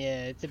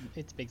 Yeah, it's a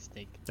big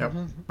snake. Yep.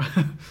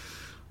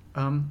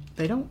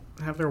 They don't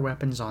have their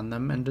weapons on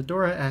them, and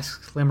Adora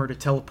asks Glimmer to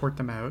teleport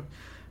them out,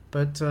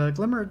 but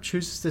Glimmer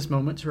chooses this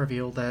moment to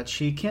reveal that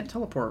she can't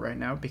teleport right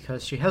now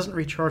because she hasn't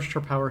recharged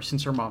her power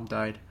since her mom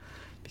died.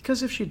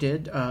 Because if she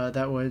did,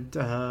 that would...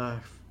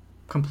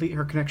 complete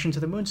her connection to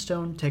the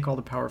Moonstone, take all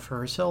the power for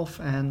herself,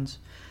 and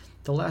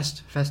the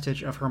last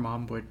vestige of her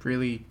mom would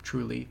really,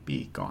 truly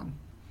be gone.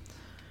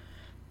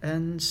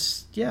 And,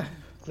 yeah.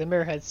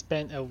 Glimmer had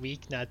spent a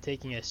week not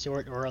taking a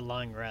short or a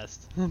long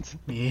rest.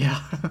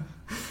 Yeah.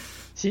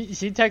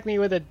 She technically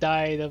would have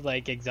died of,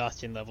 like,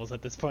 exhaustion levels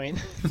at this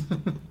point.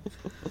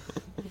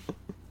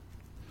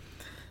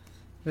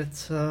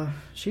 But,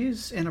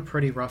 she's in a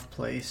pretty rough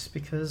place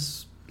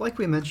because, like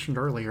we mentioned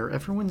earlier,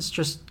 everyone's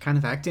just kind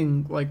of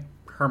acting like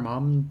her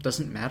mom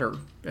doesn't matter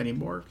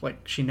anymore,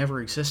 like she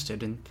never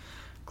existed, and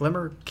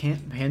Glimmer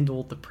can't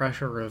handle the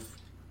pressure of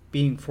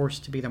being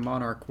forced to be the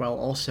monarch while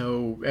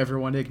also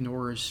everyone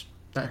ignores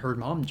that her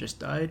mom just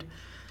died.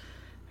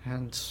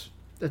 And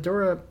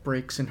Adora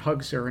breaks and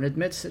hugs her and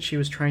admits that she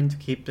was trying to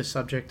keep the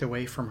subject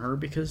away from her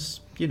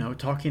because,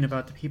 talking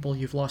about the people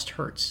you've lost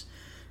hurts.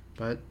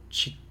 But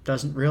she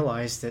doesn't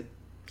realize that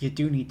you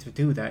do need to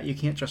do that. You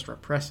can't just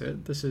repress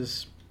it. This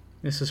is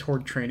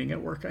Horde training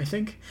at work, I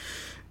think.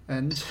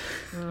 And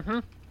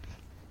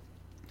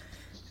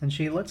and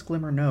she lets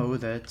Glimmer know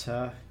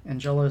that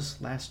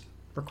Angela's last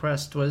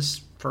request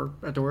was for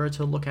Adora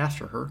to look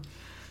after her.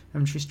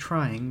 And she's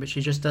trying, but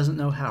she just doesn't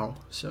know how.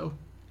 So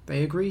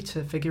they agree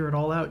to figure it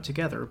all out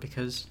together,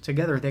 because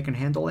together they can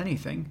handle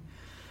anything.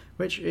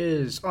 Which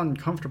is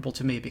uncomfortable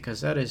to me,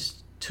 because that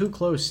is too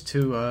close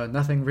to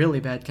nothing really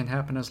bad can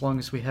happen as long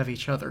as we have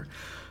each other.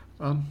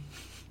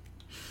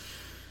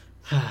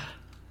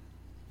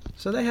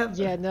 So they have...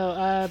 Yeah,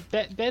 no,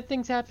 bad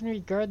things happen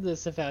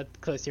regardless of how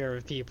close you are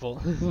with people.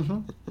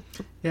 Mm-hmm.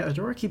 Yeah,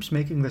 Adora keeps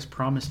making this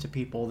promise to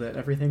people that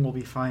everything will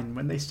be fine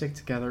when they stick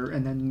together,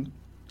 and then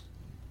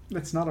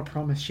it's not a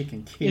promise she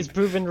can keep. He's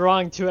proven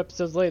wrong 2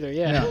 episodes later,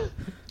 yeah.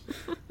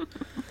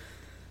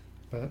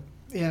 But,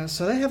 yeah,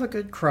 so they have a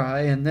good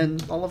cry, and then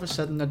all of a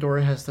sudden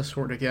Adora has the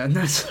sword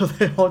again, so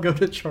they all go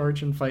to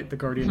charge and fight the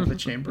Guardian of the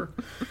Chamber.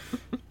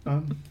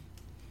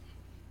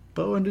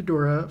 Bo and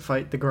Adora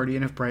fight the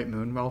Guardian of Bright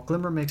Moon, while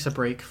Glimmer makes a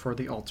break for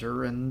the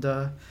altar, and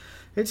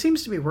it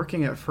seems to be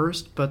working at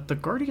first, but the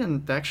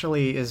Guardian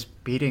actually is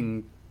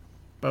beating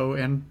Bo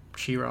and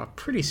She-Ra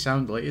pretty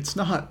soundly. It's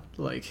not,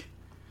 like...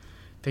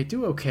 They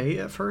do okay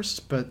at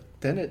first, but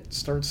then it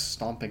starts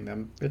stomping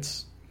them.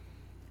 It's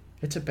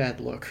a bad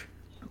look.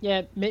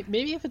 Yeah,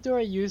 maybe if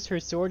Adora used her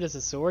sword as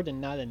a sword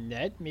and not a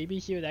net, maybe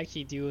she would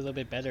actually do a little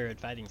bit better at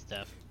fighting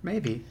stuff.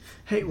 Maybe.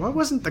 Hey, why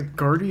wasn't the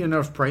Guardian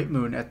of Bright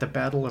Moon at the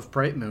Battle of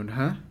Bright Moon,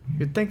 huh?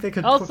 You'd think they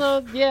could...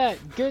 Also, yeah,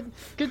 good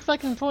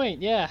fucking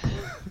point, yeah.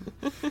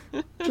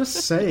 Just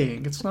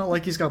saying, it's not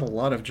like he's got a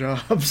lot of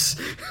jobs.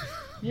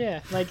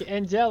 Yeah, like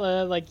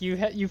Angela, like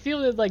you feel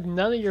that like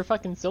none of your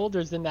fucking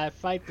soldiers in that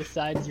fight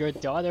besides your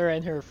daughter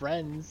and her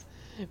friends.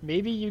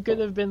 Maybe you could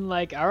have been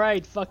like,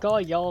 alright, fuck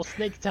all y'all,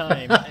 snake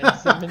time, and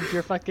summoned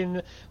your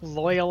fucking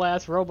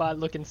loyal-ass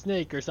robot-looking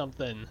snake or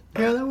something.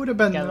 Yeah, that would have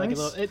been Like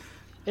nice.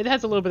 it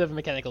has a little bit of a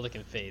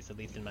mechanical-looking face, at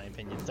least in my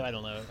opinion, so I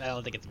don't know. I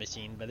don't think it's a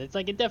machine, but it's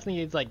like, it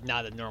definitely is like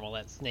not a normal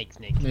snake.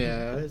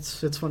 Yeah,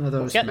 it's one of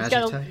those It's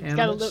got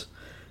animals.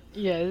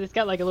 yeah, it's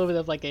got like a little bit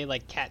of like a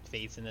cat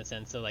face in a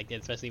sense, so like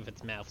especially with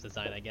its mouth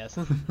design, I guess.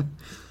 It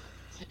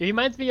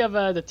reminds me of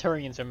the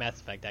Turians from Mass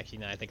Effect. Actually,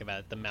 now I think about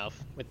it, the mouth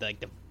with like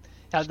the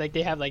how like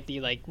they have like the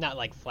like not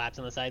like flaps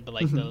on the side, but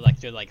like the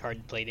extra like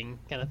hard plating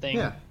kind of thing.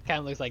 Yeah. Kind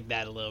of looks like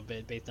that a little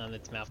bit based on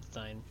its mouth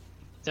design.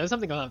 So there's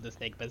something going on with the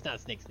snake, but it's not a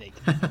snake.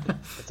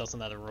 It's also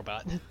not a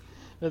robot.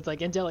 But it's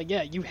like, Angelic,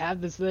 yeah, you have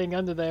this thing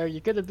under there.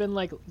 You could have been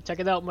like, check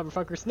it out,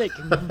 motherfucker, snake.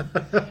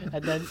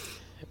 And then,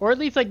 or at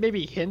least like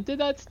maybe hinted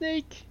at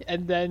snake,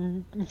 and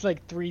then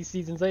like 3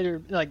 seasons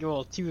later, like,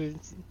 well, 2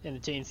 and a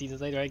chain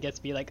seasons later, I guess,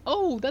 be like,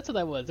 oh, that's what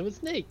that was. It was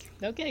Snake.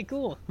 Okay,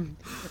 cool.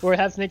 Or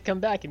have Snake come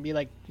back and be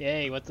like,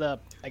 hey, what's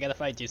up? I gotta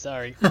fight you,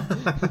 sorry.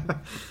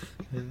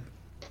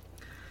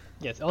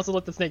 Yes, also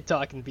let the snake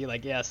talk and be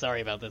like, yeah,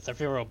 sorry about this. I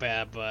feel real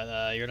bad,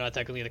 but you're not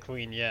technically the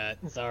queen yet.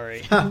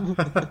 Sorry.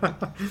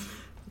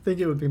 I think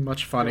it would be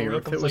much funnier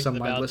if it was a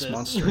mindless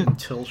monster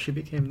until she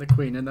became the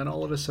queen, and then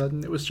all of a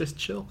sudden it was just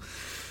chill.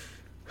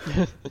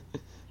 It's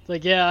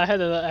like, yeah, I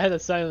had a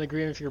silent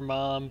agreement with your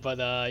mom,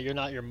 but you're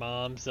not your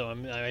mom, so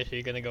I'm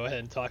actually gonna go ahead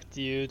and talk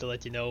to you to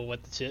let you know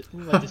what the shit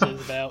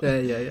is about.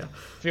 Yeah.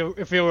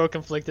 I feel real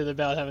conflicted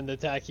about having to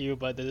attack you,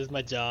 but this is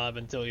my job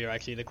until you're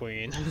actually the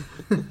queen.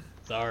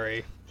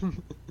 Sorry.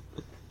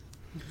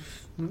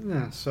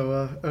 Yeah,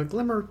 so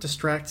Glimmer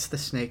distracts the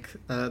snake,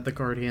 the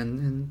Guardian,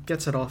 and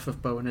gets it off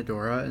of Bo and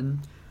Adora, and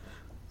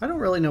I don't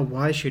really know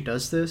why she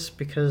does this,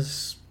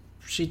 because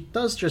she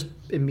does just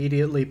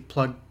immediately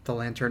plug the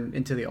lantern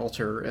into the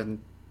altar and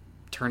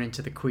turn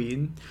into the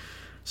queen.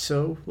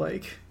 So,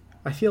 like,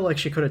 I feel like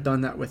she could have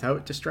done that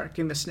without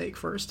distracting the snake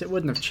first. It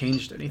wouldn't have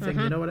changed anything,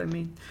 you know what I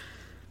mean?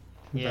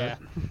 Yeah.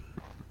 But,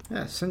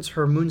 yeah, since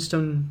her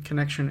Moonstone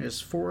connection is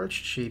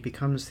forged, she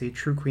becomes the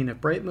true queen of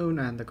Bright Moon,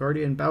 and the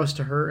Guardian bows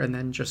to her and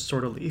then just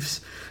sort of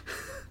leaves.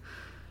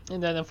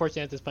 And then,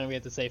 unfortunately, at this point, we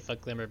have to say fuck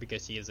Glimmer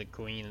because she is a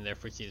queen, and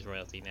therefore she is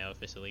royalty now,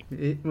 officially.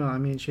 Well, I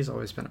mean, she's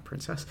always been a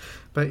princess,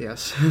 but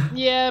yes.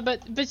 Yeah,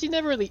 but she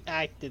never really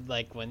acted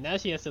like one. Now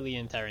she has to lead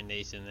an entire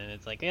nation, and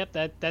it's like, yep,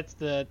 that's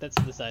the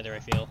decider, I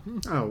feel.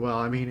 Oh, well,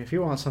 I mean, if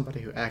you want somebody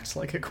who acts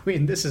like a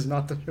queen, this is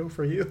not the show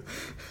for you.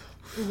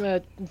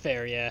 But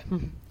fair, yeah.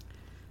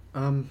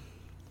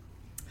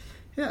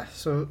 Yeah,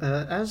 so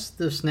as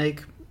the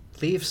snake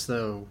leaves,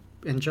 though,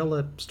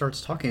 Angela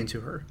starts talking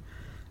to her.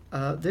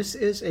 This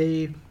is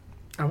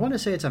I want to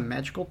say it's a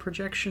magical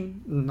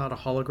projection, not a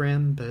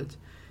hologram, but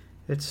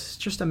it's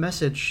just a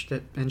message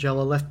that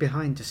Angela left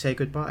behind to say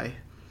goodbye.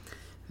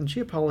 And she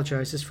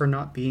apologizes for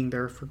not being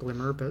there for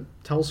Glimmer, but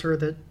tells her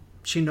that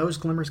she knows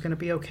Glimmer's going to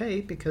be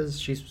okay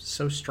because she's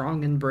so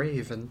strong and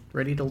brave and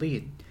ready to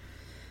lead.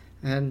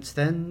 And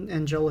then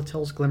Angela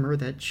tells Glimmer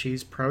that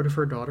she's proud of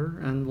her daughter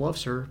and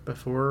loves her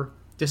before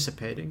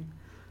dissipating.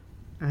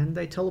 And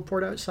they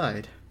teleport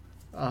outside.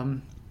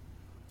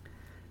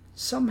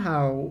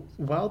 Somehow,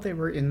 while they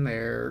were in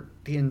there,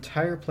 the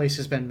entire place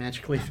has been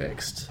magically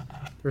fixed.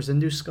 There's a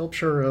new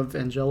sculpture of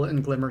Angela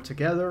and Glimmer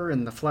together,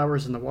 and the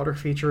flowers and the water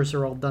features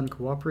are all done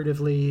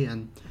cooperatively,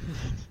 and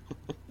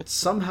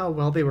somehow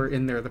while they were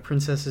in there, the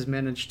princesses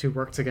managed to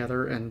work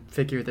together and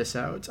figure this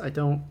out.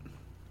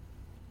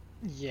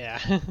 Yeah.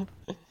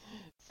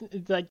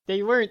 It's like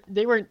they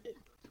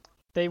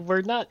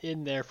were not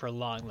in there for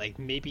long, like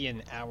maybe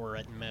an hour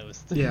at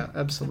most. Yeah,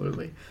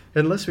 absolutely.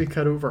 Unless we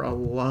cut over a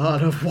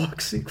lot of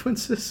walk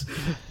sequences.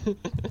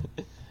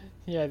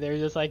 Yeah, they're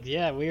just like,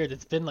 yeah, weird.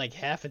 It's been like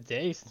half a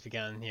day since we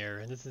got in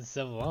here. This is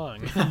so long.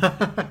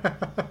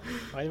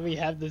 Why do we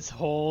have this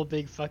whole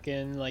big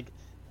fucking like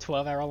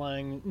 12-hour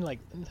long like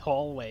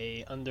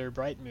hallway under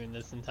Bright Moon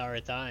this entire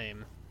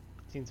time?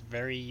 Seems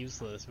very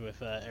useless with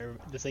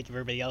the sake of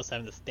everybody else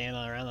having to stand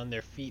around on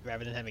their feet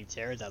rather than having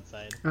chairs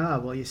outside.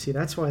 Well, you see,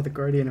 that's why the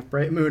Guardian of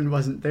Bright Moon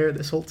wasn't there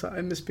this whole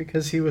time, is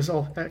because he was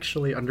all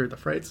actually under the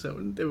Fright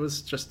Zone. It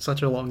was just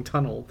such a long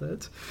tunnel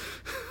that...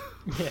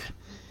 Yeah.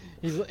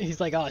 He's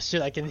like, oh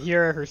shit, I can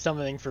hear her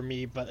summoning for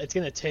me, but it's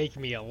gonna take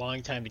me a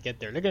long time to get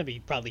there. They're gonna be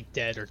probably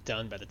dead or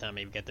done by the time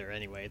I get there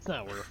anyway. It's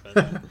not worth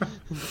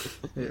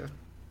it.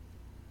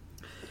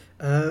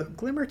 Yeah.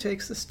 Glimmer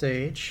takes the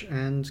stage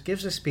and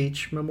gives a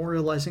speech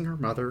memorializing her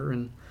mother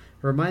and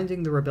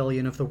reminding the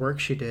rebellion of the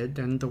work she did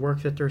and the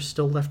work that there's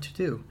still left to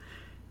do.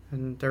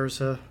 And there's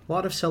a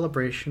lot of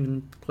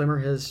celebration. Glimmer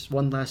has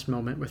one last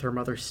moment with her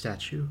mother's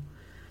statue.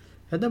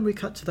 And then we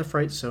cut to the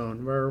Fright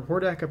Zone, where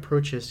Hordak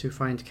approaches to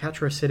find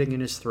Catra sitting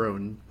in his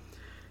throne.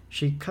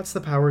 She cuts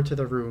the power to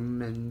the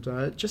room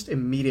and just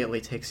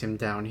immediately takes him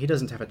down. He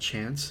doesn't have a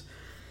chance.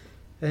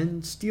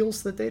 And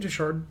steals the data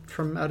shard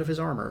from out of his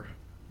armor,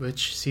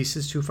 which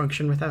ceases to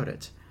function without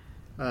it.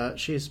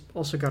 She's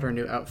also got her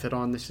new outfit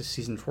on. This is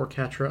Season 4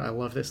 Catra. I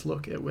love this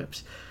look. It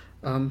whips.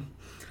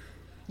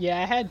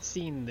 Yeah, I had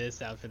seen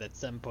this outfit at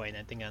some point,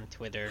 I think on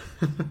Twitter.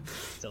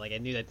 So like I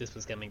knew that this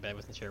was coming, but I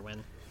wasn't sure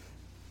when.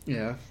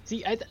 Yeah.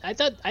 See, I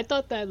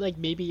thought that like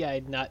maybe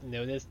I'd not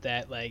noticed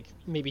that like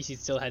maybe she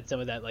still had some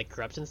of that like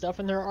corruption stuff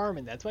in her arm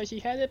and that's why she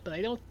had it, but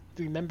I don't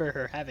remember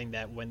her having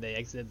that when they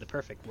exited the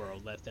Perfect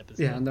World last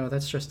episode. Yeah, no,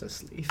 that's just a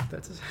sleeve.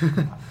 That's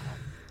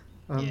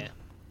yeah.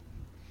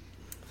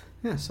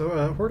 Yeah,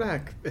 so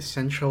Hordak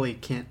essentially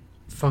can't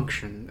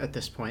function at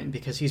this point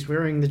because he's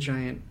wearing the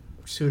giant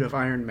suit of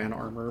Iron Man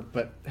armor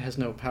but has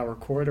no power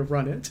core to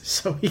run it,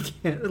 so he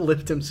can't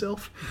lift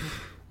himself.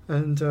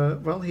 And,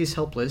 well, he's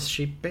helpless.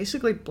 She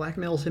basically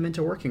blackmails him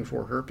into working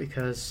for her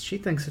because she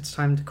thinks it's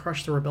time to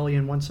crush the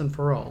rebellion once and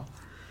for all.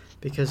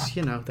 Because,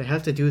 you know, they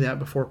have to do that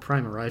before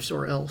Prime arrives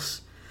or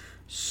else.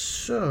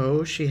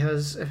 So she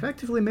has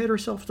effectively made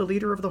herself the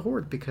leader of the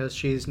Horde because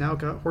she's now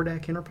got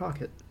Hordak in her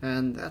pocket.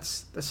 And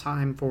that's the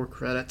time for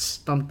credits.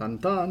 Dun dun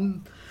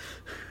dun.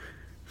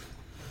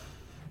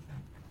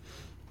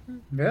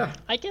 Yeah.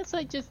 I guess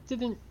I just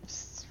didn't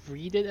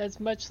read it as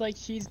much like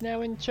she's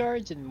now in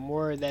charge and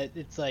more that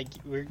it's like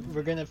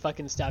we're gonna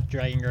fucking stop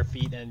dragging our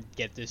feet and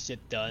get this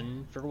shit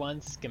done for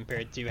once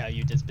compared to how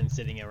you've just been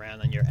sitting around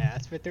on your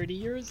ass for 30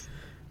 years.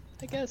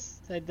 I guess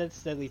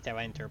that's at least how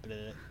I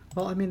interpreted it.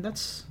 Well, I mean,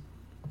 that's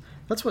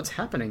what's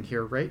happening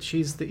here, right?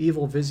 She's the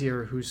evil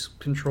vizier who's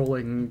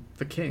controlling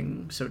the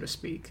king, so to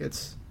speak.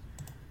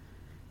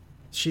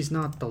 She's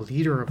not the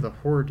leader of the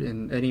Horde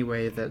in any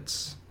way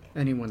that's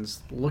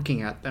anyone's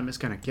looking at them is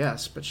going to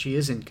guess, but she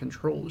is in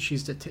control.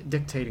 She's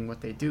dictating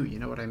what they do, you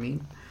know what I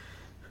mean?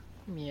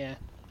 Yeah,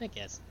 I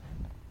guess.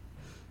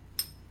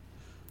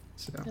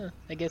 So.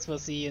 I guess we'll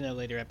see in a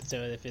later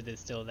episode if it is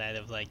still that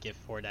of like if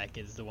Hordak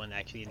is the one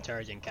actually in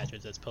charge and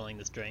Catra's just pulling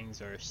the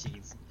strings, or if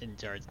she's in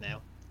charge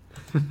now.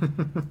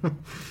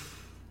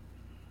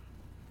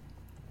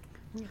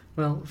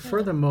 Well,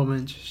 for the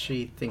moment,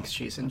 she thinks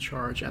she's in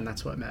charge, and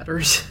that's what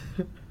matters.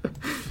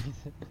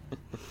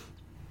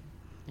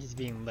 She's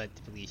being led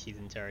to believe she's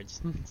in charge.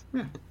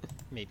 Yeah.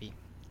 Maybe.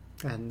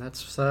 And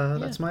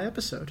that's my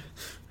episode.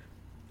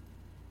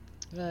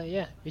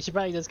 Yeah, we should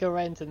probably just go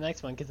right into the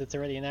next one because it's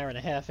already an hour and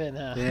a half in,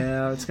 huh?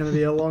 Yeah, it's going to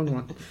be a long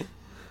one.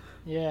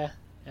 Yeah.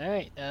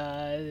 Alright,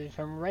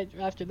 from right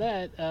after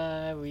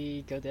that,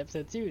 we go to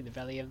episode 2, The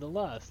Valley of the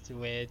Lost,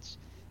 which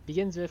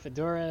begins with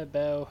Adora,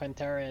 Bo,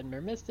 Huntara, and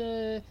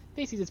Mermista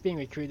basically just being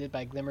recruited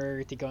by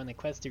Glimmer to go on a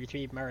quest to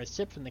retrieve Mara's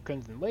ship from the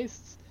Crimson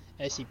Wastes,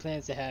 as she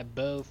plans to have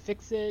Bo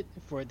fix it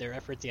for their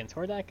efforts against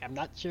Hordak. I'm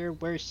not sure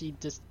where she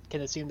just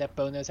can assume that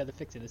Bo knows how to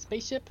fix it, a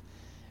spaceship,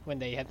 when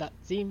they have not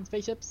seen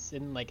spaceships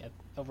in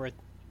over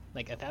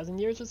 1,000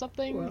 years or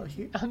something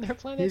on their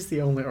planet. He's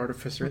the only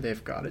artificer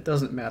they've got. It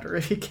doesn't matter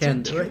if he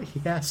can do it. He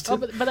has to. Oh,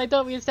 but I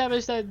thought we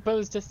established that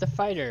Bo's just a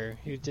fighter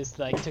who just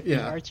took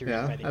the archery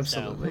fighting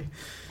absolutely.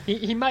 style.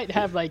 He might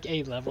have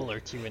a level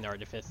or two in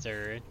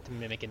artificer to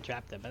mimic and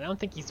trap them, but I don't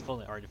think he's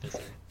fully artificer.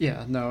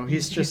 Yeah, no,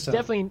 he's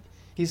definitely.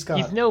 He's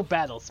no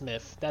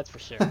battlesmith, that's for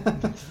sure.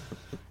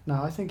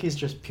 No, I think he's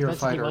just pure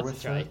fighter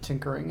with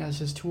tinkering as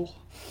his tool.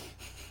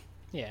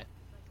 Yeah.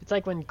 It's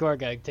like when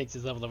Gorga takes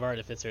his level of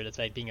artificer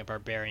despite being a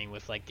barbarian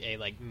with a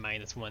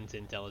 -1 to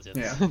intelligence.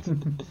 Yeah.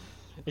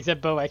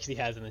 Except Bo actually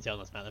has an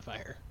intelligence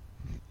modifier.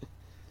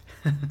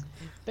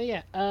 But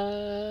yeah,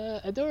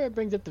 Adora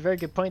brings up the very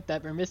good point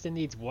that Mermista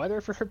needs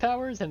water for her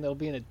powers and they'll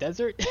be in a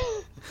desert.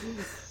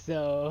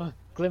 So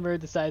Glimmer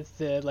decides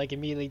to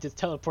immediately just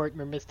teleport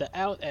Mermista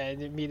out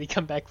and immediately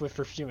come back with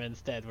Perfuma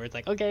instead, where it's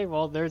okay,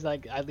 well there's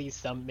at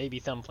least maybe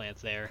some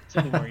plants there.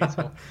 Should be more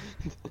useful.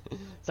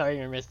 Sorry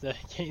Mermista,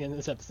 getting in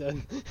this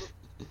episode.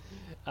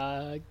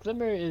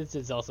 Glimmer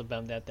is also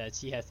bummed out that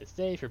she has to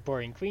stay for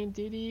boring queen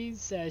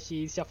duties, as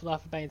she's shuffled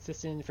off by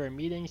insisting for a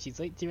meeting she's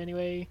late to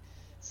anyway.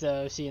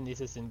 So she and the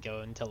assistant go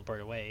and teleport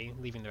away,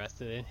 leaving the rest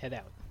to head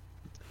out.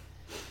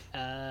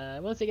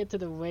 Once they get to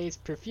the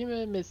waste,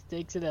 Perfuma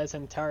mistakes it as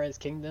Hantara's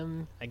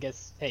kingdom. I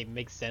guess, hey,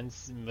 makes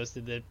sense. Most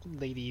of the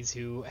ladies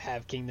who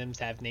have kingdoms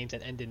have names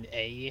that end in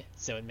A,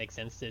 so it makes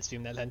sense to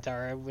assume that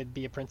Hantara would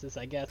be a princess,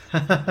 I guess.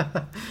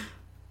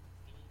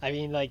 I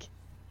mean, like,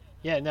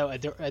 yeah, no,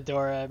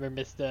 Adora,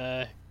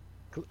 Mermista,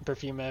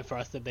 Perfuma,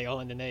 Frosted, they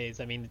all end in A's.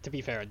 I mean, to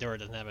be fair, Adora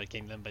doesn't have a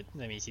kingdom, but,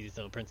 I mean, she's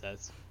still a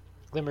princess.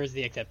 Glimmer's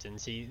the exception.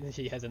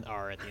 She has an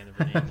R at the end of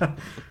her name.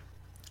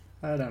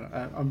 I don't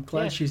know. I'm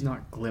glad she's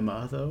not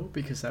Glimma, though,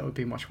 because that would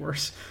be much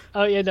worse.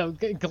 Oh, yeah, no,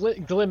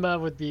 Glimma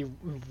would be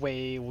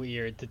way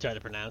weird to try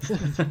to pronounce.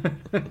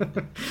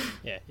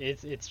 Yeah,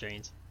 it's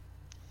strange.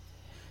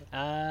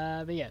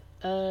 But yeah,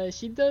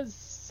 she does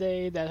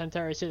say that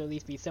Hantara should at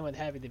least be somewhat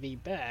happy to be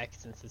back,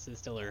 since this is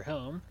still her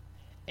home.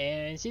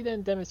 And she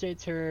then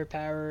demonstrates her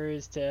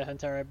powers to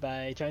Hantara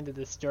by trying to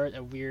distort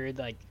a weird,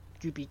 like,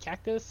 goopy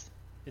cactus.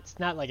 It's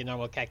not like a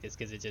normal cactus,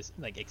 because it just,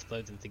 like,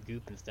 explodes into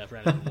goop and stuff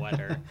rather than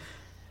water.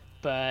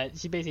 But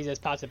she basically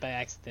just pops it by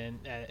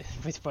accident, at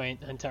which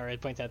point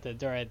Hantara points out to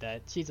Adora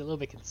that she's a little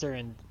bit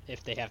concerned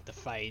if they have to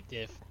fight,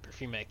 if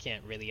Perfuma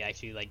can't really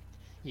actually, like,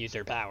 use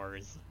her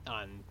powers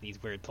on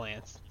these weird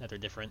plants that are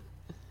different.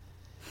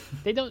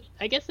 They don't,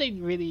 I guess they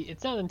really,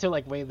 it's not until,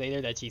 like, way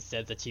later that she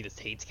says that she just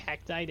hates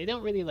cacti. They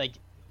don't really, like,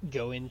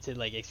 go into,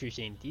 like,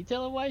 excruciating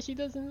detail of why she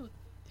doesn't,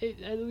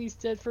 at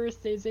least at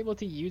first, is able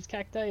to use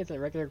cacti as a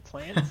regular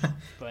plant,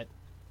 but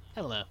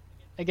I don't know.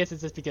 I guess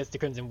it's just because the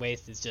Crimson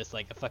Waste is just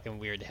like a fucking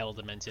weird hell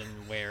dimension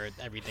where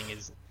everything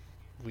is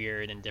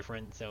weird and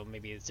different, so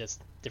maybe it's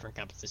just different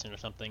composition or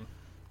something.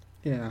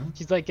 Yeah.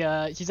 She's like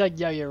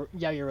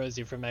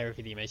Yaoyorozu from My Hero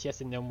Academia. She has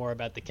to know more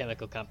about the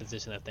chemical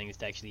composition of things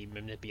to actually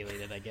manipulate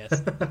it, I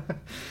guess.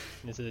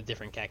 This is a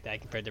different cacti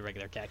compared to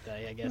regular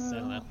cacti, I guess.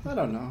 I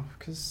don't know,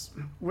 because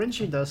when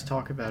she does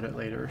talk about it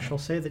later, she'll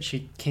say that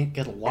she can't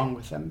get along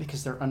with them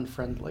because they're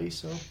unfriendly,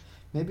 so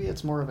maybe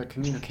it's more of a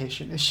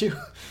communication issue.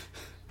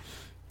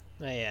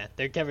 Oh yeah,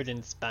 they're covered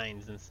in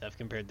spines and stuff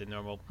compared to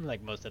normal,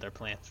 like most other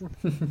plants.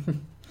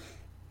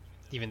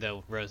 Even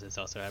though roses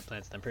also have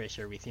plants, I'm pretty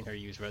sure we've seen her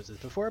use roses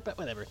before, but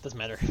whatever, doesn't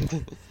matter.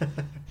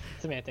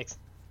 Semantics.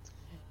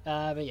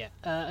 But yeah,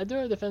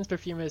 Adora defends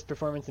Perfuma's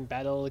performance in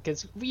battle,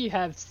 because we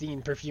have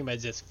seen Perfuma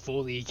just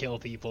fully kill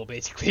people,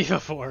 basically,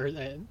 before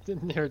in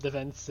her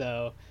defense,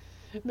 so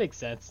it makes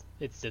sense.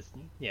 It's just,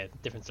 yeah,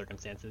 different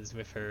circumstances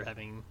with her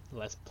having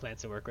less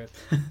plants to work with.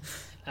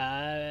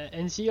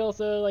 And she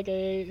also, like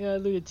I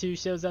alluded to,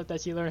 shows up that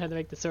she learned how to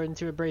make the sword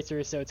into a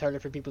bracer, so it's harder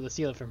for people to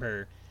steal it from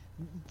her.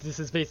 This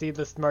is basically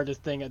the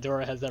smartest thing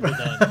Adora has ever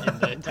done in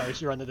the entire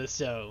run of this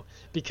show.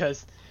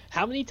 Because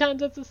how many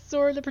times has the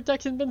sword of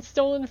protection been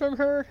stolen from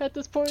her at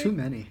this point? Too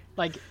many.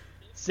 Like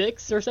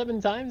 6 or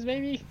 7 times,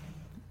 maybe?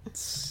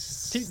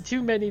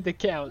 Too many to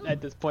count at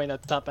this point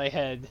at the top of my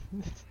head.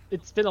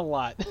 It's been a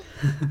lot.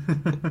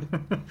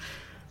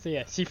 So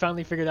yeah, she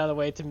finally figured out a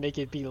way to make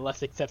it be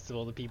less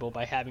accessible to people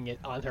by having it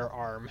on her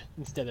arm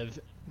instead of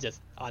just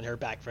on her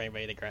back for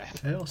anybody to grab.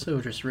 I also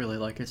just really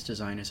like its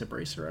design as a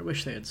bracer. I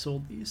wish they had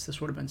sold these.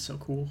 This would have been so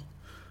cool.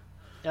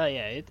 Oh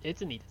yeah,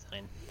 it's a neat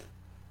design.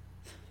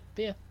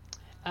 But yeah.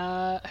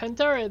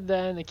 Hantara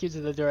then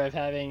accuses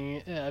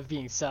Adora of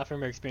being soft from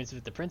her experience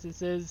with the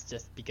princesses,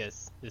 just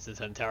because this is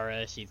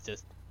Hantara.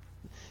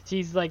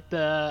 She's like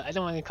the, I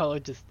don't want to call her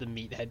just the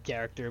meathead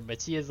character,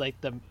 but she is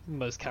like the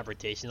most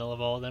confrontational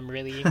of all of them,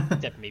 really,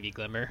 except maybe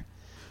Glimmer.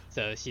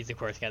 So she's of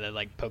course gotta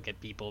like poke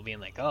at people, being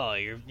like, "Oh,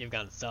 you've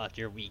gone soft,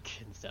 you're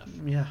weak," and stuff.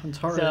 Yeah,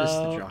 Hantara is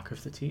the jock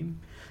of the team.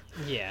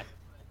 Yeah.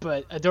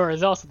 But Adora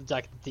is also the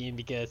jock of the team,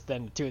 because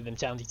then the two of them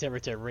challenge each other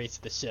to race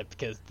the ship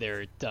because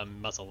they're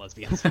dumb muscle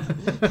lesbians.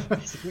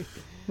 Basically.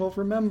 Well,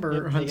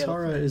 remember,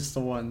 Hantara is the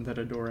one that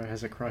Adora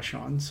has a crush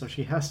on, so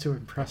she has to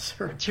impress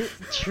her.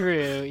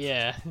 True,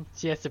 yeah.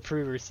 She has to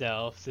prove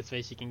herself, this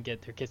way she can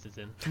get her kisses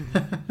in.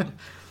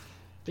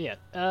 But yeah,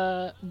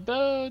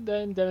 Bo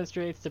then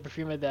demonstrates to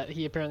Perfuma that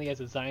he apparently has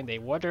designed a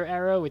water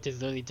arrow, which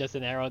is literally just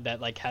an arrow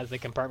that like has the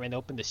compartment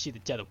open to shoot a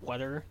jet of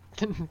water,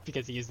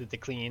 because he used it to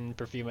clean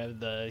Perfuma of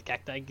the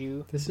cacti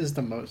goo. This is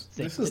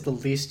the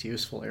least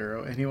useful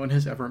arrow anyone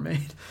has ever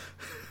made.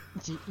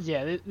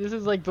 Yeah, this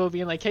is like Bo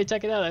being like, "Hey,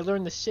 check it out! I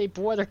learned the shape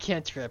water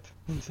cantrip."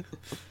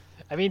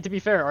 I mean, to be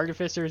fair,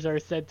 artificers are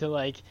said to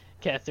like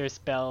cast their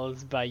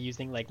spells by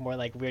using like more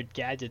like weird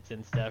gadgets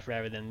and stuff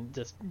rather than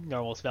just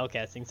normal spell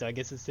casting, so I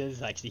guess this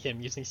is actually him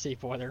using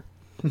shape water.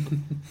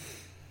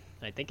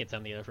 I think it's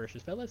on the other first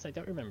spell list, I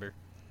don't remember.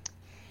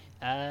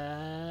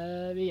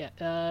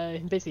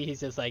 Basically he's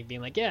just like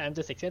being like, yeah, I'm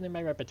just extending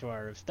my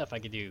repertoire of stuff I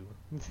could do.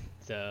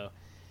 So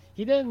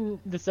he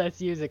then decides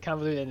to use a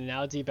convoluted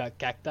analogy about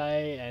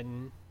cacti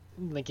and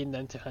linking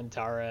them to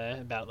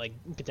Hantara about like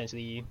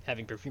potentially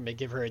having Perfuma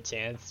give her a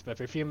chance, but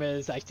Perfuma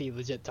is actually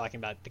legit talking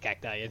about the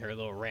cacti in her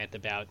little rant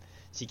about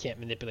she can't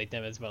manipulate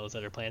them as well as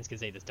other plants because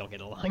they just don't get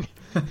along.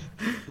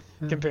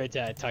 Compared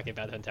to talking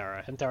about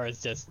Hantara. Hantara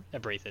is just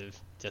abrasive,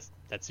 just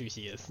that's who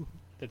she is.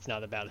 It's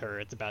not about her,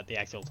 it's about the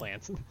actual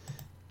plants.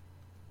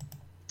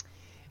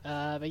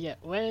 But yeah,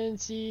 when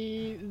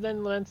she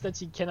then learns that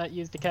she cannot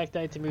use the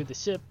cacti to move the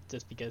ship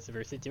just because of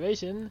her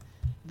situation,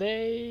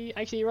 they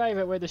actually arrive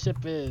at where the ship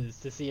is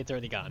to see it's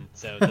already gone,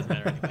 so it doesn't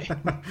matter anyway.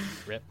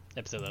 Rip.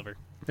 Episode over.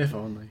 If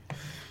only.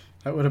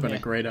 That would have been Yeah.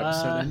 a great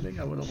episode ending.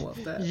 I would have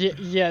loved that.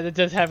 Yeah, that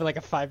does have like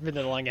a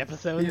 5-minute long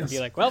episode and Yes. be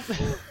like, well,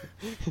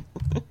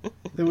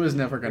 It was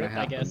never going to Rip,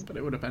 I guess. happen, but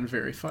it would have been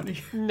very funny.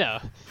 no.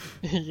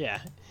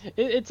 Yeah.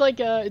 It's like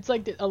a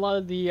lot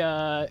of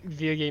the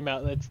video game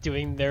outlets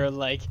doing their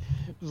like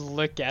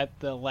look at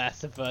The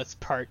Last of Us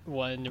Part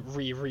 1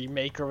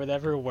 remake or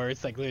whatever, where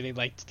it's like literally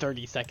like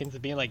 30 seconds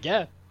of being like,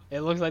 yeah,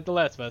 it looks like The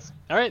Last of Us.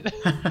 All right,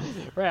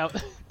 we're out.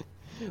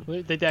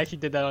 They actually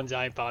did that on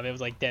Giant Bomb. It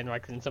was like Dan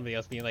Reichert and somebody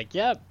else being like,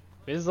 yeah,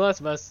 it is The Last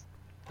of Us.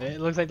 It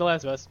looks like The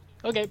Last of Us.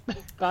 Okay,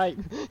 bye.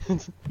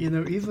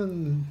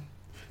 Even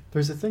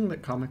there's a thing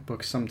that comic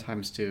books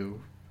sometimes do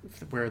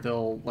where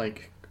they'll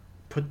like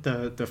put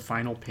the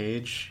final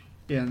page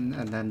in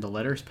and then the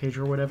letters page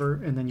or whatever,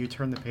 and then you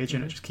turn the page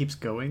and it just keeps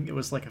going. It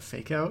was like a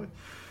fake out.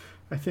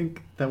 I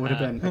think that would have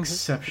been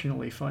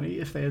exceptionally funny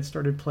if they had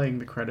started playing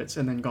the credits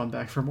and then gone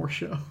back for more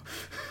show.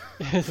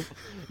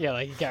 Yeah,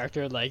 like a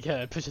character like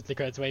pushes the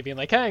credits away, being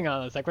like, "Hang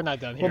on, it's like we're not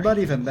done here." Well, not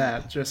even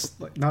that, just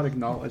like not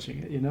acknowledging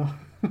it, you know?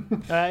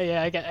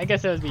 Yeah, I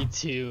guess that would be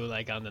too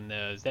like on the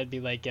nose. That'd be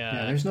like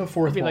Yeah, there's no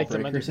fourth be wall like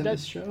some breakers in that-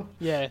 this show.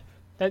 yeah,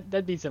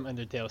 that'd be some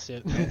Undertale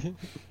shit.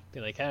 Be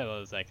like, hang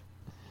on a sec.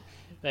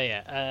 But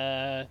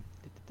yeah,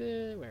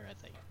 where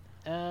was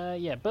I?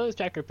 Yeah, Bo's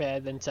tracker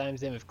pad then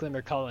chimes in with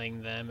Glimmer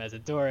calling them as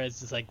Adora is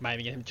just like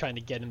miming him, trying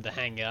to get him to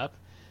hang up.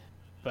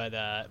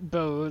 But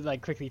Bo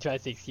like quickly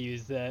tries to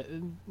excuse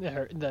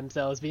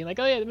themselves, being like,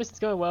 "Oh yeah, the mission's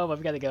going well, but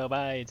we gotta go.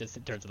 Bye." It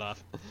just turns it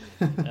off.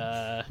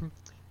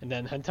 And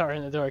then Huntara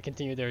and Adora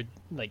continue their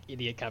like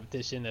idiot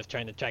competition of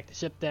trying to track the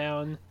ship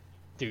down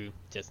through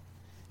just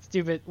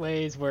stupid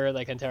ways where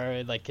like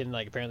Huntara like can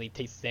like apparently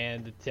taste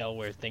sand to tell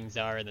where things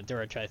are, and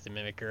Adora tries to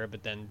mimic her,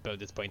 but then Bo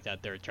just points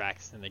out there are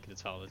tracks and they can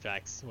just follow the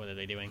tracks. What are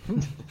they doing?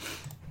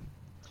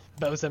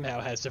 Bo somehow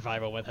has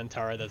survival when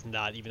Huntara does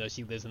not, even though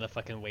she lives in a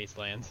fucking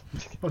wasteland.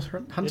 Well,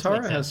 makes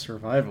Huntara has sense.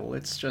 survival.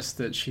 It's just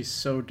that she's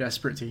so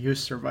desperate to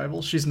use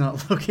survival, she's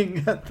not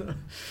looking at the...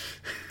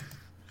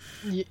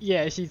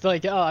 Yeah, she's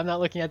like, oh, I'm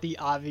not looking at the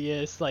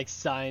obvious like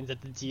signs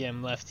that the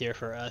GM left here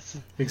for us,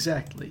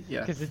 Exactly, yeah.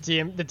 because the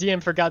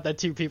GM forgot that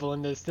 2 people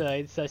in this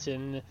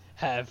session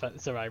have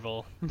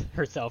survival,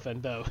 herself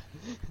and Bo.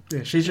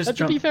 Yeah, she just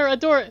To be jumped... fair,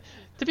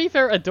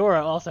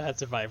 Adora also has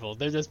survival.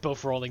 They're just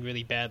both rolling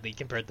really badly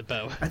compared to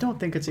Bo. I don't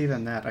think it's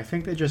even that. I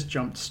think they just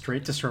jumped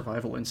straight to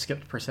survival and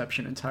skipped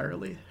perception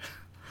entirely.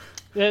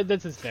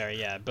 This is fair,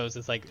 yeah. Bo's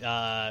just like,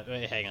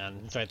 wait, hang on,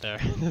 it's right there.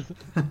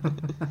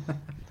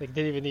 Like,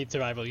 didn't even need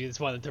survival. You just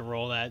wanted to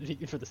roll that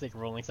for the sake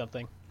of rolling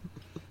something.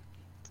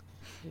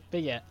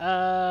 But yeah,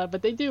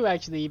 but they do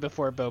actually,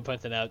 before Bo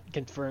points it out,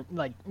 come to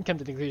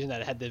the conclusion that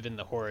it had to have been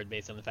the Horde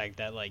based on the fact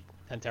that like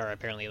Huntara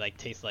apparently like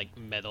tastes like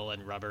metal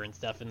and rubber and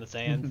stuff in the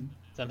sand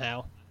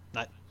somehow.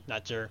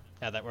 Not sure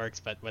how that works,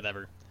 but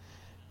whatever.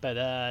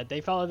 But they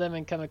follow them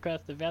and come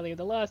across the Valley of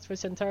the Lost, which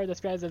Huntara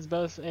describes as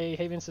both a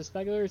haven for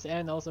smugglers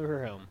and also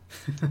her home.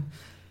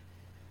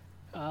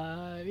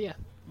 Yeah,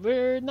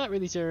 we're not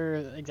really sure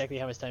exactly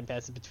how much time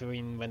passes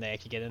between when they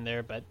actually get in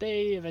there, but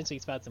they eventually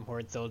spot some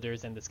Horde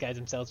soldiers and disguise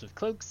themselves with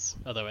cloaks,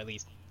 although at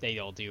least they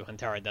all do.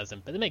 Huntara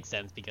doesn't, but it makes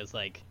sense because,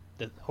 like,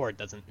 the Horde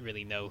doesn't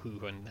really know who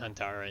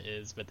Huntara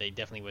is, but they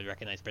definitely would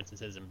recognize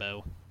Princesses and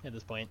Bo at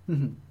this point.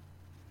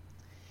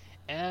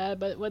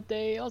 But what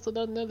they also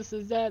don't notice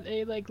is that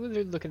a like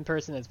lizard-looking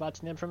person is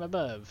watching them from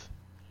above.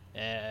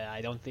 I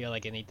don't feel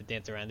like I need to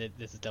dance around it.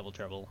 This is Double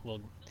Trouble.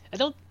 Well, I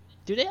don't.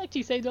 Do they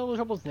actually say Double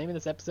Trouble's name in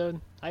this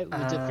episode? I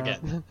legit forget.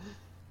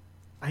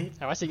 I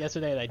watched it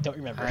yesterday and I don't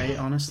remember. I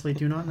honestly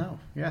do not know.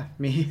 Yeah,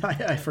 me,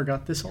 I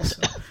forgot this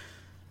also.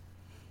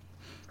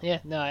 Yeah,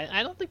 no,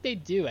 I don't think they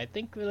do. I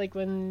think like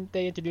when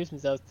they introduce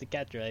themselves to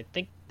Catra, I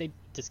think they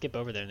just skip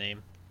over their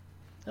name.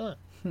 Oh.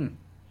 But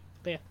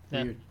yeah,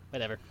 no, Weird.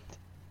 whatever.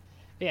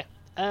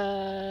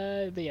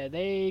 But yeah,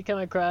 they come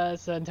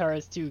across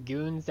Huntara's 2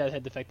 goons that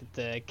had defected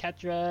to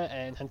Catra,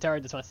 and Huntara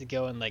just wants to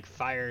go and like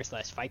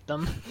fight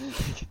them,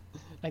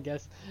 I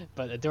guess.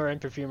 But Adora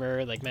and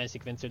Perfumer like manage to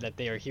convince her that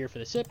they are here for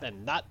the ship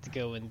and not to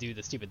go and do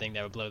the stupid thing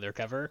that would blow their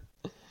cover.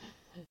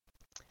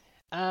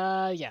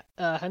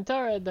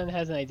 Huntara then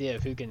has an idea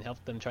of who can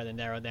help them try to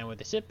narrow down where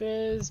the ship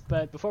is,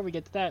 but before we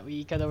get to that,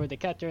 we cut over to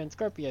Catra and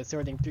Scorpia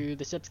sorting through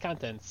the ship's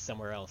contents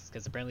somewhere else,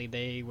 because apparently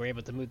they were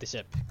able to move the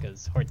ship,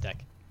 because Horde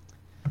tech.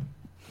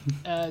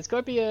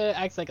 Scorpia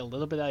acts like a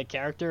little bit out of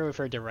character with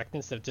her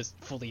directness of just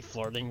fully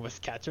flirting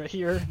with Catra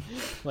here.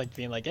 Like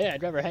being like, hey,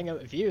 I'd rather hang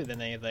out with you than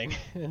anything.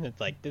 And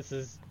it's like, this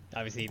is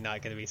obviously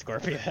not going to be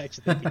Scorpia,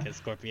 actually, because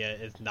Scorpia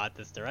is not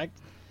this direct.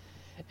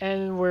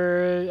 And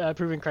we're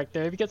proven correct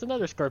there because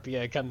another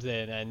Scorpia comes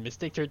in and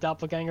mistakes her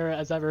doppelganger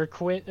as either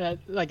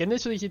like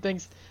initially she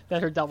thinks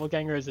that her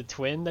doppelganger is a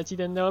twin that she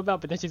didn't know about,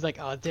 but then she's like,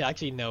 oh,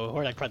 actually no,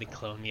 or I probably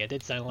cloned me. I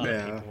did sign a lot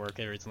of paperwork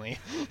originally.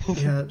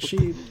 Yeah,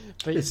 she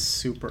But- is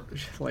super,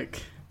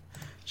 like,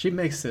 She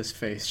makes this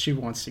face. She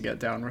wants to get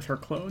down with her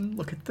clone.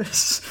 Look at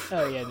this.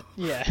 Oh,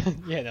 yeah,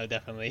 no,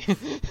 definitely.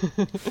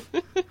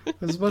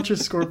 As much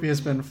as Scorpia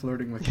has been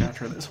flirting with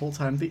Catra this whole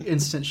time, the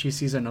instant she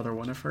sees another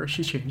one of her,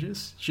 she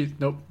changes.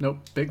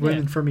 Nope, big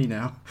win for me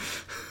now.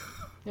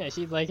 Yeah,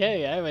 she's like,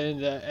 hey, I went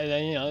into, and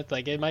then, it's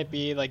like, it might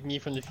be, like, me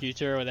from the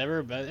future or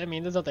whatever, but, I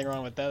mean, there's nothing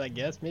wrong with that, I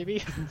guess,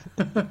 maybe.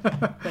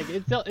 Like,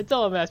 it's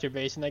all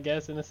masturbation, I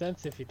guess, in a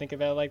sense, if you think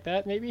about it like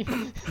that, maybe.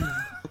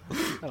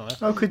 I don't know.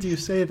 How could you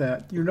say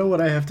that? You know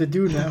what I have to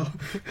do now.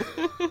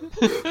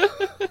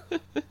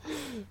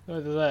 What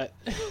is that?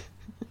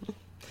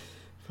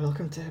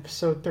 Welcome to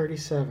episode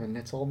 37.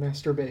 It's all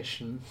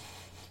masturbation.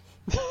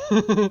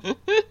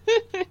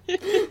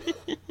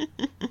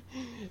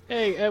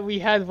 Hey, we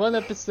had one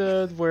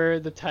episode where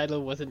the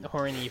title wasn't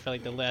horny for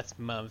like the last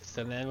month,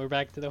 so then we're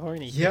back to the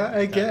horny. Yeah,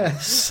 I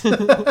guess. Yeah.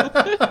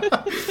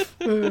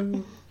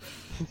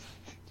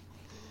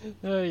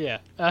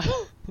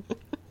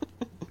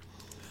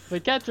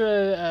 But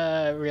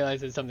Catra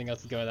realizes something else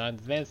is going on,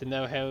 demands to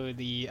know how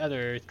the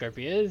other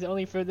Scorpia is,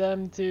 only for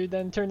them to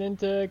then turn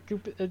into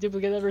a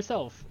duplicate of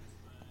herself.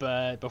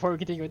 But before we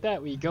continue with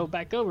that, we go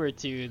back over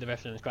to the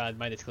rest of the squad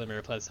minus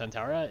Glimmer plus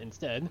Huntara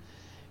instead,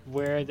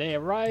 where they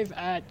arrive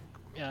at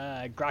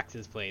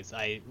Grox's place.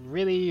 I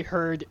really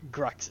heard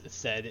Grox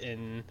said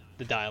in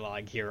the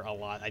dialogue here a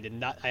lot. I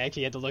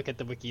actually had to look at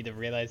the wiki to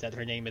realize that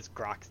her name is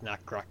Grox,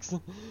 not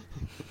Grux.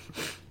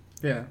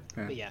 Yeah.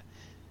 But yeah,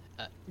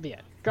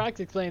 Grox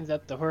explains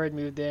that the Horde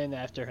moved in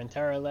after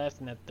Huntara left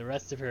and that the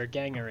rest of her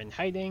gang are in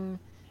hiding,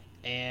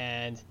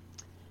 and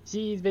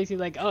she's basically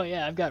like, oh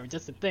yeah, I've got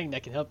just a thing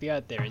that can help you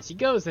out there, and she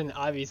goes and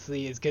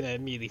obviously is gonna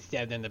immediately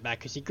stab them in the back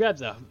because she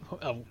grabs a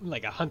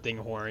hunting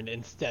horn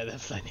instead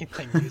of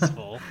anything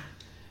useful.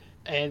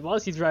 And while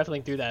she's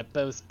rifling through that,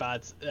 Bo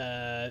spots,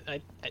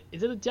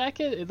 is it a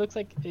jacket? It looks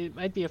like it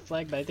might be a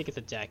flag, but I think it's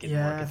a jacket.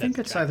 Yeah, I think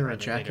it's either a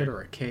jacket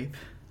or a cape.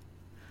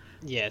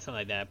 Yeah, something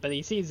like that. But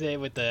he sees it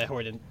with the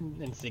Horde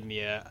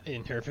insignia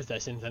in her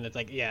possessions, and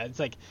it's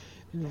like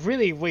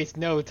really waste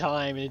no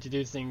time in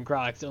introducing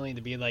Grox, only to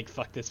be like,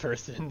 fuck this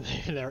person.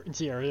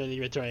 She already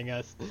betraying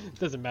us.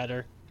 Doesn't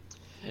matter.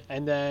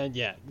 And then,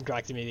 yeah,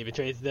 Grox immediately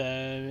betrays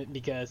them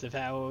because of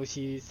how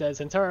she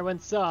says Huntara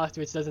went soft,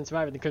 which doesn't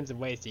survive in the Crimson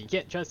Waste. So you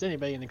can't trust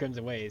anybody in the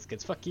Crimson Waste,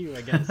 because fuck you,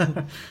 I guess.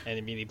 And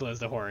immediately blows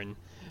the horn.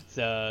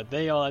 So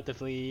they all have to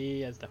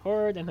flee as the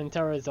Horde, and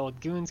Huntara's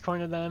old goons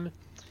corner them.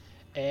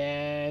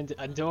 And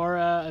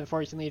Adora,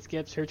 unfortunately,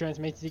 skips her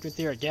transformation sequence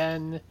here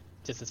again,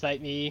 just to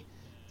spite me,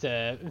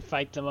 to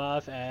fight them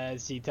off,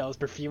 as she tells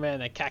Perfuma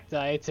and a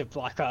cacti to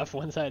block off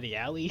one side of the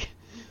alley.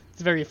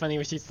 It's very funny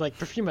when she's like,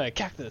 Perfuma,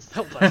 cactus,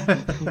 help us,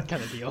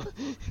 kind of deal.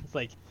 It's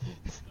like,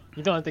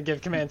 you don't have to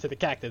give commands to the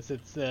cactus.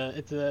 It's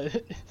a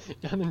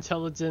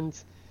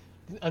unintelligent,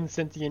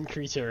 unsentient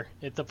creature.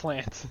 It's a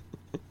plant.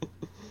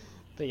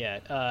 But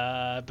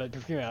yeah, but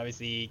Perfuma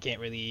obviously can't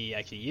really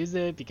actually use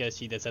it because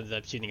she just ends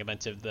up shooting a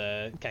bunch of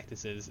the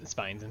cactus's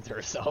spines into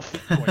herself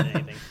more than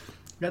anything.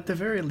 At the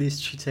very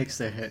least, she takes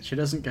the hit. She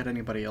doesn't get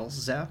anybody else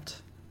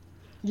zapped.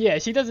 Yeah,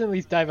 she doesn't at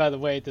least dive out of the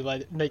way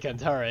to make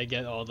Huntara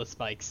get all the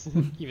spikes,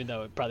 even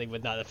though it probably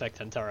would not affect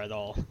Huntara at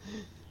all.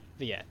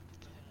 But yeah.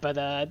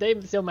 But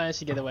they still manage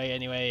to get away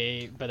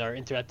anyway, but are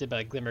interrupted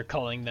by Glimmer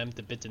calling them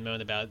to bitch and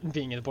moan about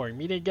being in a boring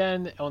meeting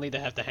again, only to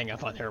have to hang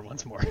up on her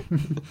once more.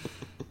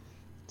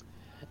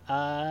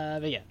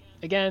 But yeah,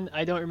 again,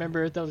 I don't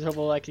remember if Double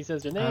Trouble actually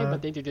says their name,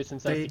 but they introduce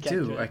themselves to Catra.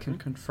 They do, I can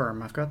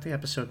confirm. I've got the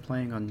episode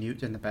playing on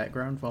mute in the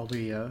background while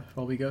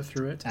we go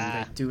through it,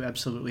 and they do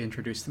absolutely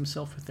introduce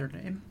themselves with their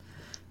name.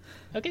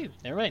 Okay,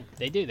 never mind.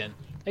 They do then.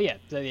 Oh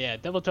yeah,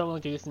 Double Trouble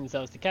introduced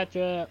themselves to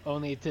Catra,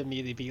 only to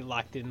immediately be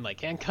locked in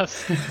like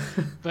handcuffs.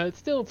 But it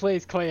still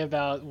plays coy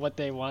about what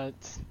they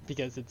want,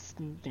 because it's,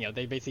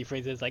 they basically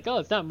phrase it as like, oh,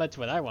 it's not much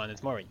what I want,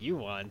 it's more what you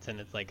want.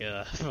 And it's like,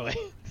 boy,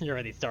 you're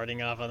already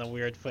starting off on a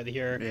weird foot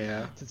here.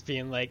 Yeah. Just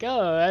being like,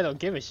 oh, I don't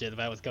give a shit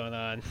about what's going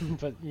on,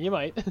 but you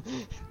might.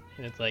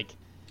 And it's like,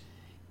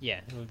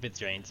 yeah, a bit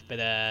strange.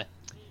 But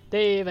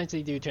they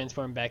eventually do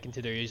transform back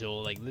into their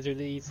usual like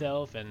lizardy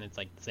self, and it's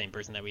like the same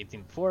person that we'd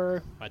seen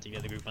before, watching the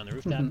other group on the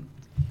rooftop.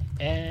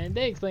 And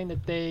they explain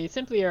that they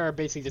simply are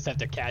basically just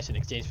after cash in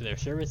exchange for their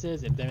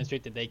services, and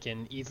demonstrate that they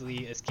can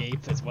easily escape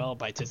as well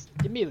by just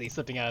immediately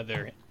slipping out of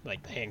their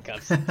like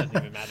handcuffs. It doesn't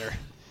even matter.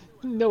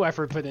 No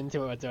effort put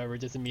into it whatsoever,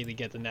 just immediately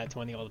get the nat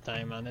 20 all the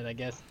time on it, I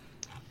guess.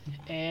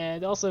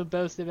 And also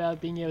boast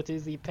about being able to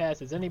easily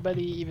pass as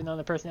anybody, even on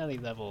a personality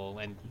level,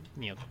 and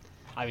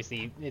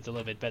obviously, it's a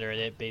little bit better at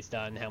it based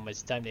on how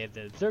much time they have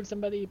to observe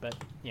somebody, but,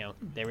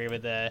 they were able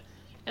to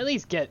at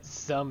least get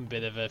some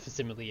bit of a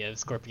facsimile of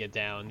Scorpia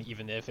down,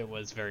 even if it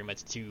was very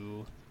much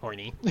too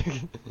horny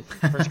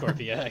for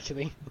Scorpia,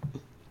 actually.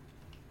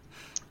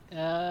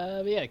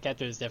 But yeah,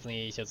 Catra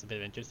definitely shows a bit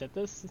of interest at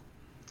this.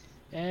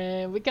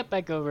 And we cut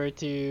back over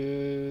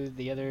to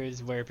the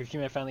others, where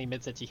Perfuma finally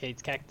admits that she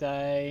hates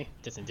cacti,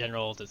 just in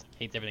general, just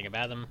hates everything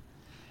about them.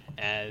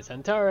 As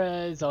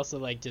Huntara is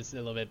also just a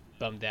little bit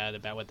bummed out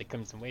about what the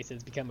Crimson Waste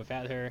has become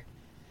without her.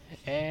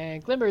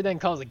 And Glimmer then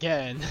calls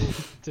again,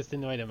 just to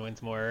annoy them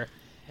once more,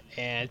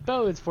 And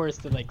Bo is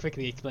forced to like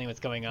quickly explain what's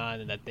going on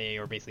and that they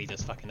are basically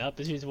just fucking up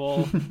as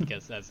usual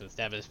because as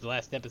established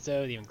last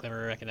episode, even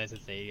Glimmer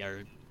recognizes they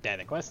are bad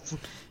at quests.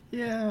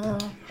 Yeah.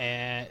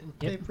 And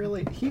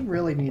He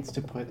really needs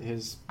to put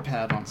his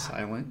pad on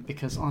silent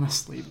because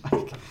honestly,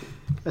 like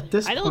at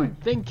this I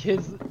point,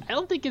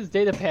 don't think his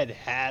data pad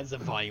has a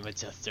volume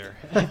adjuster.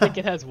 I think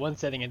it has one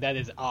setting and that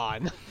is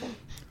on.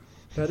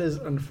 that is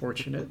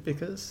unfortunate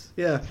because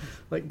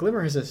like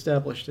Glimmer has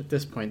established at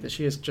this point that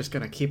she is just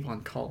gonna keep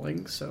on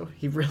calling, so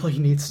he really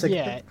needs to.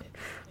 Yeah,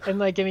 and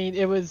like I mean,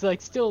 it was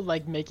like still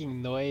like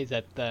making noise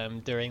at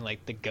them during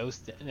like the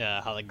Ghost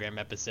hologram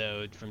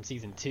episode from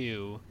season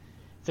 2.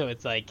 So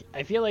it's like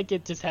I feel like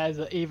it just has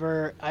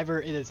either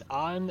it is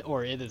on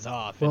or it is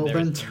off. Well, and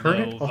then there's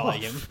turn no it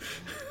volume.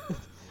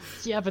 off.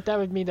 Yeah, but that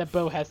would mean that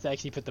Bo has to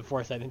actually put the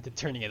foresight into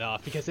turning it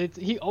off because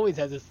he always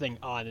has this thing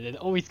on and it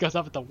always goes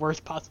off at the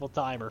worst possible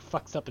time or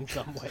fucks up in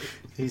some way.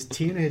 These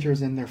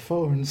teenagers and their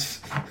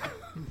phones.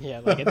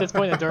 Yeah, like at this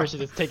point, Adora should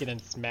just take it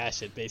and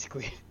smash it,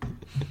 basically.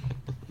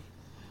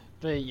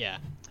 But yeah,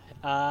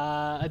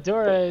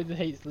 Adora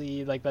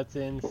hastily like butts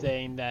in,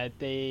 saying that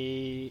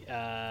they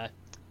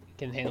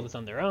can handle this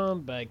on their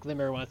own, but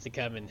Glimmer wants to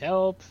come and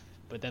help.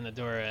 But then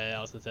Adora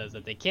also says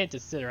that they can't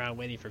just sit around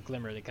waiting for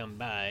Glimmer to come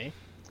by.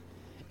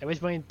 At which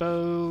point,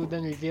 Bo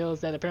then reveals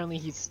that apparently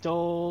he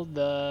stole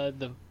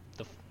the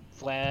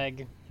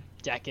flag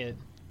jacket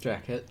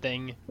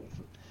thing,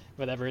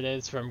 whatever it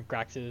is, from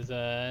Grox's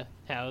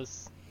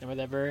house and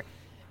whatever,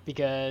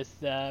 because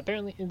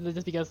apparently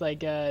just because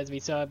like as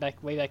we saw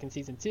way back in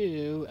season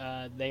 2,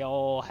 they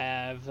all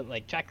have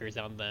like trackers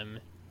on them,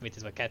 which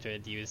is what Catra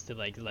had used to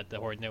like let the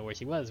Horde know where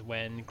she was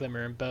when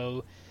Glimmer and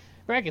Bo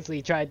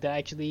miraculously tried to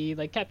actually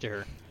like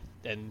capture her,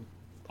 and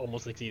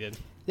almost succeeded.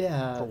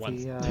 Yeah, for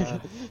once.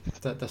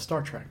 the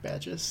Star Trek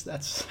badges.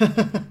 That's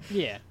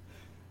yeah,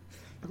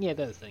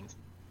 those things.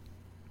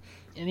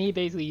 And he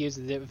basically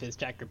uses it with his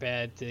tracker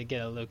pad to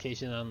get a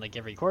location on like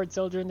every Horde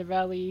soldier in the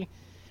valley,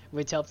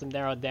 which helps him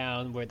narrow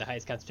down where the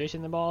highest concentration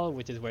of them all,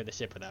 which is where the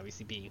ship would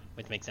obviously be,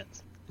 which makes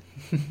sense.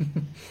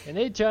 And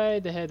they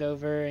tried to head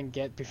over and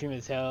get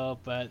Perfuma's help,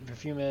 but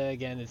Perfuma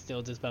again is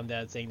still just bummed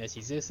out, saying that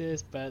she's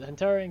useless. But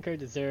Huntara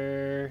encourages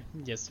her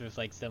just with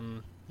like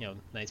some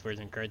nice words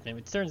of encouragement,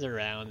 which turns her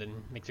around and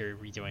makes her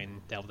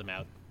rejoin to help them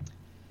out.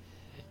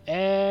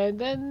 And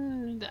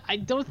then I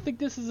don't think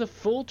this is a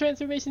full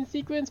transformation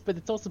sequence, but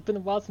it's also been a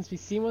while since we've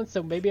seen one,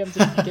 so maybe I'm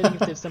just forgetting if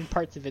there's some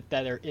parts of it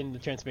that are in the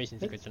transformation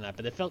sequence or not,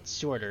 but it felt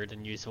shorter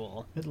than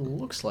usual. It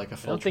looks like a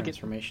full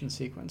transformation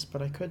sequence,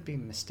 but I could be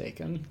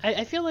mistaken.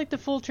 I feel like the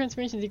full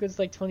transformation sequence is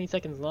like 20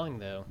 seconds long,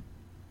 though.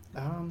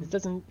 It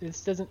doesn't,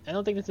 I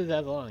don't think this is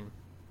that long.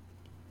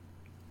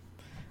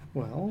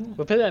 Well,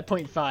 we'll put it at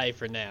 0.5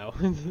 for now.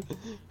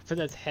 So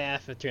that's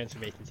half a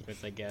transformation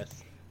sequence, I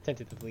guess,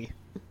 tentatively.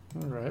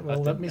 All right.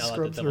 Well, let me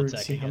scrub through and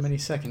see how many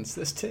seconds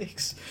this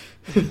takes.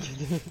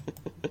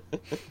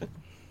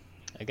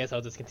 I guess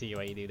I'll just continue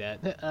while you do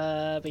that.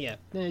 But yeah,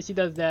 she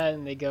does that,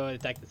 and they go and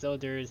attack the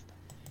soldiers.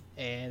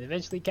 And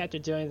eventually,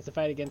 Catra joins the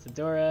fight against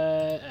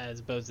Adora,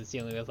 as Bo's is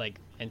dealing with like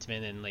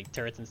henchmen and like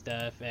turrets and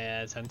stuff.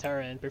 As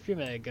Huntara and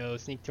Perfuma go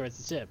sneak towards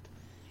the ship.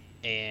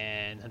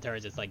 And Huntara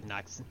just like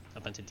knocks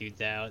a bunch of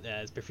dudes out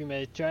as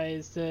Perfuma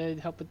tries to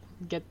help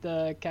get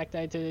the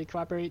cacti to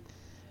cooperate,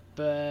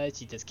 but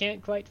she just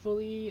can't quite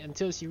fully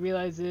until she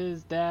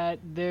realizes that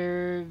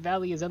their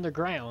valley is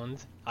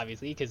underground,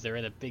 obviously because they're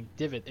in a big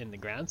divot in the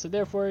ground, so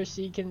therefore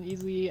she can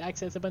easily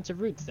access a bunch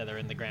of roots that are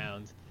in the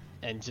ground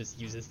and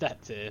just uses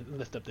that to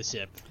lift up the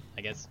ship.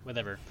 I guess,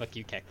 whatever, fuck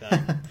you cacti,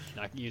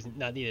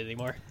 not needed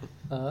anymore.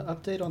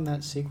 Update on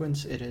that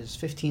sequence, it is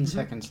 15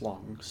 seconds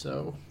long,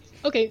 so...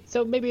 Okay,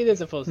 so maybe it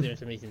is a full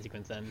transformation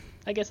sequence then.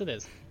 I guess it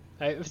is.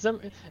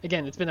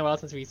 Again, it's been a while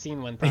since we've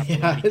seen one properly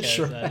because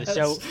sure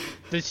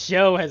the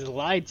show has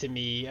lied to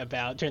me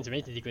about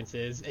transformation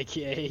sequences,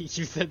 aka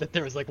you said that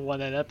there was like one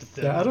an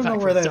episode. Yeah, I don't know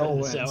where that all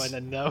went. Show, and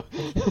then no.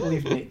 I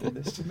believe Nate did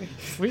this to me.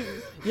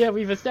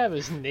 We've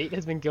established Nate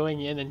has been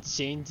going in and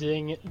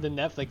changing the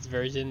Netflix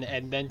version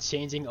and then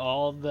changing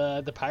all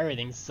the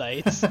pirating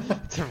sites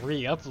to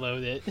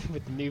re-upload it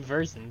with the new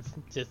versions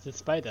just to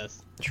spite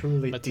us.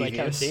 Truly Much devious.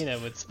 like how Dana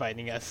was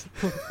spiting us.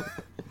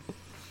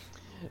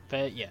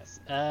 But yes,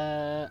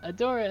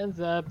 Adora ends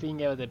up being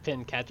able to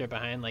pin Catra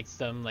behind like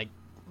some like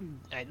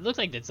it looks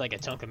like it's like a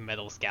chunk of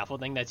metal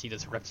scaffolding that she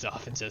just rips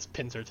off and just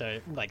pins her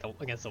to like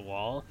against the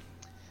wall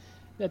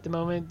at the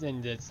moment,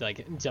 and just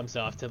like jumps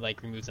off to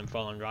like remove some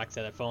fallen rocks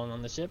that have fallen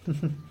on the ship.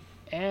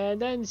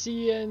 And then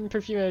she and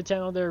Perfuma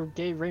channeled their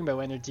gay rainbow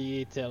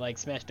energy to like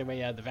smash their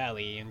way out of the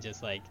valley and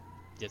just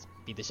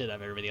beat the shit out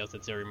of everybody else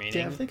that's still remaining.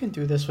 Yeah, if they can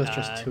do this with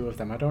just two of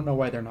them, I don't know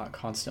why they're not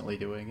constantly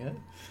doing it.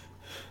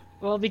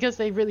 Well, because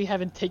they really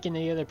haven't taken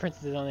any other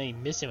princesses on any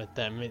mission with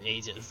them in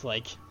ages.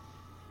 Like,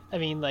 I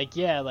mean, like,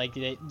 yeah, like,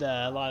 a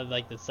lot of,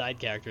 like, the side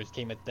characters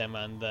came at them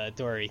on the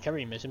Adora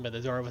recovery mission, but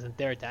Adora wasn't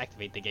there to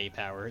activate the gay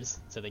powers,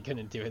 so they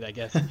couldn't do it, I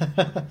guess.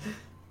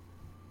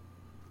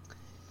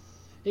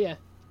 Yeah.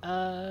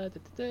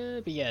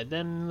 But yeah,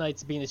 them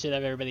lights beating the shit out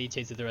of everybody,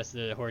 chases the rest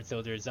of the Horde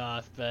soldiers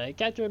off, but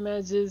Catra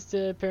manages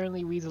to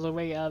apparently weasel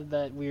away out of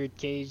that weird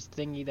cage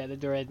thingy that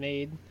Adora had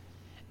made.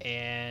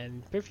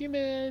 And Perfume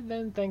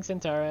then thanks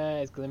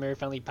Antara as Glimmer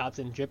finally pops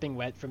in dripping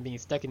wet from being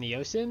stuck in the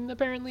ocean,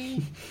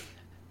 apparently.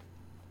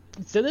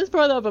 So this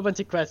brought up a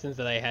bunch of questions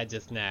that I had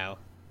just now.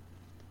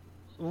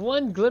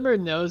 One, Glimmer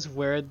knows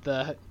where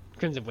the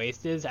Crimson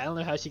Waste is. I don't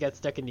know how she got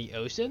stuck in the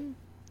ocean.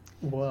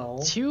 Well...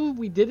 Two,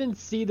 we didn't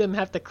see them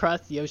have to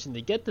cross the ocean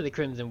to get to the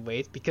Crimson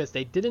Waste because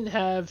they didn't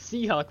have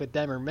Seahawk with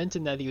them or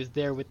mention that he was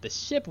there with the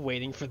ship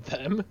waiting for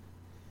them.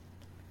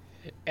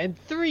 And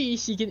three,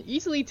 she can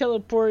easily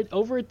teleport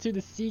over to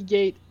the Sea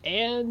Gate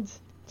and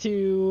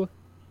to,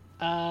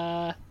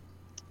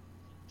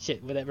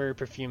 whatever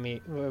perfume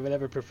is,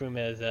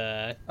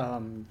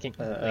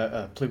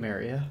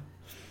 Plumeria.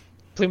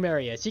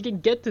 Plumeria. She can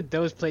get to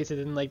those places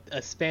in like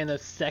a span of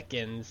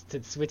seconds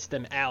to switch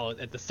them out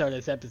at the start of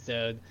this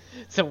episode.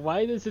 So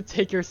why does it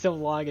take her so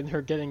long in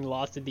her getting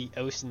lost in the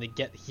ocean to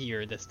get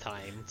here this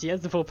time? She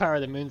has the full power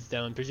of the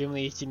Moonstone.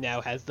 Presumably she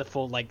now has the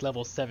full like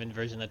level 7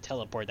 version of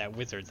teleport that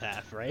wizards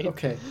have, right?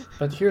 Okay,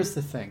 but here's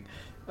the thing.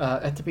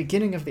 At the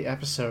beginning of the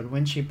episode,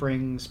 when she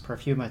brings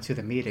Perfuma to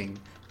the meeting,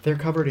 they're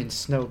covered in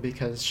snow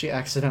because she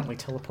accidentally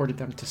teleported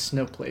them to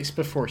Snow Place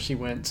before she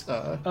went,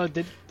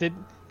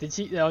 Did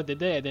she? Oh, did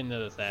they? I didn't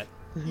notice that.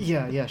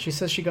 Yeah. She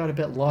says she got a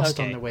bit lost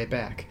on the way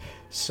back.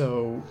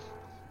 So,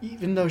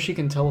 even though she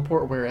can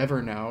teleport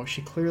wherever now,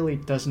 she clearly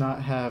does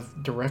not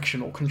have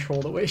directional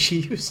control the way she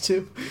used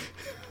to.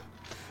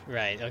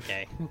 Right.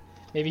 Okay.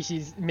 Maybe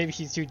she's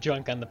too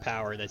drunk on the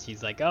power that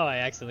she's like, oh, I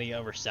accidentally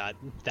overshot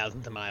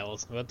thousands of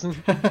miles. Whoops.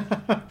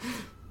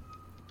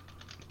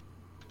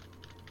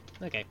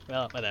 Okay.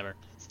 Well, whatever.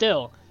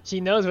 Still,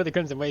 she knows where the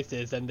Crimson Waste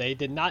is, and they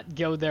did not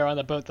go there on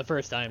the boat the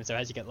first time, so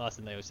how'd she get lost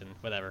in the ocean?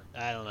 Whatever.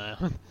 I don't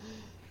know.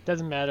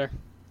 Doesn't matter.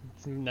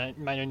 It's a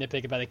minor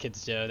nitpick about a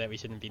kid's show that we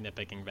shouldn't be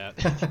nitpicking about.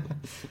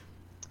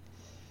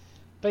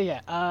 But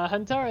yeah,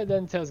 Hantara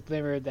then tells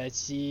Glimmer that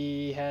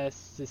she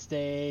has to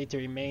stay to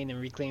remain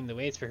and reclaim the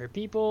waste for her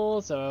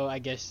people, so I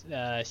guess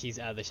she's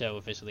out of the show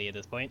officially at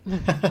this point.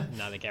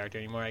 Not a character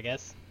anymore, I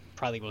guess.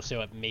 Probably will show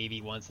up maybe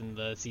once in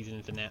the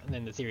season finale,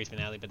 in the series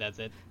finale, but that's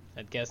it,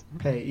 I'd guess.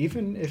 Hey,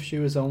 even if she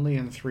was only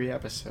in 3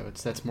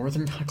 episodes, that's more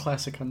than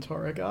classic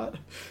Hantara got.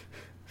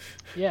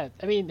 Yeah,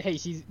 I mean, hey,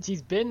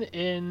 she's been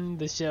in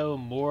the show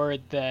more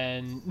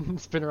than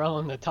Spinnerella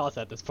and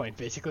Natasha at this point,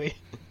 basically.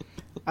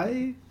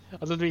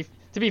 Although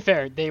to be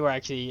fair, they were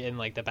actually in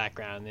like the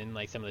background in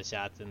like some of the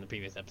shots in the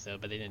previous episode,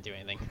 but they didn't do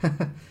anything.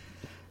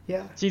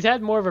 Yeah. She's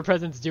had more of a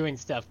presence doing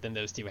stuff than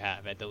those two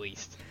have, at the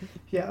least.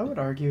 Yeah, I would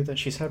argue that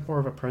she's had more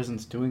of a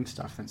presence doing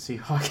stuff than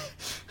Seahawk.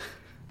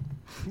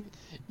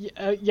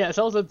 Yeah, it's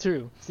also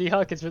true.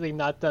 Seahawk has really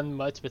not done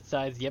much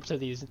besides the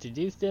episode he was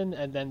introduced in,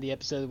 and then the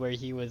episode where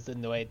he was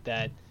annoyed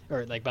that,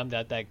 or like bummed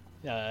out that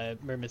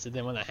Mermista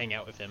didn't want to hang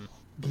out with him.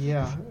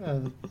 Yeah,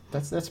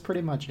 that's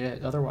pretty much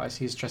it. Otherwise,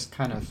 he's just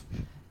kind of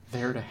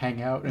there to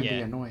hang out and be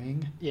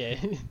annoying. Yeah,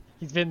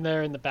 he's been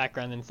there in the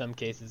background in some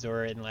cases,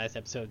 or in the last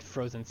episode,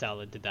 frozen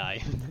salad to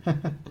die.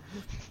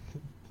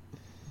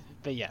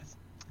 But yes.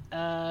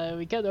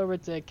 We cut over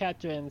to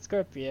Catra and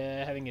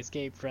Scorpia having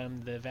escaped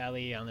from the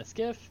valley on a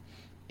skiff,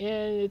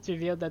 and it's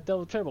revealed that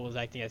Double Trouble was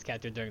acting as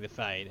Catra during the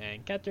fight,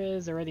 and Catra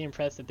is already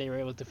impressed that they were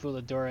able to fool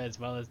Adora as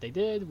well as they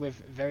did with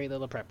very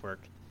little prep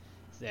work.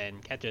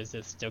 And Catra is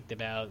just stoked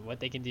about what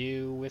they can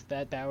do with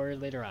that power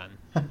later on.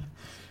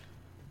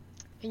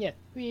 And yeah,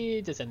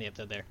 we just end the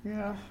episode there.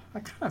 Yeah,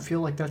 I kind of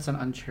feel like that's an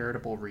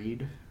uncharitable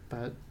read,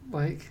 but,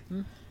 like,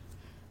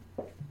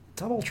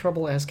 Double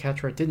Trouble as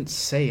Catra didn't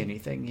say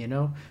anything, you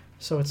know?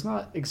 So it's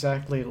not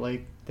exactly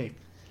like they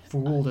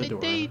fooled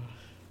Adora.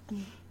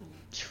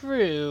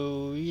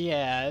 True,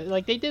 yeah.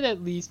 Like, they did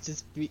at least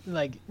just be,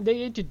 like,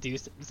 they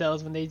introduced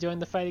themselves when they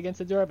joined the fight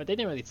against Adora, but they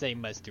didn't really say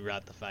much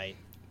throughout the fight.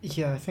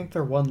 Yeah, I think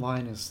their one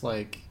line is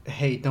like,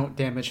 hey, don't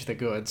damage the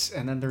goods,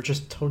 and then they're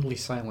just totally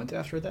silent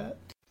after that.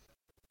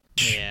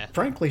 Yeah.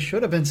 Frankly,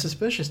 should have been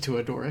suspicious to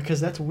Adora, because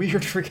that's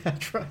weird for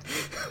Catra.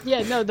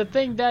 Yeah, no, the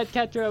thing that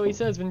Catra always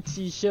says when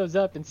she shows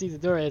up and sees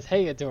Adora is,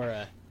 hey,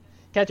 Adora.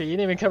 Catra, you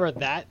didn't even cover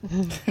that?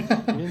 You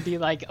didn't be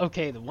like,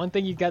 okay, the one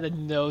thing you gotta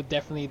know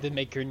definitely to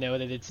make her know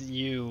that it's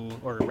you,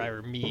 or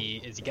rather me,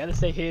 is you gotta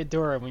say, hey,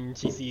 Adora, when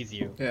she sees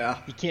you. Yeah.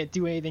 You can't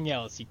do anything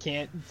else. You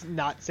can't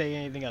not say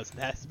anything else. It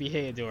has to be,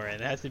 hey, Adora.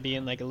 It has to be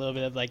in, like, a little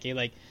bit of, like, a,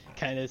 like,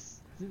 kind of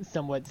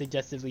somewhat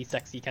suggestively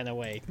sexy kind of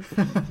way.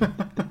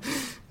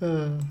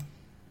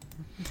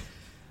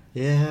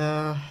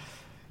 Yeah.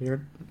 I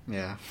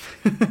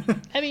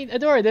mean,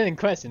 Adora didn't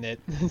question it.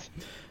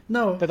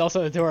 No. But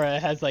also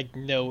Adora has, like,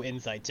 no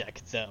insight check,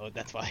 so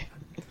that's why.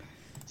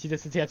 She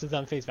just accepts it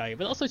on face value.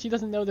 But also she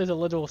doesn't know there's a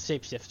literal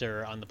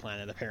shapeshifter on the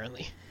planet,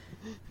 apparently.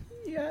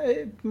 Yeah,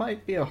 it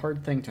might be a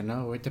hard thing to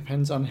know. It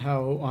depends on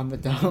how on the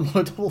down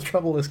low Double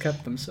Trouble has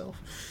kept themselves.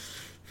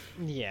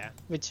 Yeah,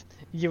 which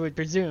you would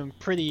presume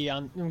pretty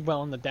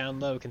well on the down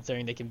low,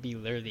 considering they can be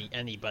literally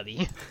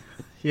anybody.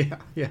 Yeah,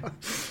 yeah.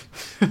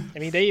 I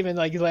mean, they even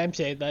like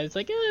lampshade that. It's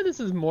like, this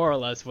is more or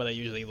less what I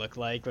usually look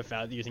like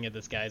without using a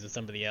disguise as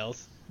somebody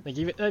else. Like,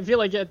 even I feel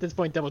like at this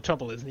point, Double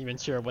Trouble isn't even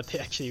sure what they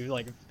actually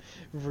like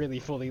really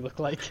fully look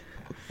like,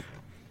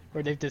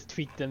 or they've just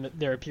tweaked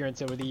their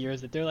appearance over the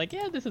years. That they're like,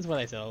 yeah, this is what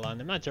I settled on.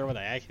 I'm not sure what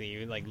I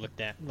actually like look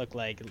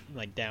like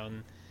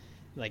down,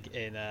 like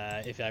in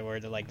if I were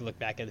to like look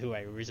back at who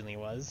I originally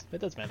was.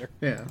 It doesn't matter.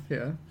 Yeah,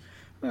 yeah.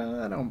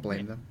 Well, I don't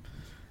blame them.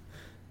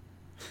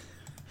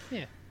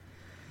 Yeah.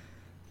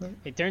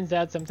 It turns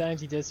out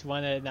sometimes you just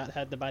want to not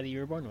have the body you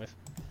were born with.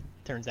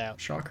 Turns out.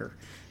 Shocker.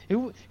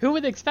 Who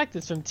would expect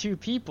this from two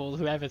people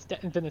who have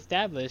been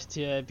established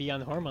to be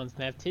on hormones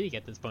and have titty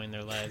at this point in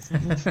their lives?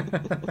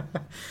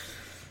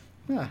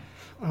 Yeah.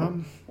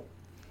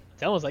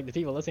 It's almost like the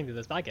people listening to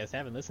this podcast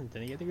haven't listened to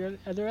any of the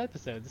other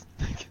episodes.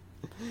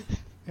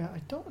 Yeah,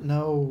 I don't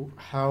know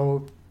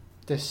how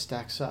this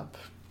stacks up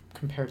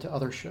compared to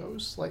other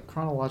shows. Like,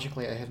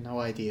 chronologically, I have no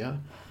idea.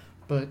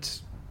 But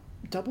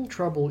Double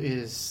Trouble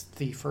is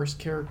the first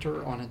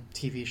character on a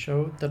TV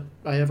show that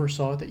I ever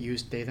saw that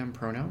used they-them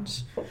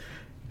pronouns.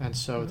 And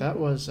so that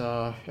was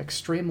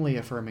extremely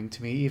affirming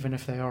to me, even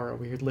if they are a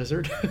weird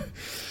lizard.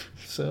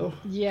 So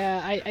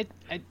Yeah,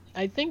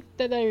 I think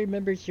that I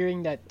remember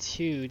hearing that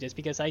too, just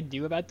because I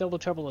do about Double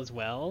Trouble as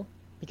well.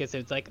 Because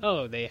it's like,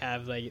 oh, they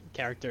have like a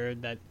character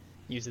that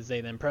uses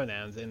they-them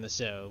pronouns in the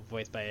show,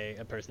 voiced by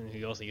a person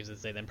who also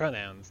uses they-them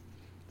pronouns.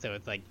 So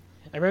it's like,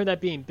 I remember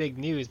that being big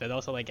news, but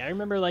also like I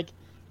remember like,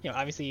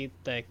 obviously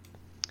the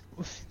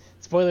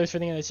spoilers for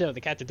the end of the show,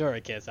 the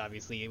Cachadora kiss,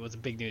 obviously, it was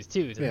big news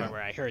too, to the point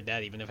where I heard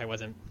that even if I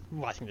wasn't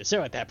watching the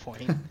show at that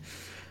point.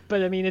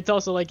 But I mean, it's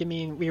also like,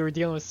 we were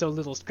dealing with so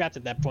little scraps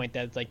at that point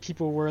that it's like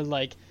people were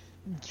like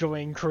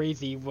going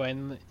crazy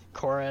when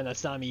Korra and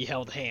Asami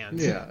held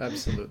hands. yeah,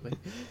 absolutely.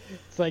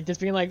 It's like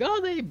just being like,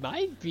 oh, they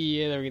might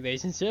be in a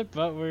relationship,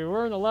 but we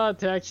weren't allowed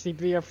to actually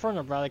be upfront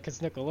about it because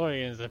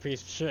Nickelodeon is a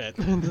piece of shit.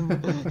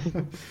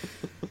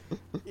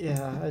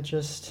 Yeah,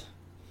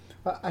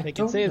 They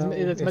can say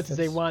as much as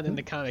they want in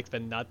the comics,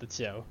 but not the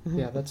show.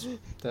 Yeah,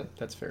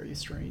 that's very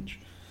strange.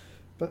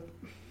 But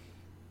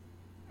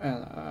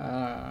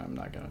I'm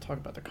not going to talk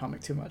about the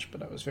comic too much,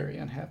 but I was very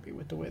unhappy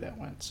with the way that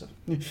went. So,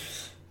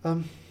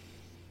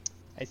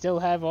 I still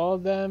have all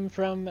of them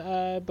from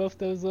both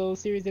those little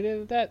series they did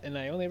with that, and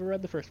I only ever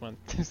read the first one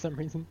for some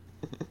reason.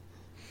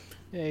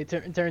 Yeah, it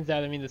turns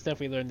out, the stuff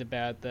we learned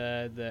about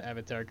the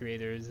Avatar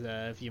creators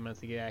a few months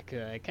back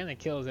kind of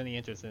kills any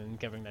interest in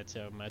covering that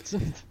show much.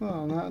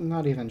 well,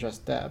 not even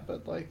just that,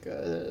 but like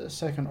the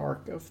second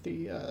arc of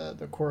the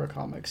Korra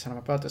comics, and I'm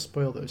about to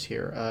spoil those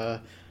here.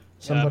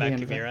 Somebody about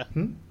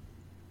Kuvira?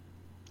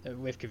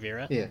 With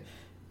Kuvira? Yeah.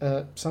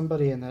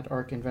 Somebody in that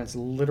arc invents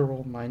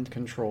literal mind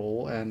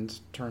control and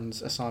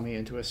turns Asami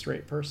into a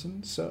straight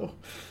person, so...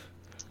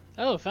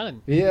 Oh,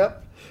 fun.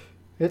 Yep.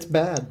 It's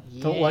bad.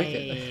 Don't like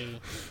it.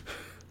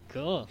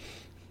 Cool.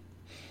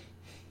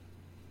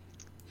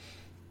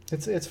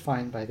 It's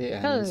fine by the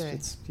end.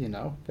 It's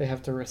they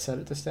have to reset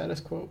it to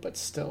status quo, but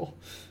still.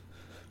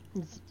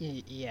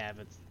 Yeah,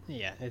 but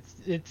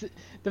it's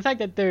the fact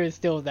that there is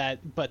still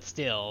that "but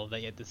still" that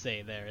you have to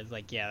say there is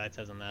like, yeah, that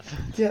says enough.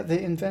 Yeah,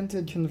 they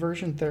invented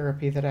conversion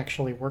therapy that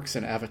actually works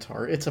in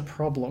Avatar. It's a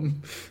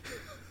problem.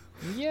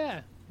 Yeah,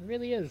 it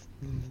really is.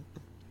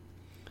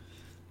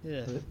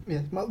 Yeah.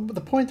 Well,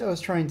 the point I was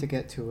trying to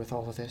get to with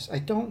all of this, I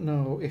don't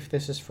know if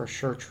this is for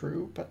sure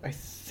true, but I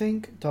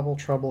think Double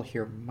Trouble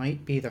here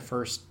might be the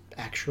first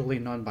actually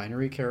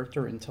non-binary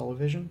character in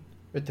television,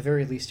 at the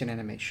very least in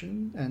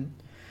animation, and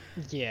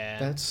yeah,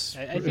 that's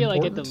I feel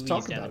like at the least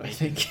about,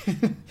 animation. I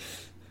think.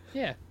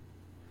 Yeah,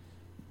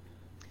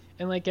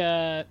 and like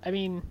I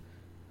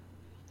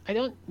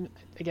don't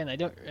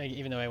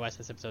even though I watched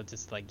this episode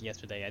just like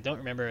yesterday, I don't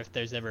remember if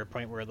there's ever a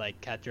point where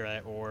like Katra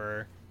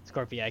or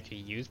Scorpio actually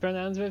use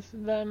pronouns with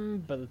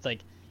them, but it's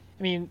like,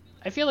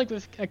 I feel like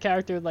with a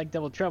character like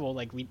Double Trouble,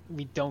 like we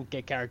don't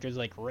get characters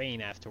like Rain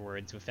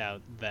afterwards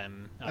without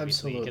them,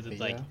 obviously, because it's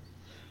like,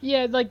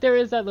 yeah, like there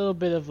is that little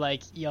bit of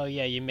like,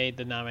 you made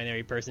the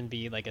non-binary person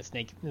be like a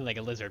snake, like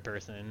a lizard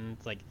person.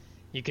 It's like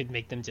you could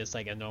make them just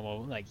like a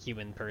normal like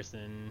human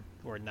person,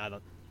 or not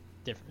a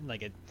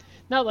different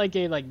not like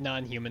a like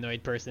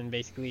non-humanoid person,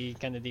 basically,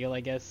 kind of deal, I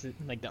guess.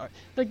 Like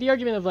the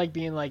argument of like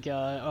being like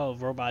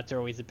robots are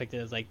always depicted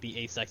as like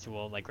the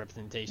asexual like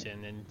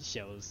representation in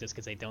shows just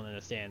because they don't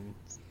understand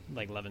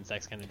like love and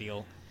sex kind of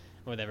deal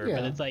or whatever. Yeah.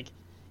 But it's like,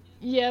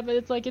 yeah, but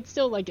it's like it's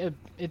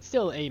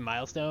still a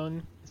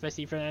milestone,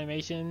 especially for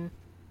animation.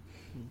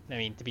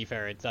 To be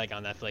fair, it's like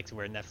on Netflix,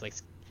 where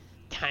Netflix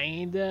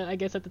kinda, I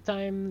guess at the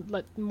time,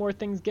 let more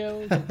things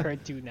go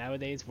compared to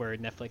nowadays, where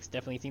Netflix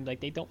definitely seems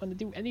like they don't want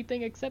to do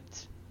anything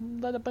except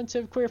let a bunch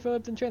of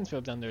queerphobes and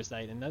transphobes on their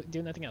site and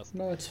do nothing else.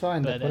 No, it's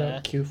fine. They put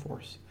out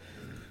Q-Force.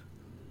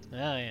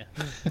 Oh yeah.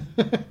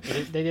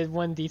 they did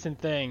one decent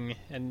thing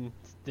and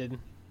did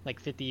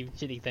like 50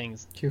 shitty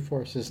things.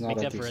 Q-Force is not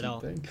except a for it decent all.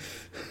 thing.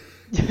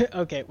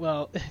 Okay,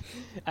 well,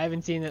 I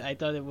haven't seen it. I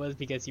thought it was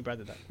because you brought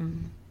it up.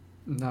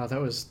 No,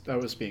 that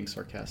was being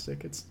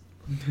sarcastic. It's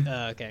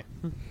Okay.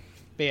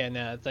 But yeah,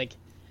 no, it's like,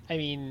 I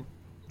mean,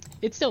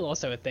 it's still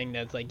also a thing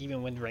that's like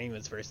even when Rain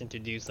was first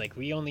introduced, like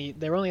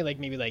there were only like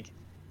maybe like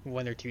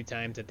one or two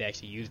times that they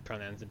actually used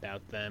pronouns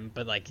about them,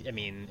 but like I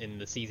mean in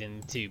the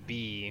season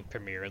 2B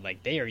premiere,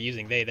 like they are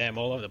using they them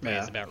all over the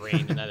place about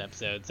Rain in that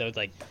episode, so it's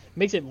like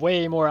makes it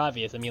way more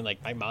obvious. I mean,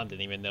 like my mom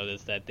didn't even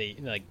notice that they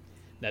like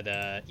that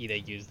Ida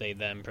used they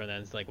them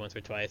pronouns like once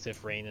or twice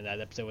with Rain in that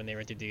episode when they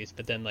were introduced,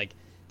 but then like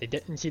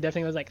she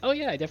definitely was like, oh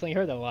yeah, I definitely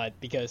heard that a lot,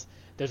 because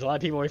there's a lot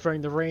of people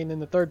referring to Rain in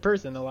the third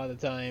person a lot of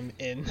the time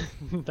in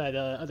that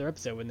other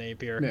episode when they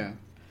appear.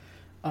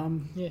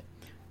 Yeah.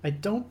 I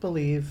don't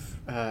believe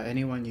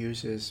anyone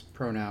uses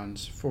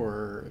pronouns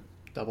for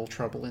Double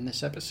Trouble in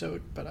this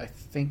episode, but I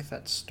think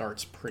that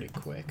starts pretty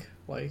quick.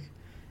 Like,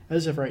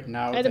 as of right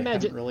now, they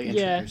haven't really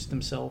introduced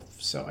themselves,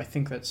 so I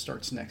think that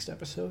starts next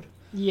episode.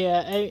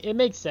 Yeah, it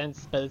makes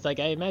sense, but it's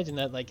like I imagine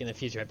that like in a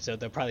future episode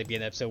there'll probably be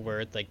an episode where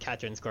it's like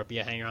Catra and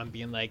Scorpia hang around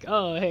being like,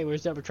 oh hey,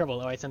 where's Double Trouble?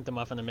 Oh, I sent them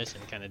off on a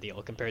mission kind of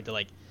deal, compared to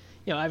like,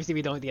 you know, obviously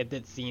we don't get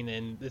that scene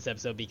in this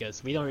episode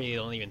because we don't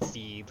even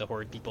see the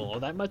Horde people all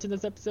that much in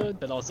this episode,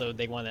 but also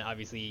they want to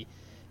obviously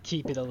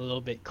keep it a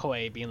little bit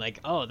coy, being like,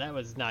 oh, that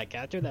was not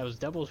Catra, that was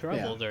Double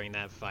Trouble during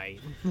that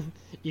fight.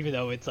 Even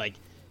though it's like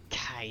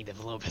kind of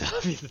a little bit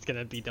obvious it's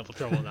gonna be Double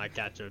Trouble, not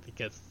Catra,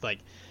 because like,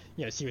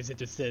 you know, she was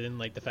interested in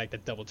like the fact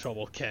that Double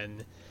Trouble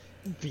can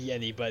be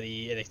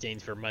anybody in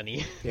exchange for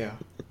money. Yeah.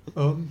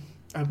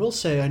 I will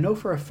say, I know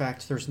for a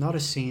fact there's not a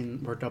scene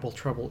where Double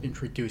Trouble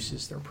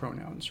introduces their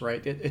pronouns,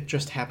 right? It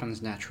just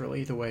happens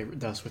naturally the way it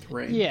does with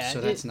Rain. Yeah,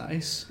 so that's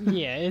nice.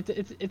 Yeah,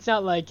 it's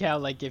not like how,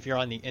 like, if you're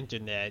on the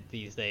internet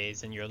these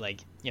days and you're, like,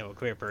 you know, a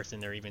queer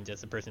person or even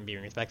just a person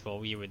being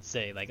respectful, you would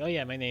say, like, oh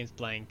yeah, my name's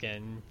blank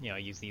and, you know,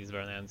 use these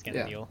pronouns kind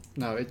of deal.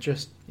 No, it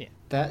just,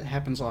 that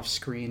happens off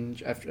screen.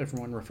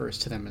 Everyone refers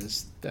to them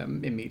as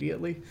them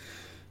immediately.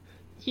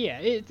 Yeah,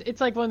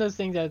 it's like one of those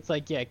things that's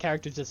like, yeah,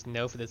 characters just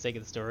know for the sake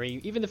of the story,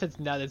 even if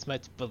it's not as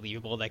much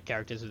believable that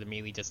characters would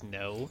immediately just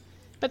know.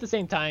 But at the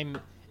same time,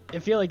 I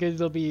feel like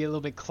it'll be a little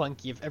bit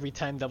clunky if every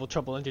time Double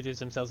Trouble introduces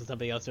themselves to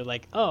somebody else, they're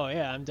like, oh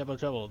yeah, I'm Double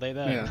Trouble, they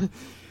them. Yeah.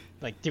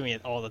 Like, doing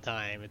it all the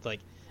time. It's like,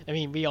 I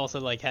mean, we also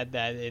like had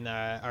that in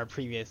our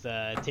previous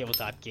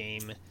tabletop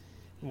game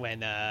when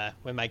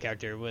my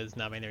character was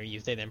non-binary,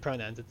 used they them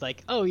pronouns. It's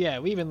like, oh yeah,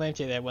 we even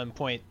lampshaded at one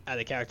point at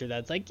a character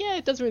that's like, yeah,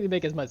 it doesn't really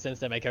make as much sense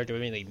that my character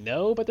would really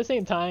know, but at the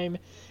same time,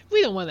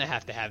 we don't want to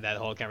have that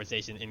whole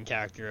conversation in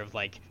character of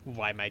like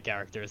why my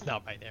character is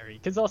not binary,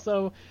 because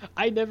also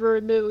I never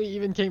admittedly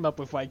even came up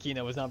with why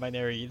Kino was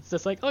non-binary. It's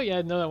just like, oh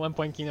yeah, no, at one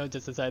point Kino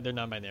just decided they're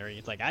non-binary.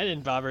 It's like, I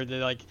didn't bother to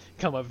like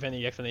come up with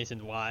any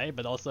explanation why,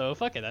 but also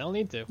fuck it, I don't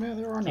need to. Yeah,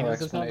 there are no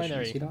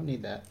explanations. You don't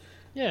need that.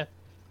 Yeah.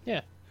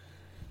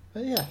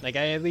 But yeah, like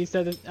I at least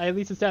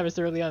established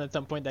early on at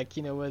some point that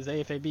Kino was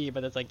AFAB,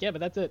 but it's like, yeah, but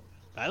that's it.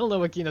 I don't know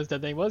what Kino's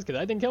dead name was because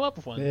I didn't come up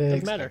with one.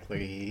 It doesn't matter.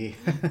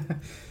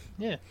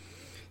 Yeah.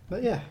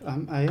 But yeah,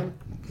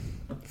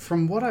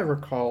 from what I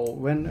recall,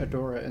 when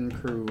Adora and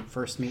crew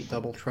first meet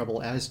Double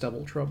Trouble as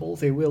Double Trouble,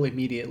 they will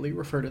immediately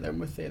refer to them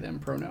with they/them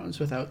pronouns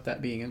without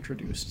that being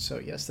introduced. So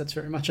yes, that's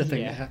very much a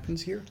thing that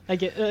happens here.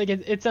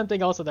 It's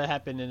something also that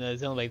happened in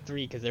Xenoblade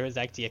 3, because there is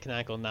actually a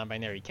canonical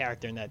non-binary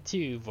character in that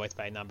too, voiced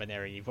by a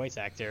non-binary voice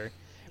actor,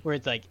 where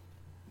it's like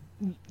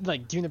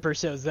Juniper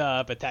shows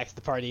up, attacks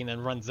the party, and then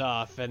runs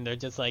off, and they're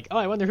just like, oh,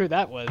 I wonder who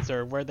that was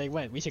or where they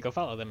went. We should go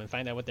follow them and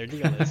find out what their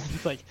deal is.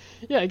 It's like,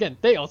 yeah, again,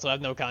 they also have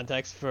no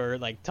context for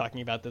like talking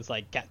about this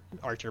like cat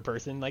archer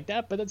person like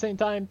that, but at the same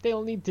time, they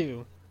don't need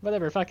to.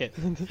 Whatever, fuck it.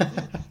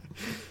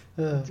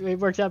 It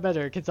works out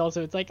better because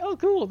also it's like, oh,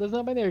 cool, there's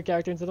not binary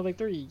character instead of like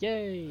 3,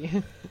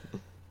 yay.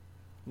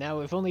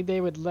 Now, if only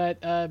they would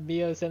let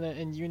Mio, Senna,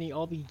 and Uni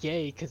all be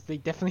gay, because they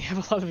definitely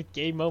have a lot of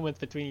gay moments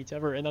between each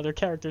other and other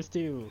characters,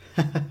 too.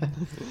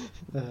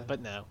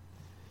 But no.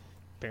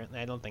 Apparently,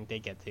 I don't think they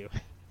get to.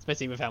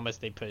 Especially with how much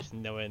they push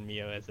Noah and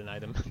Mio as an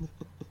item.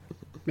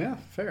 Yeah,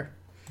 fair.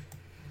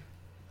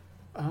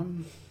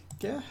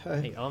 Yeah.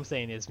 Hey, all I'm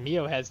saying is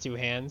Mio has 2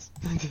 hands.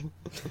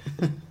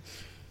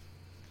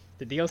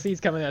 The DLC's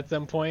coming at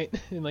some point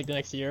in, like, the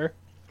next year.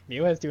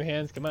 Mio has 2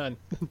 hands, come on.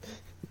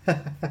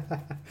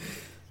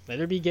 Let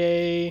her be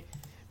gay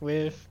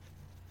with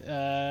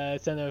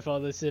Senna with all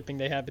the shipping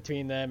they have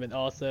between them, and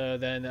also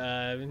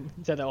then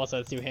Senna also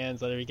has 2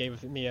 hands. Let her be gay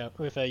with Mio,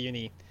 with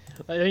Uni.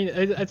 I mean,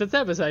 as a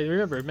therapist, I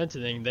remember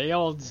mentioning they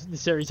all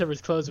share each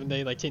other's clothes when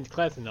they like change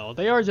class and all.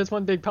 They are just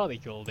one big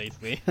polycule,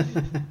 basically.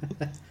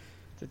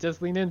 So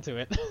just lean into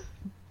it.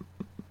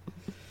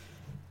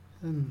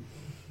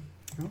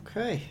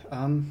 Okay.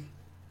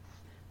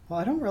 Well,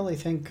 I don't really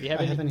think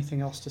I have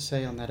anything else to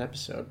say on that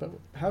episode, but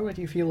how would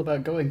you feel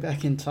about going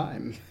back in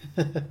time?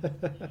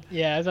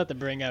 Yeah, I was about to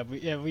bring up,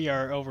 we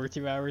are over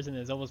 2 hours and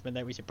it's almost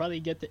midnight. We should probably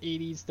get to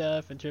 80s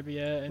stuff and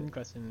trivia and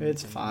questions.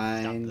 It's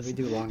fine. We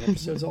do long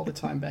episodes all the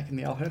time back in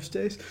the Owl House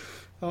days.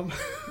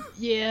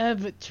 Yeah,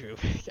 but true.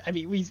 I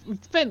mean, we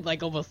spent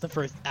like almost the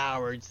first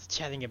hour just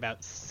chatting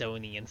about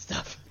Sony and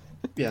stuff.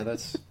 Yeah,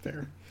 that's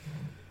fair.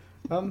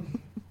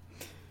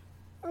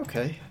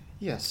 Okay.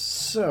 Yes,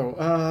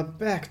 so,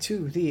 back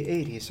to the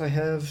 80s. I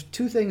have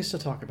 2 things to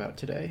talk about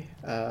today.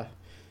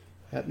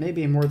 That may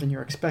be more than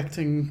you're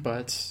expecting,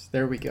 but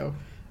there we go.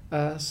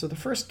 So the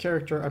first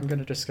character I'm going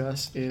to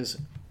discuss is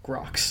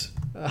Grox.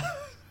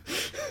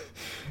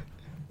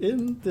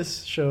 In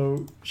this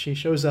show, she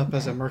shows up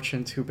as a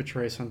merchant who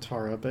betrays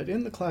Huntara, but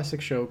in the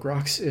classic show,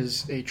 Grox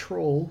is a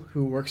troll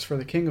who works for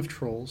the King of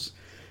Trolls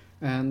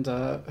and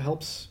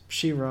helps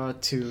She-Ra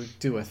to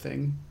do a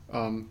thing.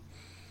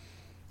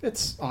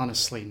 It's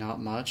honestly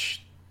not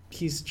much.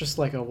 He's just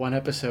like a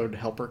one-episode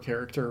helper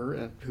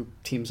character who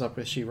teams up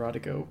with She-Ra to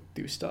go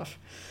do stuff.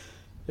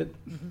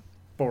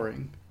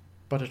 Boring,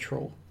 but a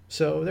troll.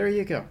 So there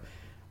you go.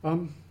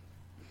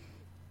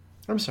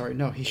 I'm sorry,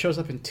 no, he shows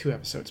up in 2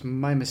 episodes.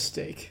 My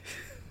mistake.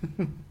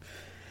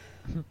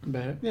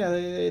 But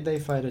yeah, they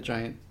fight a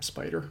giant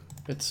spider.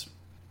 It's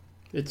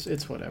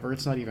whatever.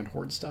 It's not even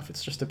horde stuff.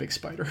 It's just a big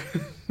spider.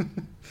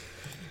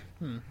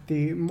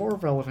 The more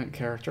relevant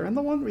character, and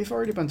the one we've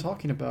already been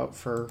talking about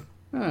for,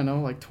 I don't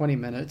know, like 20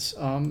 minutes.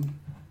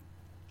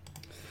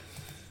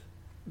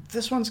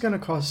 This one's going to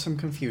cause some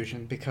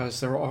confusion because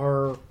there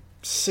are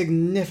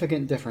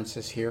significant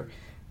differences here.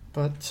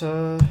 But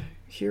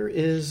here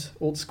is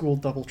old school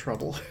Double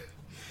Trouble.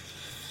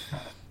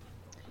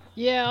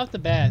 Yeah, off the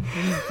bat,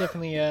 he's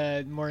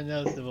definitely more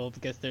noticeable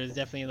because there's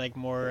definitely like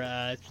more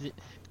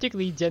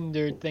particularly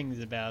gendered things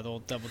about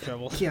old Double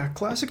Trouble. Yeah,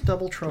 classic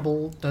Double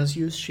Trouble does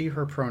use she,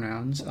 her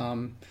pronouns.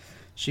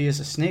 She is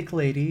a snake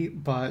lady,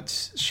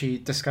 but she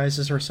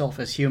disguises herself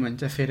as human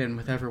to fit in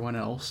with everyone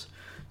else.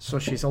 So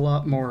she's a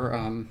lot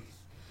more,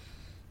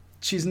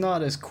 she's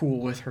not as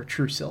cool with her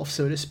true self,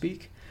 so to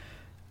speak.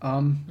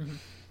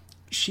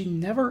 She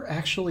never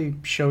actually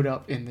showed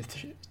up in the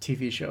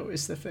TV show,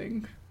 is the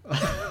thing.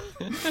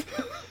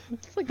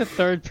 It's like the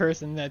third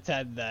person that's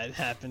had that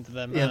happen to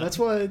them. Yeah, that's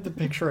why the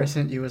picture I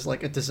sent you is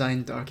like a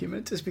design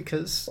document, is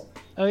because...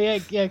 Oh yeah,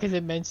 because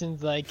it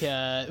mentions like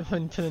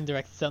when put in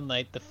direct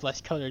sunlight, the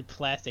flesh-colored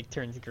plastic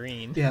turns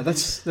green. Yeah,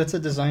 that's a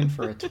design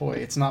for a toy.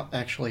 It's not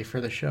actually for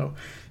the show.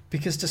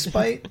 Because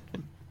despite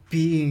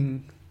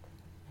being...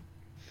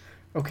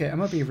 Okay, I'm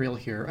gonna be real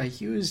here. I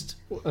used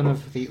one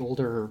of the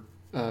older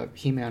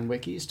He-Man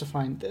wikis to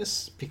find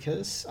this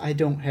because I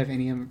don't have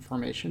any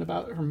information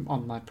about her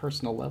on my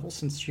personal level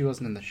since she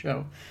wasn't in the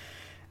show.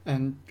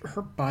 And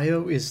her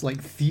bio is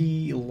like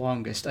the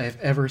longest I have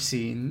ever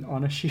seen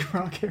on a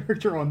She-Ra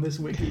character on this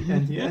wiki,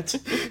 and yet...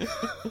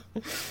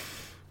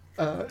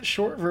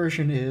 short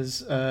version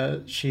is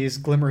she's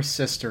Glimmer's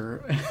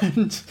sister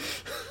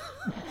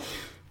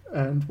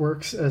and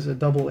works as a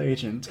double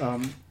agent.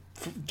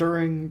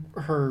 During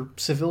her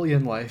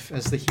civilian life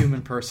as the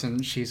human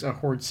person, she's a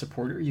Horde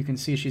supporter. You can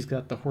see she's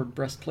got the Horde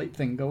breastplate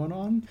thing going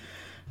on.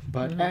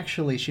 But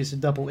actually, she's a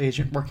double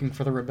agent working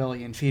for the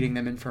Rebellion, feeding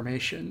them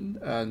information.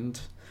 And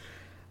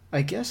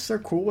I guess they're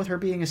cool with her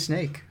being a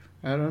snake.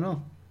 I don't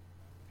know.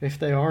 If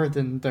they are,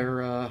 then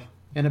they're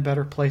in a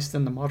better place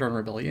than the modern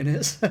Rebellion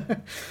is.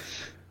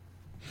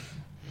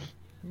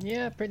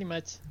 Yeah, pretty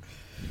much.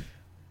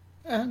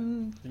 I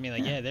mean,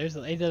 like, yeah, there's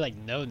like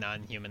no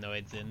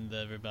non-humanoids in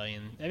the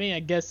Rebellion. I mean, I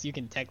guess you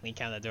can technically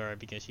count Adora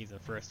because she's the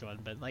first one,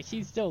 but like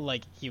she's still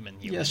like human.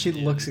 Yeah, she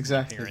looks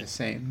exactly the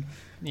same.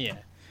 Yeah.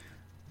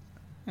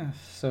 Yeah.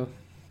 So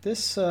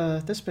this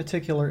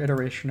particular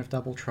iteration of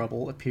Double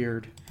Trouble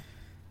appeared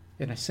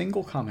in a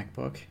single comic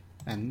book,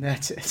 and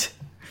that's it.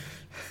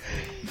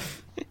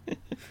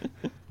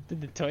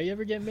 Did the toy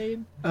ever get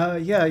made?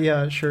 Yeah,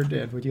 it sure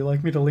did. Would you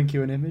like me to link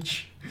you an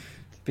image?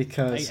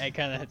 Because I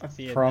kind of have to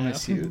see it.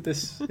 Promise now. you,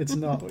 it's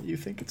not what you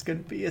think it's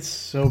going to be. It's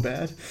so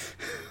bad.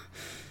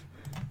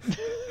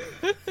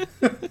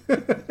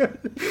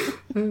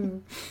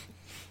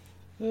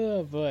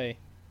 Oh boy,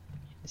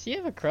 does she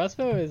have a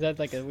crossbow? Or is that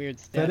like a weird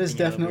stab? That is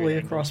definitely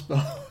a crossbow.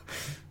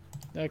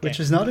 Okay. Which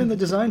is not in the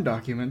design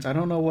document. I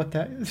don't know what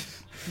that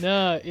is.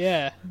 No,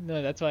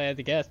 that's why I had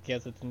to guess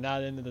because it's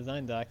not in the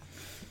design doc.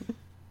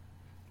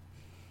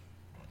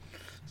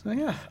 So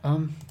yeah,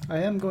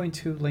 I am going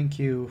to link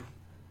you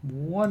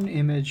one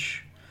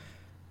image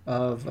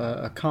of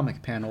a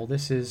comic panel.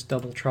 This is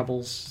Double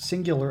Trouble's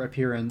singular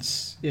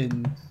appearance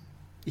in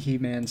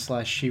He-Man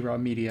 / She-Ra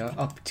media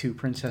up to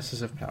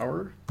Princesses of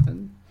Power.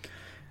 And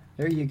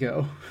there you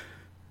go.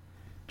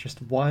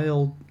 Just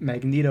wild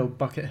Magneto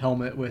bucket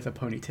helmet with a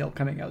ponytail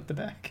coming out the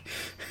back.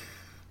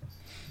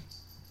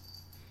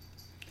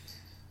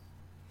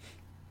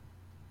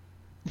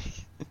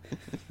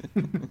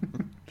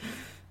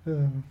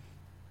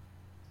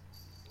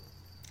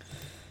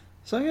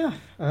 So yeah,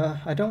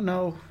 I don't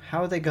know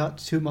how they got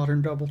to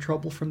modern Double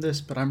Trouble from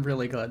this, but I'm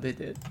really glad they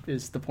did,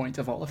 is the point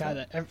of all of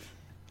it.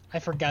 I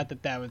forgot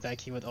that was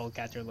actually what Old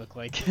Catcher looked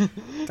like.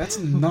 That's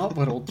not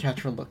what Old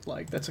Catcher looked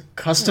like. That's a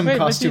custom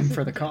costume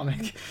for the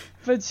comic.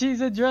 But she's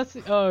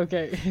addressing... Oh,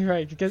 okay,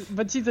 right.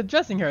 But she's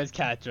addressing her as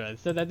Catra,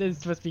 so that is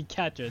supposed to be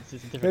Catra. It's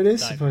just a different It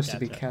is supposed to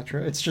be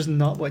Catra. It's just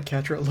not what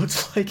Catra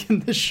looks like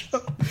in the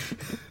show.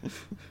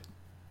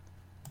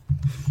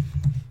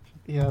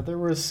 Yeah, there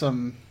was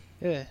some...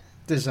 Yeah.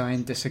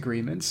 Design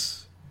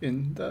disagreements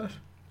between the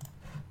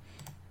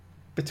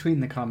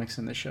comics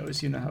and the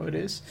shows. You know how it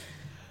is.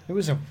 It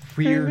was a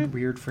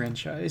weird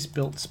franchise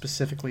built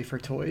specifically for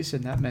toys,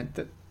 and that meant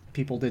that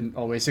people didn't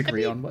always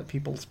agree on what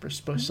people were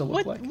supposed to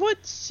look like.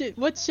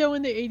 What show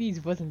in the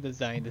 80s wasn't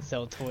designed to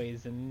sell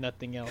toys and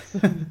nothing else?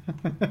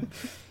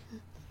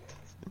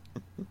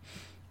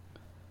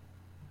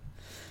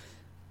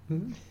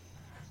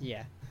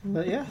 Yeah.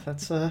 But yeah,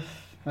 that's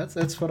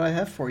what I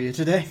have for you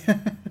today.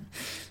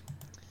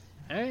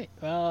 Alright,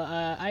 well,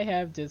 I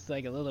have just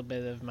like a little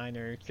bit of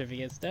minor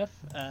trivia stuff,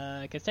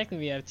 because technically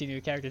we have 2 new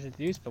characters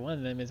introduced, but one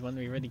of them is one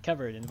we already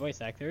covered in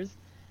voice actors.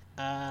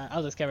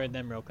 I'll just cover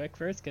them real quick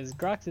first, because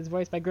Grox is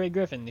voiced by Greg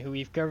Griffin, who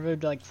we've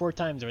covered like 4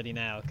 times already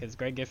now, because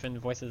Greg Griffin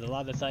voices a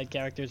lot of the side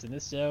characters in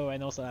this show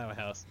and also Our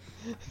House.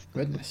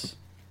 Goodness.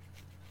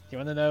 If you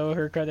want to know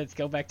her credits,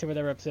 go back to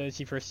whatever episode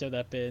she first showed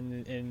up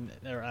in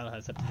our Our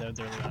House episodes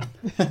early on.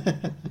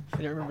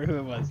 I don't remember who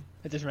it was.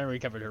 I just remember we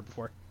covered her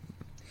before.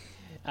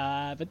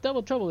 But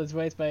Double Trouble is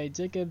voiced by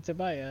Jacob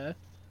Tobia.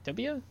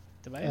 Tobia,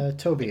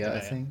 I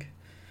think.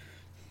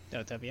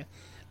 No, Tobia.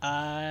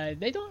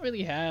 They don't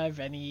really have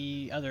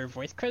any other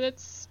voice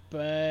credits,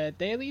 but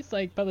they at least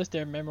like published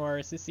their memoir,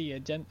 Sissy,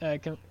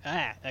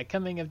 a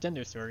coming of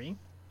gender story.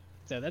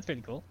 So that's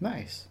pretty cool.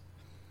 Nice.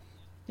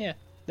 Yeah.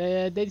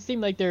 They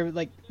seem like they're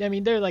like, I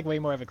mean, they're like way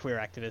more of a queer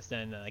activist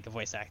than like a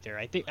voice actor.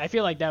 I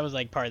feel like that was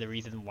like part of the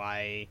reason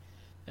why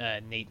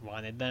Nate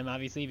wanted them,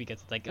 obviously,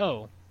 because it's like,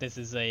 oh, this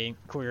is a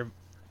queer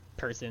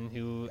person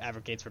who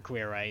advocates for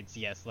queer rights.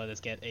 Yes, let us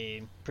get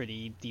a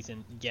pretty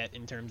decent get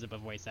in terms of a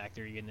voice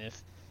actor, even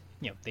if,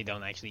 you know, they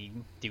don't actually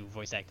do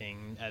voice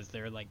acting as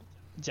their like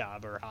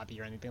job or hobby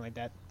or anything like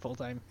that full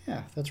time.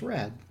 Yeah, that's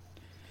rad.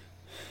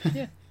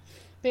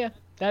 Yeah,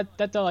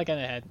 that's all I kind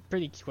of had.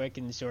 Pretty quick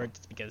and short,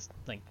 just because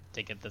like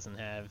Jacob doesn't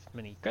have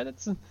many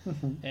credits,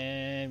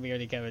 and we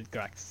already covered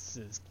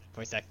Grox's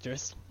voice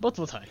actress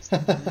multiple times.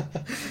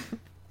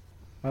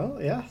 Well,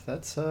 yeah,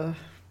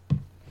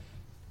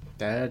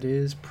 that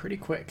is pretty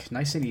quick,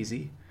 nice and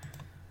easy.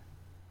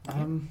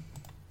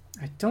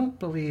 I don't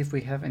believe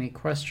we have any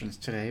questions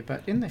today,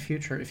 but in the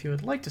future, if you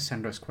would like to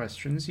send us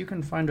questions, you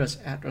can find us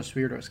at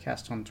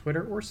UsWeirdosCast on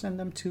Twitter, or send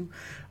them to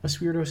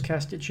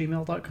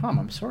usweirdoscast@gmail.com.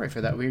 I'm sorry for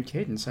that weird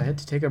cadence. I had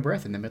to take a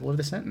breath in the middle of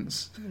the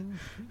sentence.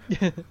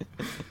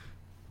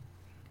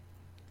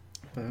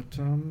 But,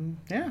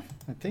 yeah,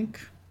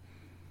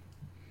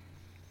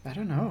 I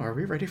don't know, are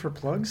we ready for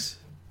plugs?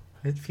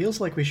 It feels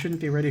like we shouldn't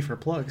be ready for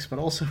plugs, but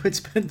also it's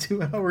been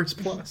 2 hours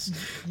plus.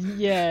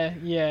 Yeah,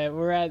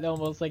 we're at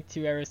almost like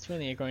 2 hours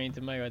 20 according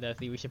to my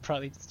Audacity. We should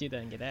probably just do that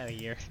and get out of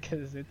here,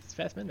 because it's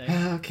past midnight.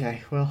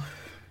 Okay, well,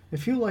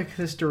 if you like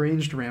this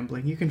deranged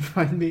rambling, you can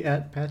find me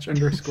at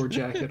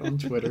patch_jacket on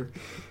Twitter.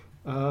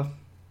 I've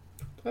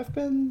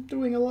been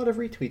doing a lot of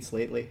retweets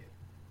lately.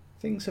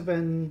 Things have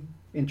been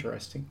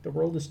interesting. The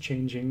world is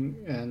changing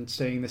and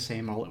staying the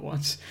same all at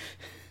once.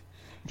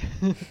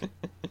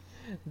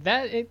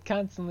 That it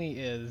constantly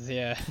is,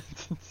 yeah.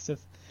 It's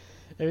just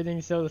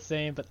everything's still the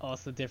same, but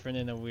also different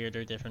in a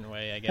weirder, different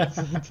way, I guess.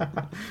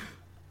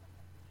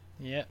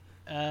 Yep.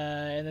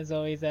 And as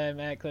always, I'm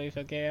at Chloe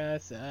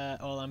Chaos.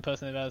 All I'm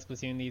posting about is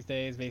Splatoon these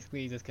days,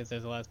 basically, just because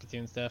there's a lot of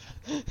Splatoon stuff.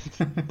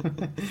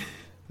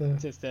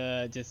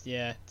 just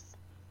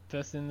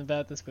posting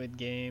about the Squid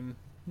Game.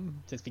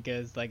 Just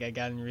because, like, I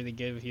gotten really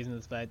good with using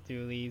the Splat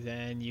Dualies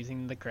and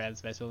using the crab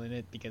special in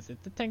it, because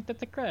it's a tank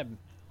that's a crab.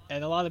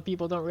 And a lot of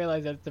people don't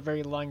realize that it's a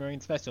very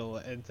long-range special,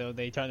 and so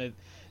they try to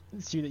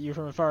shoot at you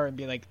from afar and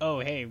be like, "Oh,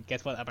 hey,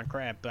 guess what? I'm a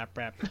crab." Blap,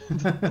 blap.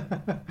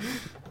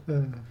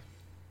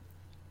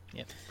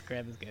 Yep,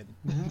 crab is good.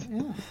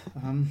 Yeah.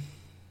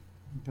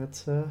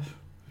 That's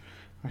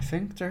I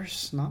think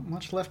there's not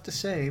much left to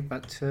say,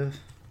 but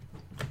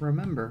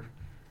remember,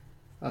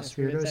 us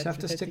weirdos have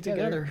to stick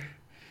together.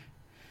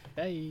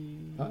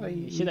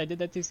 Bye. Shit, I did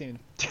that too soon.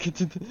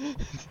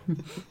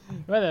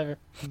 Whatever.